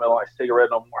smelling like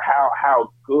cigarette no more. How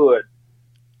good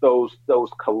those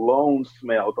cologne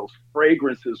smell, those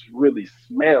fragrances really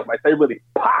smell, like they really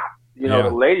pop. The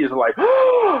ladies are like,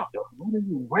 "Oh, what are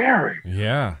you wearing?"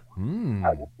 Yeah.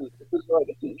 This is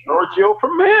Giorgio for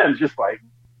men. Just like,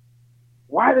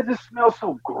 why does it smell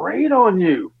so great on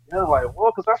you? Like,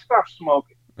 well, because I stopped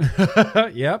smoking.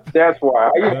 Yep. That's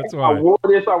why. I wore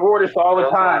this all the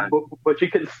time, but you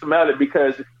couldn't smell it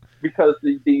because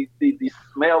the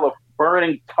smell of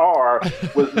burning tar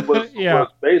was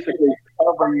basically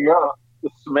covering up the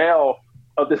smell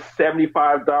of the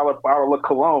 $75 bottle of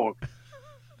cologne.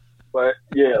 But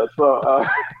yeah, so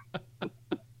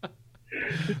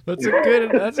that's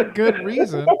a good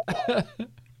reason.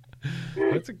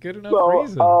 That's a good enough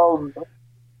reason.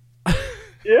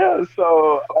 Yeah,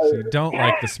 so you don't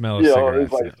like the smell of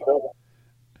cigarettes. Like,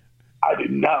 I do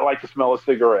not like the smell of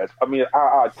cigarettes. I mean,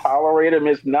 I tolerate them.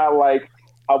 It's not like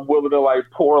I'm willing to like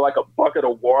pour like a bucket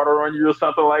of water on you or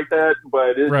something like that.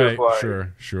 But it's just like,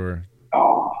 sure.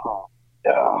 Oh,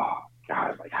 God!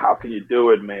 Like, how can you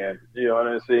do it, man? You know what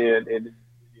I'm saying? And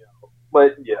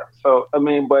but yeah. So I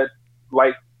mean, but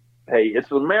like, hey,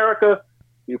 it's America.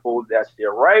 People, that's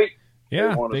their right.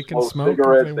 Yeah, they can smoke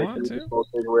cigarettes. if they want to. Smoke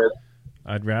cigarettes.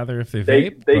 I'd rather if they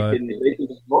vape. They can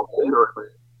smoke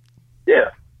cigarettes. Yeah,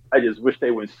 I just wish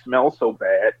they would smell so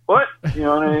bad. But you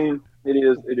know what I mean? It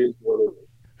is what it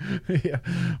is. Yeah.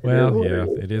 Well,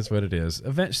 it is what it is.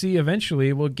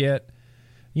 Eventually we'll get.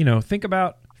 Think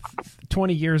about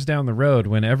 20 years down the road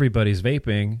when everybody's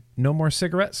vaping, no more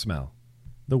cigarette smell.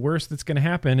 The worst that's going to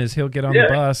happen is he'll get on the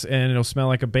bus and it'll smell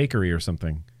like a bakery or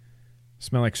something.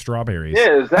 Smell like strawberries.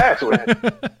 Yeah, exactly.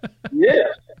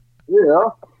 Yeah.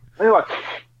 They're like,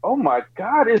 oh my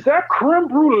God, is that creme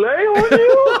brulee on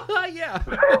you? Yeah.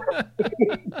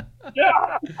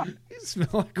 Yeah. It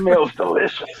smells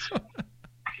delicious.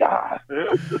 God.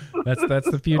 That's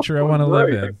the future I want to live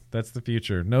in. That's the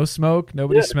future. No smoke.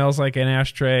 Nobody smells like an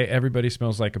ashtray. Everybody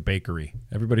smells like a bakery.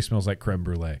 Everybody smells like creme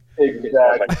brulee.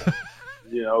 Exactly.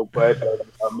 But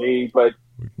I mean, but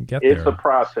we can get it's there. a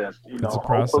process. It's a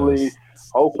process.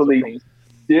 Hopefully,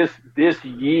 this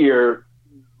year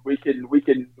we can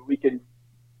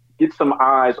get some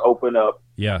eyes open up.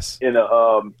 Yes. In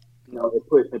a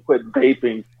put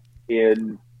vaping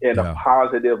in a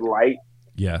positive light.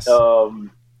 Yes.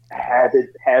 Have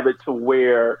it to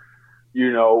where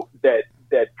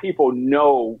that people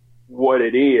know what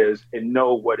it is and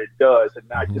know what it does, and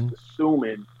not just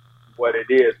assuming what it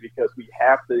is, because we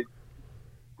have to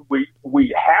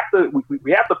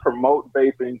promote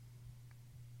vaping,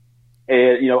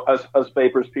 and us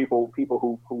vapers, people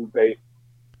who vape,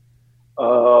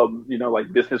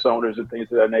 like business owners and things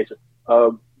of that nature.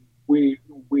 We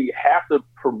have to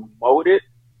promote it,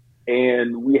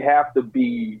 and we have to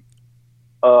be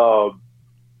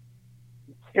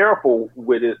careful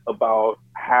with it about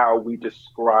how we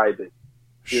describe it.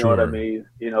 You know what I mean?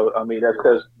 That's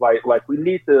because like we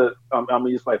need to.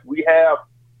 It's like we have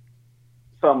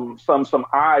some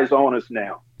eyes on us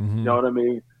now. Mm-hmm. You know what I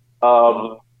mean?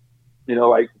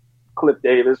 Like Cliff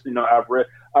Davis. I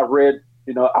read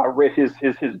his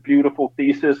beautiful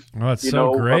thesis. Oh, it's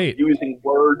so great. Using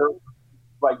words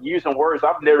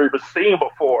I've never even seen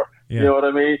before. Yeah. You know what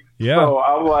I mean? Yeah. So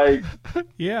I'm like,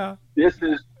 yeah, this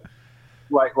is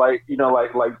like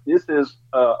this is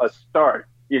a start.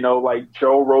 Like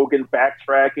Joe Rogan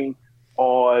backtracking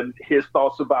on his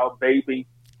thoughts about vaping.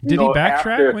 Did he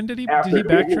backtrack? When did he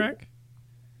backtrack?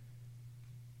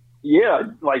 yeah,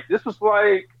 like this was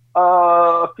like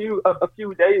a few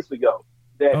days ago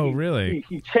that Oh, really?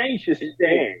 he changed his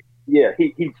stance. Yeah,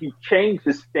 he changed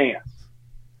his stance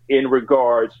in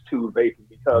regards to vaping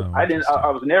because Oh, I interesting.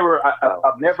 was never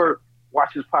I've never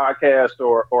watched his podcast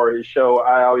or his show.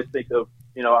 I always think of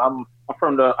I'm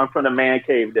from the man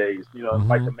cave days,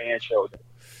 like Hmm. the man show.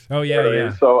 Oh, You yeah, know what I mean?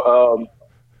 yeah. So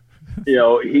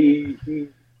he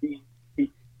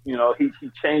he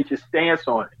changed his stance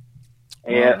on it.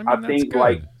 Well, And I I mean, that's think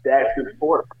like good. that's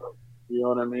important. You know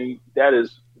what I mean?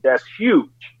 That's huge.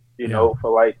 Yeah. For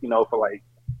like you know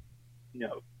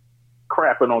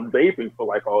crapping on vaping for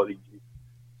like all these years.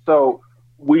 So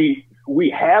we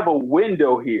have a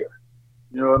window here.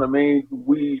 You know what I mean?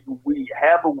 We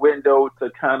have a window to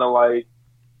kind of like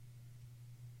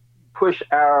push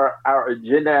our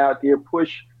agenda out there,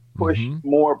 push Hmm.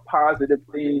 more positive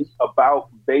things about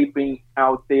vaping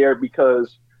out there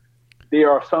because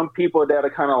there are some people that are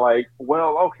kind of like,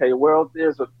 well, okay, well,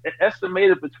 there's a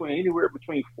estimated between anywhere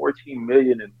between 14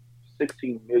 million and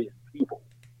 16 million people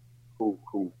who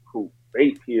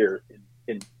vape here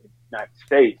in the United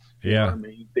States. You know what Yeah. I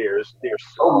mean? There's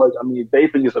so much. I mean,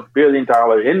 vaping is $1 billion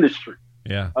industry.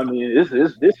 Yeah. I mean, this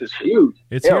is huge.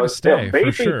 It's here to Hell, stay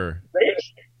for sure.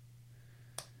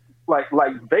 like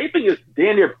vaping is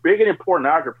damn near bigger than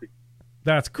pornography.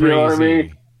 That's You know what I mean?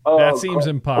 crazy. That Uh, seems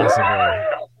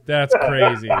impossible. That's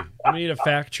crazy. I need a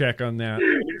fact check on that.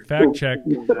 Fact check.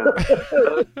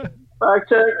 Fact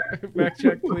check. Fact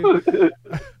check, please.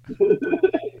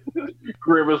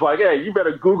 Grim was like, "Hey, you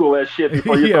better Google that shit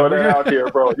before you Yeah, throw we're that gonna- out there,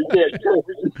 bro. You can't.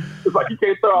 It's like you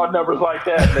can't throw out numbers like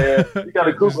that, man. You got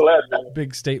to Yeah, just Google that, man."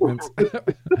 big statements.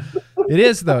 It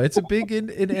is though. It's a big,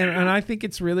 and I think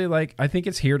it's really like I think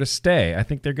it's here to stay. I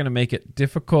think they're going to make it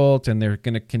difficult, and they're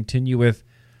going to continue with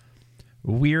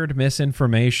weird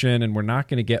misinformation, and we're not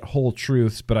going to get whole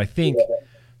truths. But I think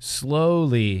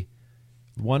slowly,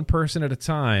 one person at a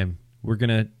time, we're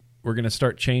gonna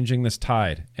start changing this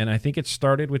tide. And I think it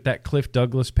started with that Cliff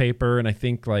Douglas paper, and I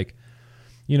think like.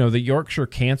 The Yorkshire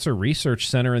Cancer Research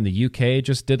Center in the UK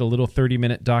just did a little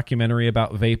 30-minute documentary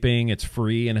about vaping. It's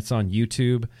free and it's on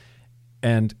YouTube.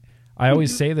 And I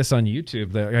always say this on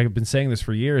YouTube, that I've been saying this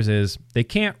for years, is they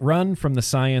can't run from the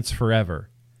science forever.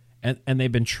 And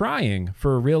they've been trying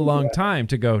for a real long time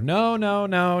to go, no, no,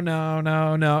 no, no,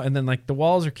 no, no. And then like the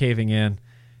walls are caving in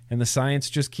and the science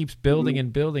just keeps building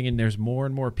and building, and there's more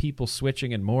and more people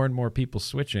switching and more people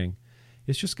switching.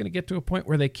 It's just going to get to a point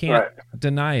where they can't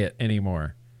deny it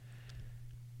anymore.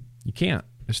 You can't.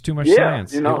 There's too much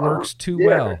science. It works too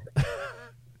well.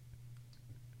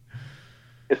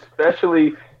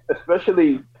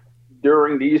 especially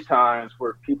during these times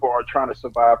where people are trying to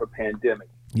survive a pandemic.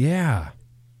 Yeah.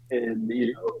 And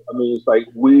I mean, it's like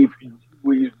we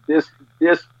this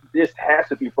has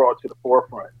to be brought to the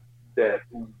forefront that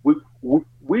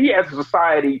we as a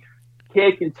society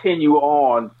can't continue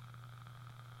on,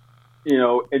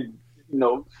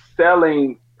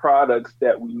 selling products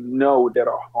that we know that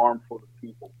are harmful to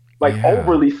people, like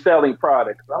overly selling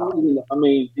products. I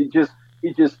mean, it just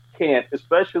can't,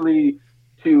 especially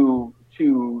to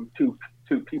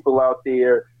people out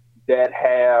there that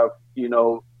have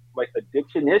like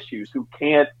addiction issues who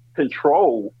can't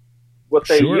control what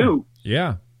they use.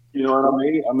 Yeah. You know what I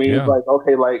mean? I mean, it's like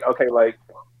like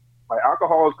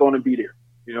alcohol is going to be there.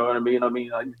 You know what I mean? I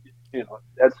mean,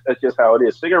 that's just how it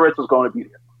is. Cigarettes is going to be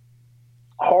there.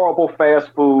 Horrible fast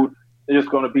food is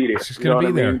just going to be there. It's just going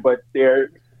to be there. But there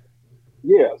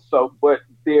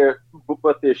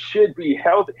should be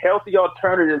healthy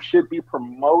alternatives should be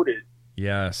promoted.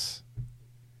 Yes.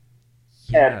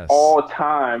 At all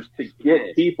times to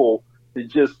get people to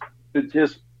just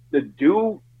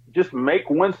make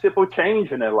one simple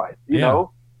change in their life. You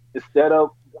know, instead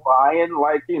of buying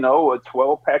like a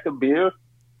 12-pack of beer,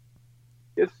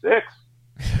 get 6.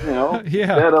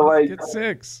 Instead of like get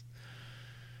 6.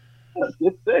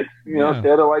 Get 6.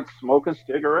 Instead of like smoking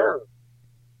cigarettes,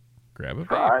 grab a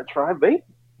vape. Try vape.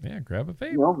 Yeah, grab a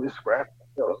vape. Just grab.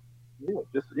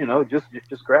 Just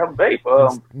grab a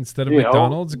vape. Instead of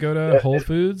McDonald's, go to Whole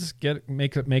Foods,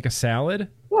 make a salad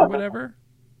or whatever.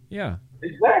 Yeah,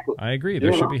 exactly. I agree.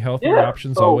 There should be healthier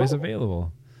options always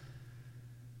available.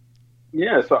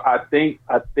 Yeah, so I think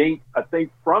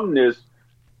from this,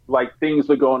 like, things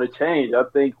are going to change. I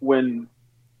think when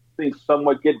things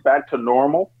somewhat get back to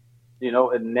normal,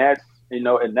 and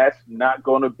that's not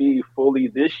going to be fully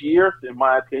this year, in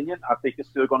my opinion. I think it's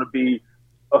still going to be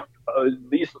at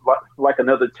least like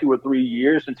another 2 or 3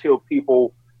 years until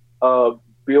people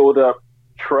build up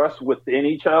trust within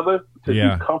each other, to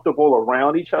be comfortable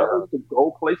around each other, to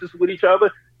go places with each other.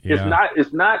 It's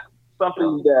not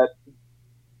something that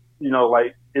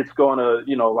like it's gonna,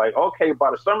 like, okay,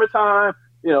 by the summertime,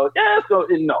 yeah, it's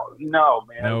going. No,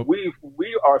 man. Nope.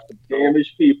 We are some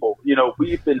damaged people.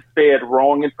 We've been fed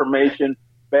wrong information,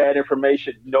 bad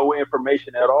information, no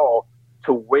information at all,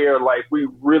 to where like we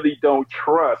really don't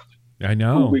trust I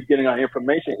know who we're getting our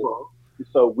information from.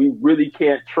 So we really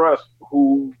can't trust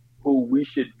who we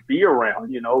should be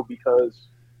around, because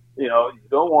you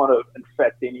don't want to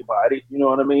infect anybody. You know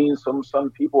what I mean? Some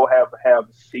people have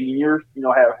seniors,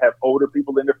 have older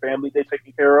people in their family they're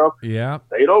taking care of. Yeah.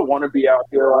 They don't want to be out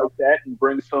there like that and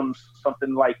bring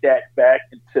something like that back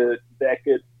that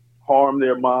could harm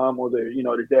their mom or their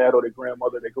dad or their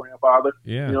grandmother, their grandfather.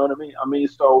 Yeah. You know what I mean?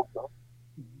 So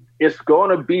it's going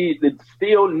to be, it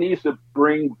still needs to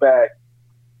bring back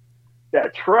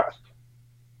that trust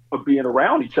of being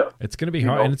around each other. It's going to be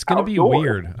hard, and it's going to be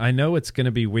weird. I know it's going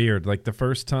to be weird. Like the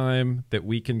first time that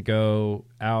we can go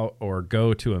out or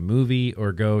go to a movie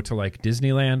or go to like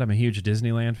Disneyland. I'm a huge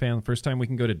Disneyland fan. The first time we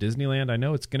can go to Disneyland, I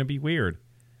know it's going to be weird.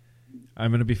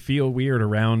 I'm going to feel weird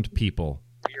around people.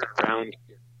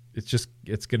 It's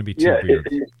going to be too weird.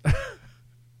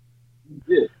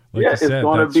 Like you said, it's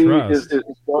going to be.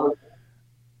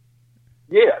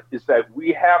 It's that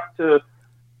we have to.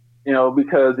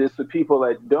 Because it's the people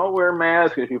that don't wear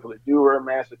masks, and the people that do wear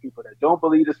masks, the people that don't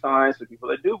believe the science, the people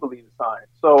that do believe the science.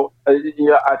 So,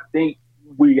 I think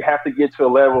we have to get to a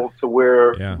level to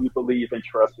where we believe and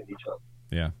trust in each other.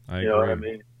 Yeah, I agree. You know what I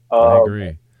mean? I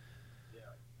agree.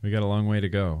 We got a long way to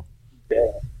go.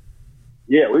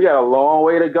 Yeah, we got a long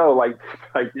way to go. Like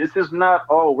this is not.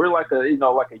 Oh, we're like a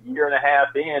year and a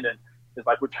half in, and it's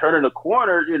like we're turning a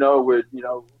corner.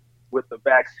 With the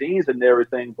vaccines and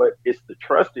everything, but it's the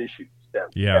trust issues that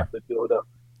we have to build up.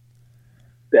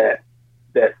 That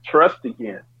trust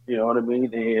again, you know what I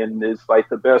mean? And it's like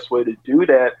the best way to do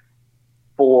that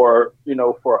for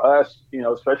us,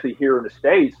 especially here in the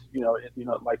States,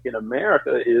 like in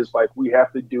America, is like we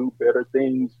have to do better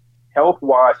things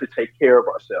health-wise to take care of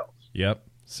ourselves. Yep,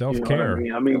 self-care. You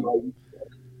know what I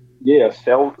mean,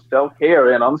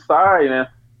 self-care. And I'm sorry, man.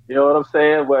 You know what I'm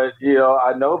saying? But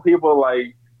I know people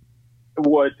like.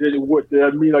 What does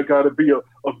that mean? I gotta be a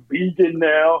vegan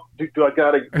now? Do I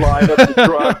gotta line up to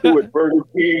drive through at Burger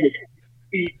King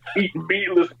and eat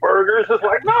meatless burgers? It's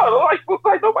like no, like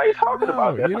nobody's talking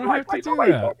about that. You don't have to do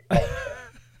that.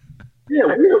 Yeah,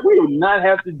 we do not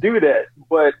have to do that.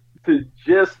 But to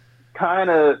just kind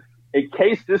of, in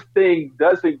case this thing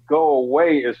doesn't go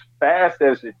away as fast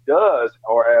as it does,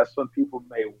 or as some people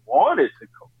may want it to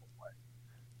go away,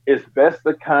 it's best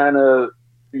to kind of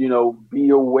be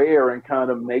aware and kind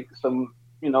of make some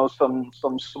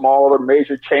small or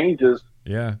major changes.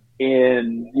 Yeah.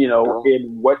 In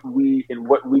what we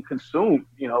consume,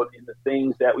 in the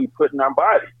things that we put in our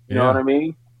body. You know what I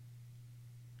mean?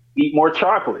 Eat more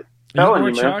chocolate. Eat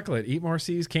more chocolate. Eat more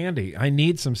See's candy. I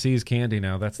need some See's candy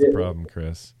now. That's the problem,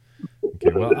 Chris.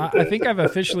 Okay. Well, I think I've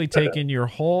officially taken your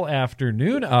whole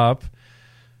afternoon up.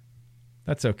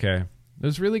 That's okay. It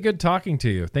was really good talking to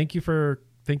you. Thank you for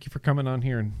coming on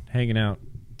here and hanging out,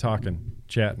 talking,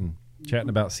 chatting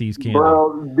about See's candy.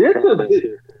 Well, this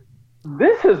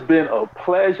has been a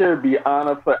pleasure. Be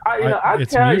honest, but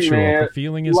it's mutual. The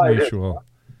feeling is mutual.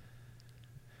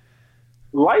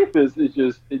 Life is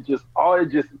just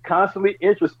constantly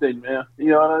interesting, man.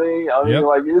 You know what I mean? I mean,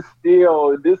 like this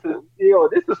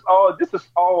is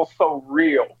all so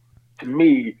real to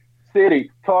me. Sitting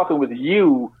talking with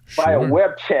you by a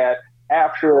web chat.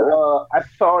 After I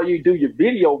saw you do your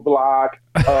video blog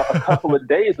a couple of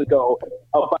days ago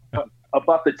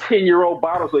about the 10-year-old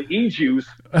bottles of e-juice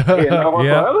and all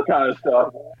that other kind of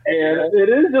stuff, and it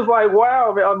is just like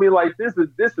wow, man. I mean, like this is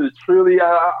truly.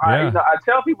 I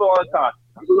tell people all the time,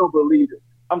 people don't believe it.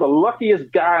 I'm the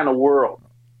luckiest guy in the world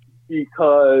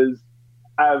because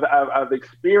I've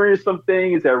experienced some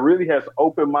things that really has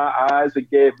opened my eyes and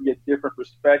gave me a different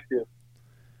perspective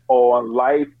on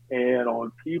life and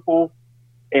on people.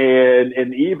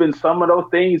 And even some of those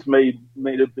things may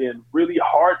have been really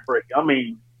heartbreaking. I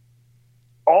mean,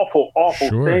 awful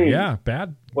things. Yeah,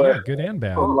 bad. But, good and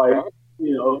bad. Like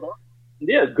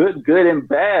good and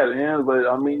bad, man. But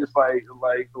I mean, it's like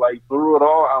through it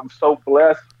all, I'm so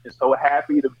blessed and so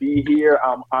happy to be here.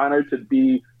 I'm honored to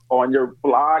be on your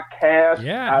blogcast.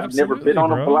 Yeah, I've never been on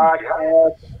a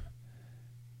blogcast.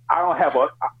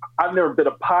 I've never been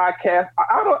a podcast.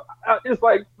 It's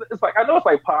like I know it's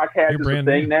like podcast is a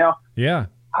thing now. Yeah.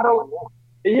 I don't.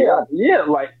 Yeah.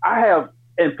 Like I have,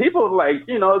 and people like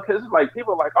because like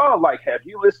people are like, oh, like have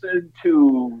you listened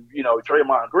to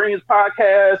Draymond Green's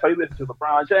podcast? Are you listening to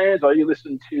LeBron James? Are you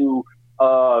listening to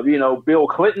Bill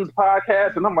Clinton's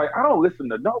podcast, and I'm like, I don't listen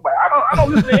to nobody. I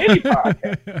don't listen to any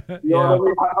podcast. You know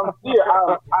what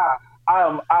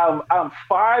I mean? I'm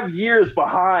 5 years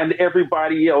behind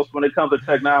everybody else when it comes to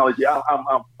technology.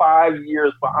 I'm 5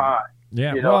 years behind.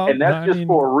 Yeah, and that's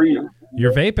for a reason.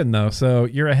 You're vaping though, so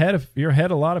you're ahead of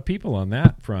a lot of people on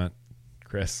that front,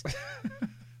 Chris.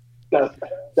 That's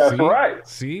right.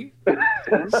 See.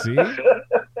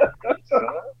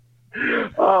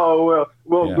 Oh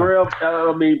well, yeah. Graham.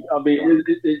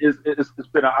 It's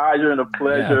been an honor and a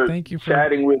pleasure. Yeah, thank you for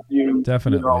chatting with you.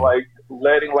 Definitely,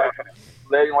 letting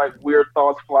weird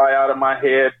thoughts fly out of my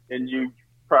head, and you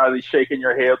probably shaking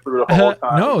your head through the whole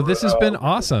time. No, this has been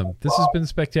awesome. This has been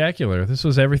spectacular. This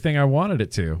was everything I wanted it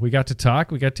to. We got to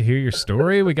talk. We got to hear your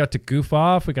story. We got to goof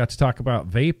off. We got to talk about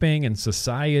vaping and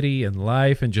society and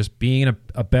life and just being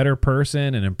a better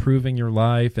person and improving your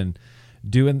life and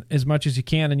doing as much as you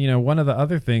can. And, one of the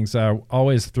other things I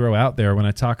always throw out there when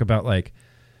I talk about like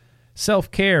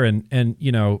self-care and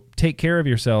take care of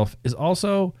yourself is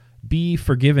also be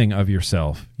forgiving of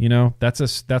yourself. That's a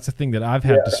thing that I've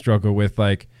had to struggle with.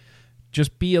 Like,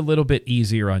 just be a little bit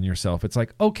easier on yourself. It's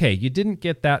like, okay, you didn't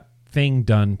get that thing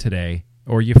done today,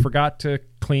 or you forgot to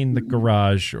clean the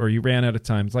garage, or you ran out of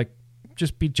time. It's like,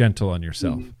 just be gentle on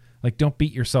yourself. Like, don't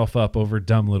beat yourself up over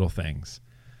dumb little things.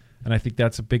 And I think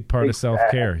that's a big part of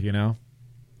self-care, And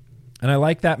I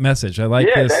like that message. I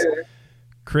like this.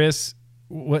 Chris,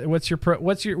 what's your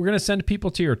we're going to send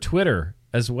people to your Twitter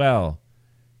as well.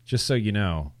 Just so you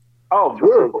know. Oh,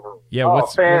 good. Yeah.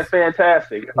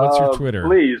 Fantastic. What's your Twitter?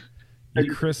 Please.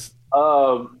 Chris.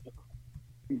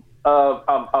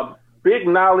 Big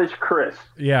Knowledge Chris.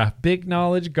 Yeah. Big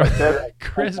Knowledge.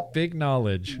 Chris, Big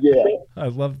Knowledge. Yeah. I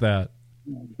love that.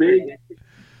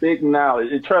 Big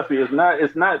Knowledge. And trust me,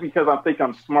 it's not because I think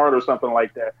I'm smart or something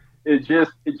like that. It's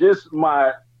just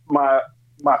my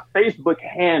Facebook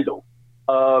handle.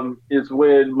 Is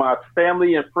when my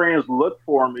family and friends look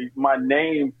for me, my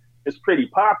name is pretty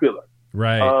popular.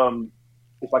 Right.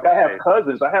 It's like I have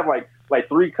cousins. I have like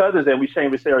 3 cousins, and we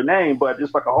shame to say our name, but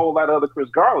just like a whole lot of other Chris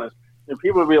Garlands. And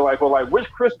people will be like, well, like,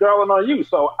 which Chris Garland are you?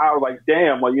 So I was like,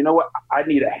 damn, well, you know what? I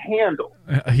need a handle.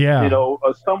 Yeah.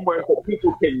 Somewhere so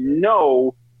people can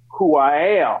know who I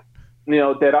am.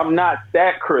 That I'm not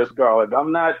that Chris Garland.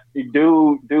 I'm not the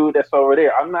dude that's over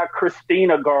there. I'm not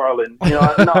Christina Garland. No,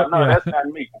 that's not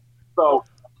me. So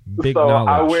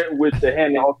I went with the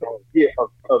handle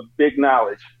of Big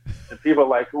Knowledge. And people are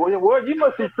like, well, you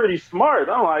must be pretty smart.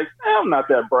 I'm like, I'm not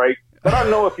that bright, but I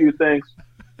know a few things.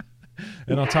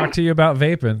 And I'll talk to you about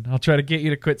vaping. I'll try to get you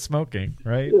to quit smoking,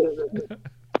 right?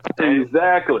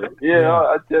 Exactly. Yeah.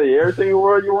 I tell you, everything in the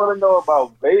world you want to know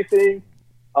about vaping,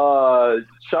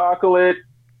 chocolate,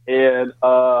 and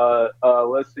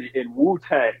let's see, and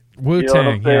Wu-Tang.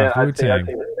 Wu-Tang, yeah, Wu-Tang.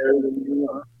 You know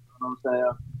what I'm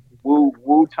saying?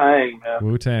 Wu-Tang, man.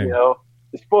 Wu-Tang.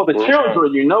 It's for the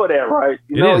children. You know that, right?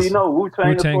 You know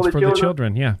Wu-Tang is for the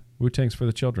children. Yeah, Wu-Tang's for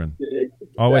the children.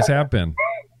 Always have been.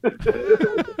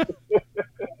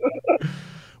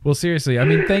 Well, seriously,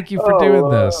 thank you for doing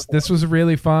this. This was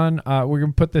really fun. We're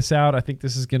going to put this out. I think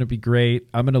this is going to be great.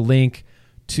 I'm going to link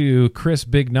to Chris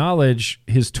Big Knowledge,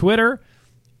 his Twitter,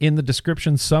 in the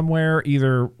description somewhere.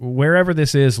 Either wherever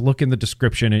this is, look in the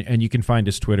description, and you can find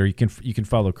his Twitter. You can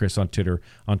follow Chris on Twitter.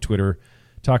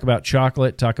 Talk about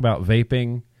chocolate, talk about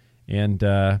vaping, and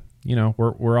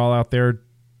we're all out there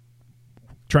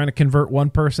trying to convert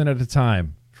one person at a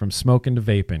time from smoking to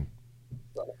vaping.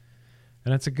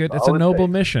 And it's a noble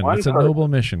mission. It's a noble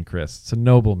mission, Chris. It's a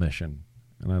noble mission,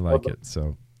 and I like it.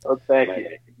 So, thank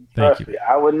you. Thank you.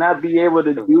 I would not be able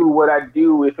to do what I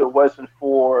do if it wasn't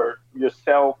for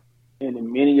yourself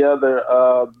and many other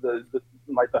the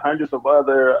hundreds of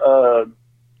other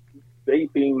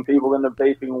vaping people in the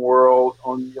vaping world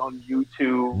on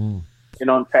YouTube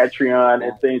and on Patreon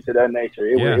and things of that nature.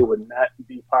 It would not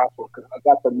be possible because I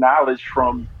got the knowledge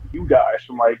from you guys,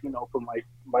 from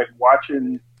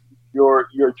watching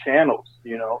your channels,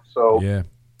 So yeah.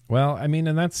 Well,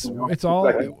 and that's it's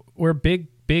all we're big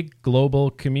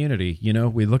global community.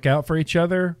 We look out for each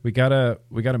other. We gotta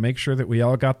make sure that we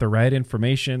all got the right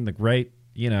information, the right,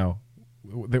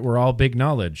 that we're all big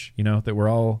knowledge. That we're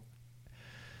all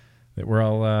we're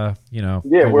all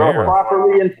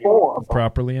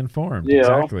properly informed.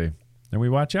 Exactly. And we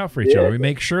watch out for each other. We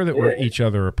make sure that each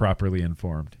other are properly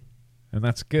informed, and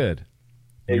that's good.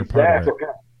 You're part of it.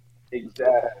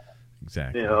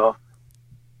 Exactly.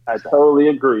 I totally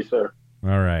agree, sir.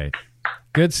 All right.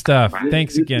 Good stuff.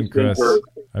 Thanks again, Chris.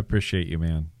 I appreciate you,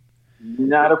 man.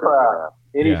 Not a problem.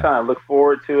 Anytime. Look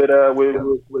forward to it.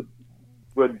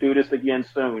 We'll do this again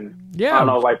soon. Yeah. I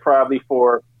don't know, probably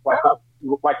for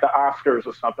like the Oscars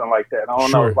or something like that. I don't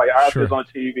Sure, know, like Oscars sure. on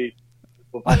TV.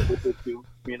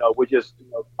 We just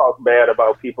talk bad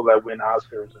about people that win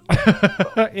Oscars.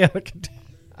 Yeah.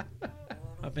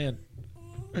 I'm in.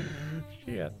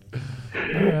 Shit.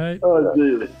 All right. Oh,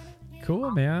 dude.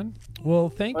 Cool, man. Well,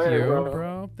 thank Hey, you, bro.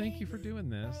 bro. Thank you for doing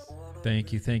this.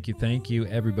 Thank you,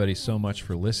 everybody, so much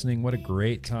for listening. What a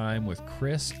great time with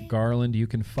Chris Garland. You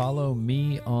can follow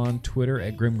me on Twitter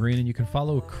at Grim Green, and you can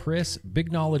follow Chris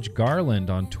Big Knowledge Garland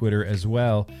on Twitter as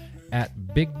well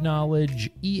at Big Knowledge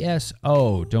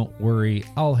ESO. Don't worry,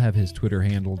 I'll have his Twitter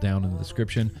handle down in the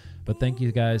description. But thank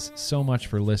you guys so much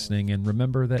for listening, and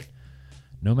remember that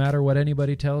no matter what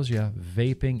anybody tells you,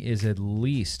 vaping is at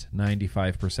least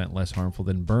 95% less harmful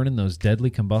than burning those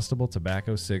deadly combustible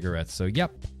tobacco cigarettes. So,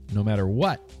 yep, no matter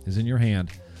what is in your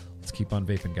hand, let's keep on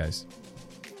vaping, guys.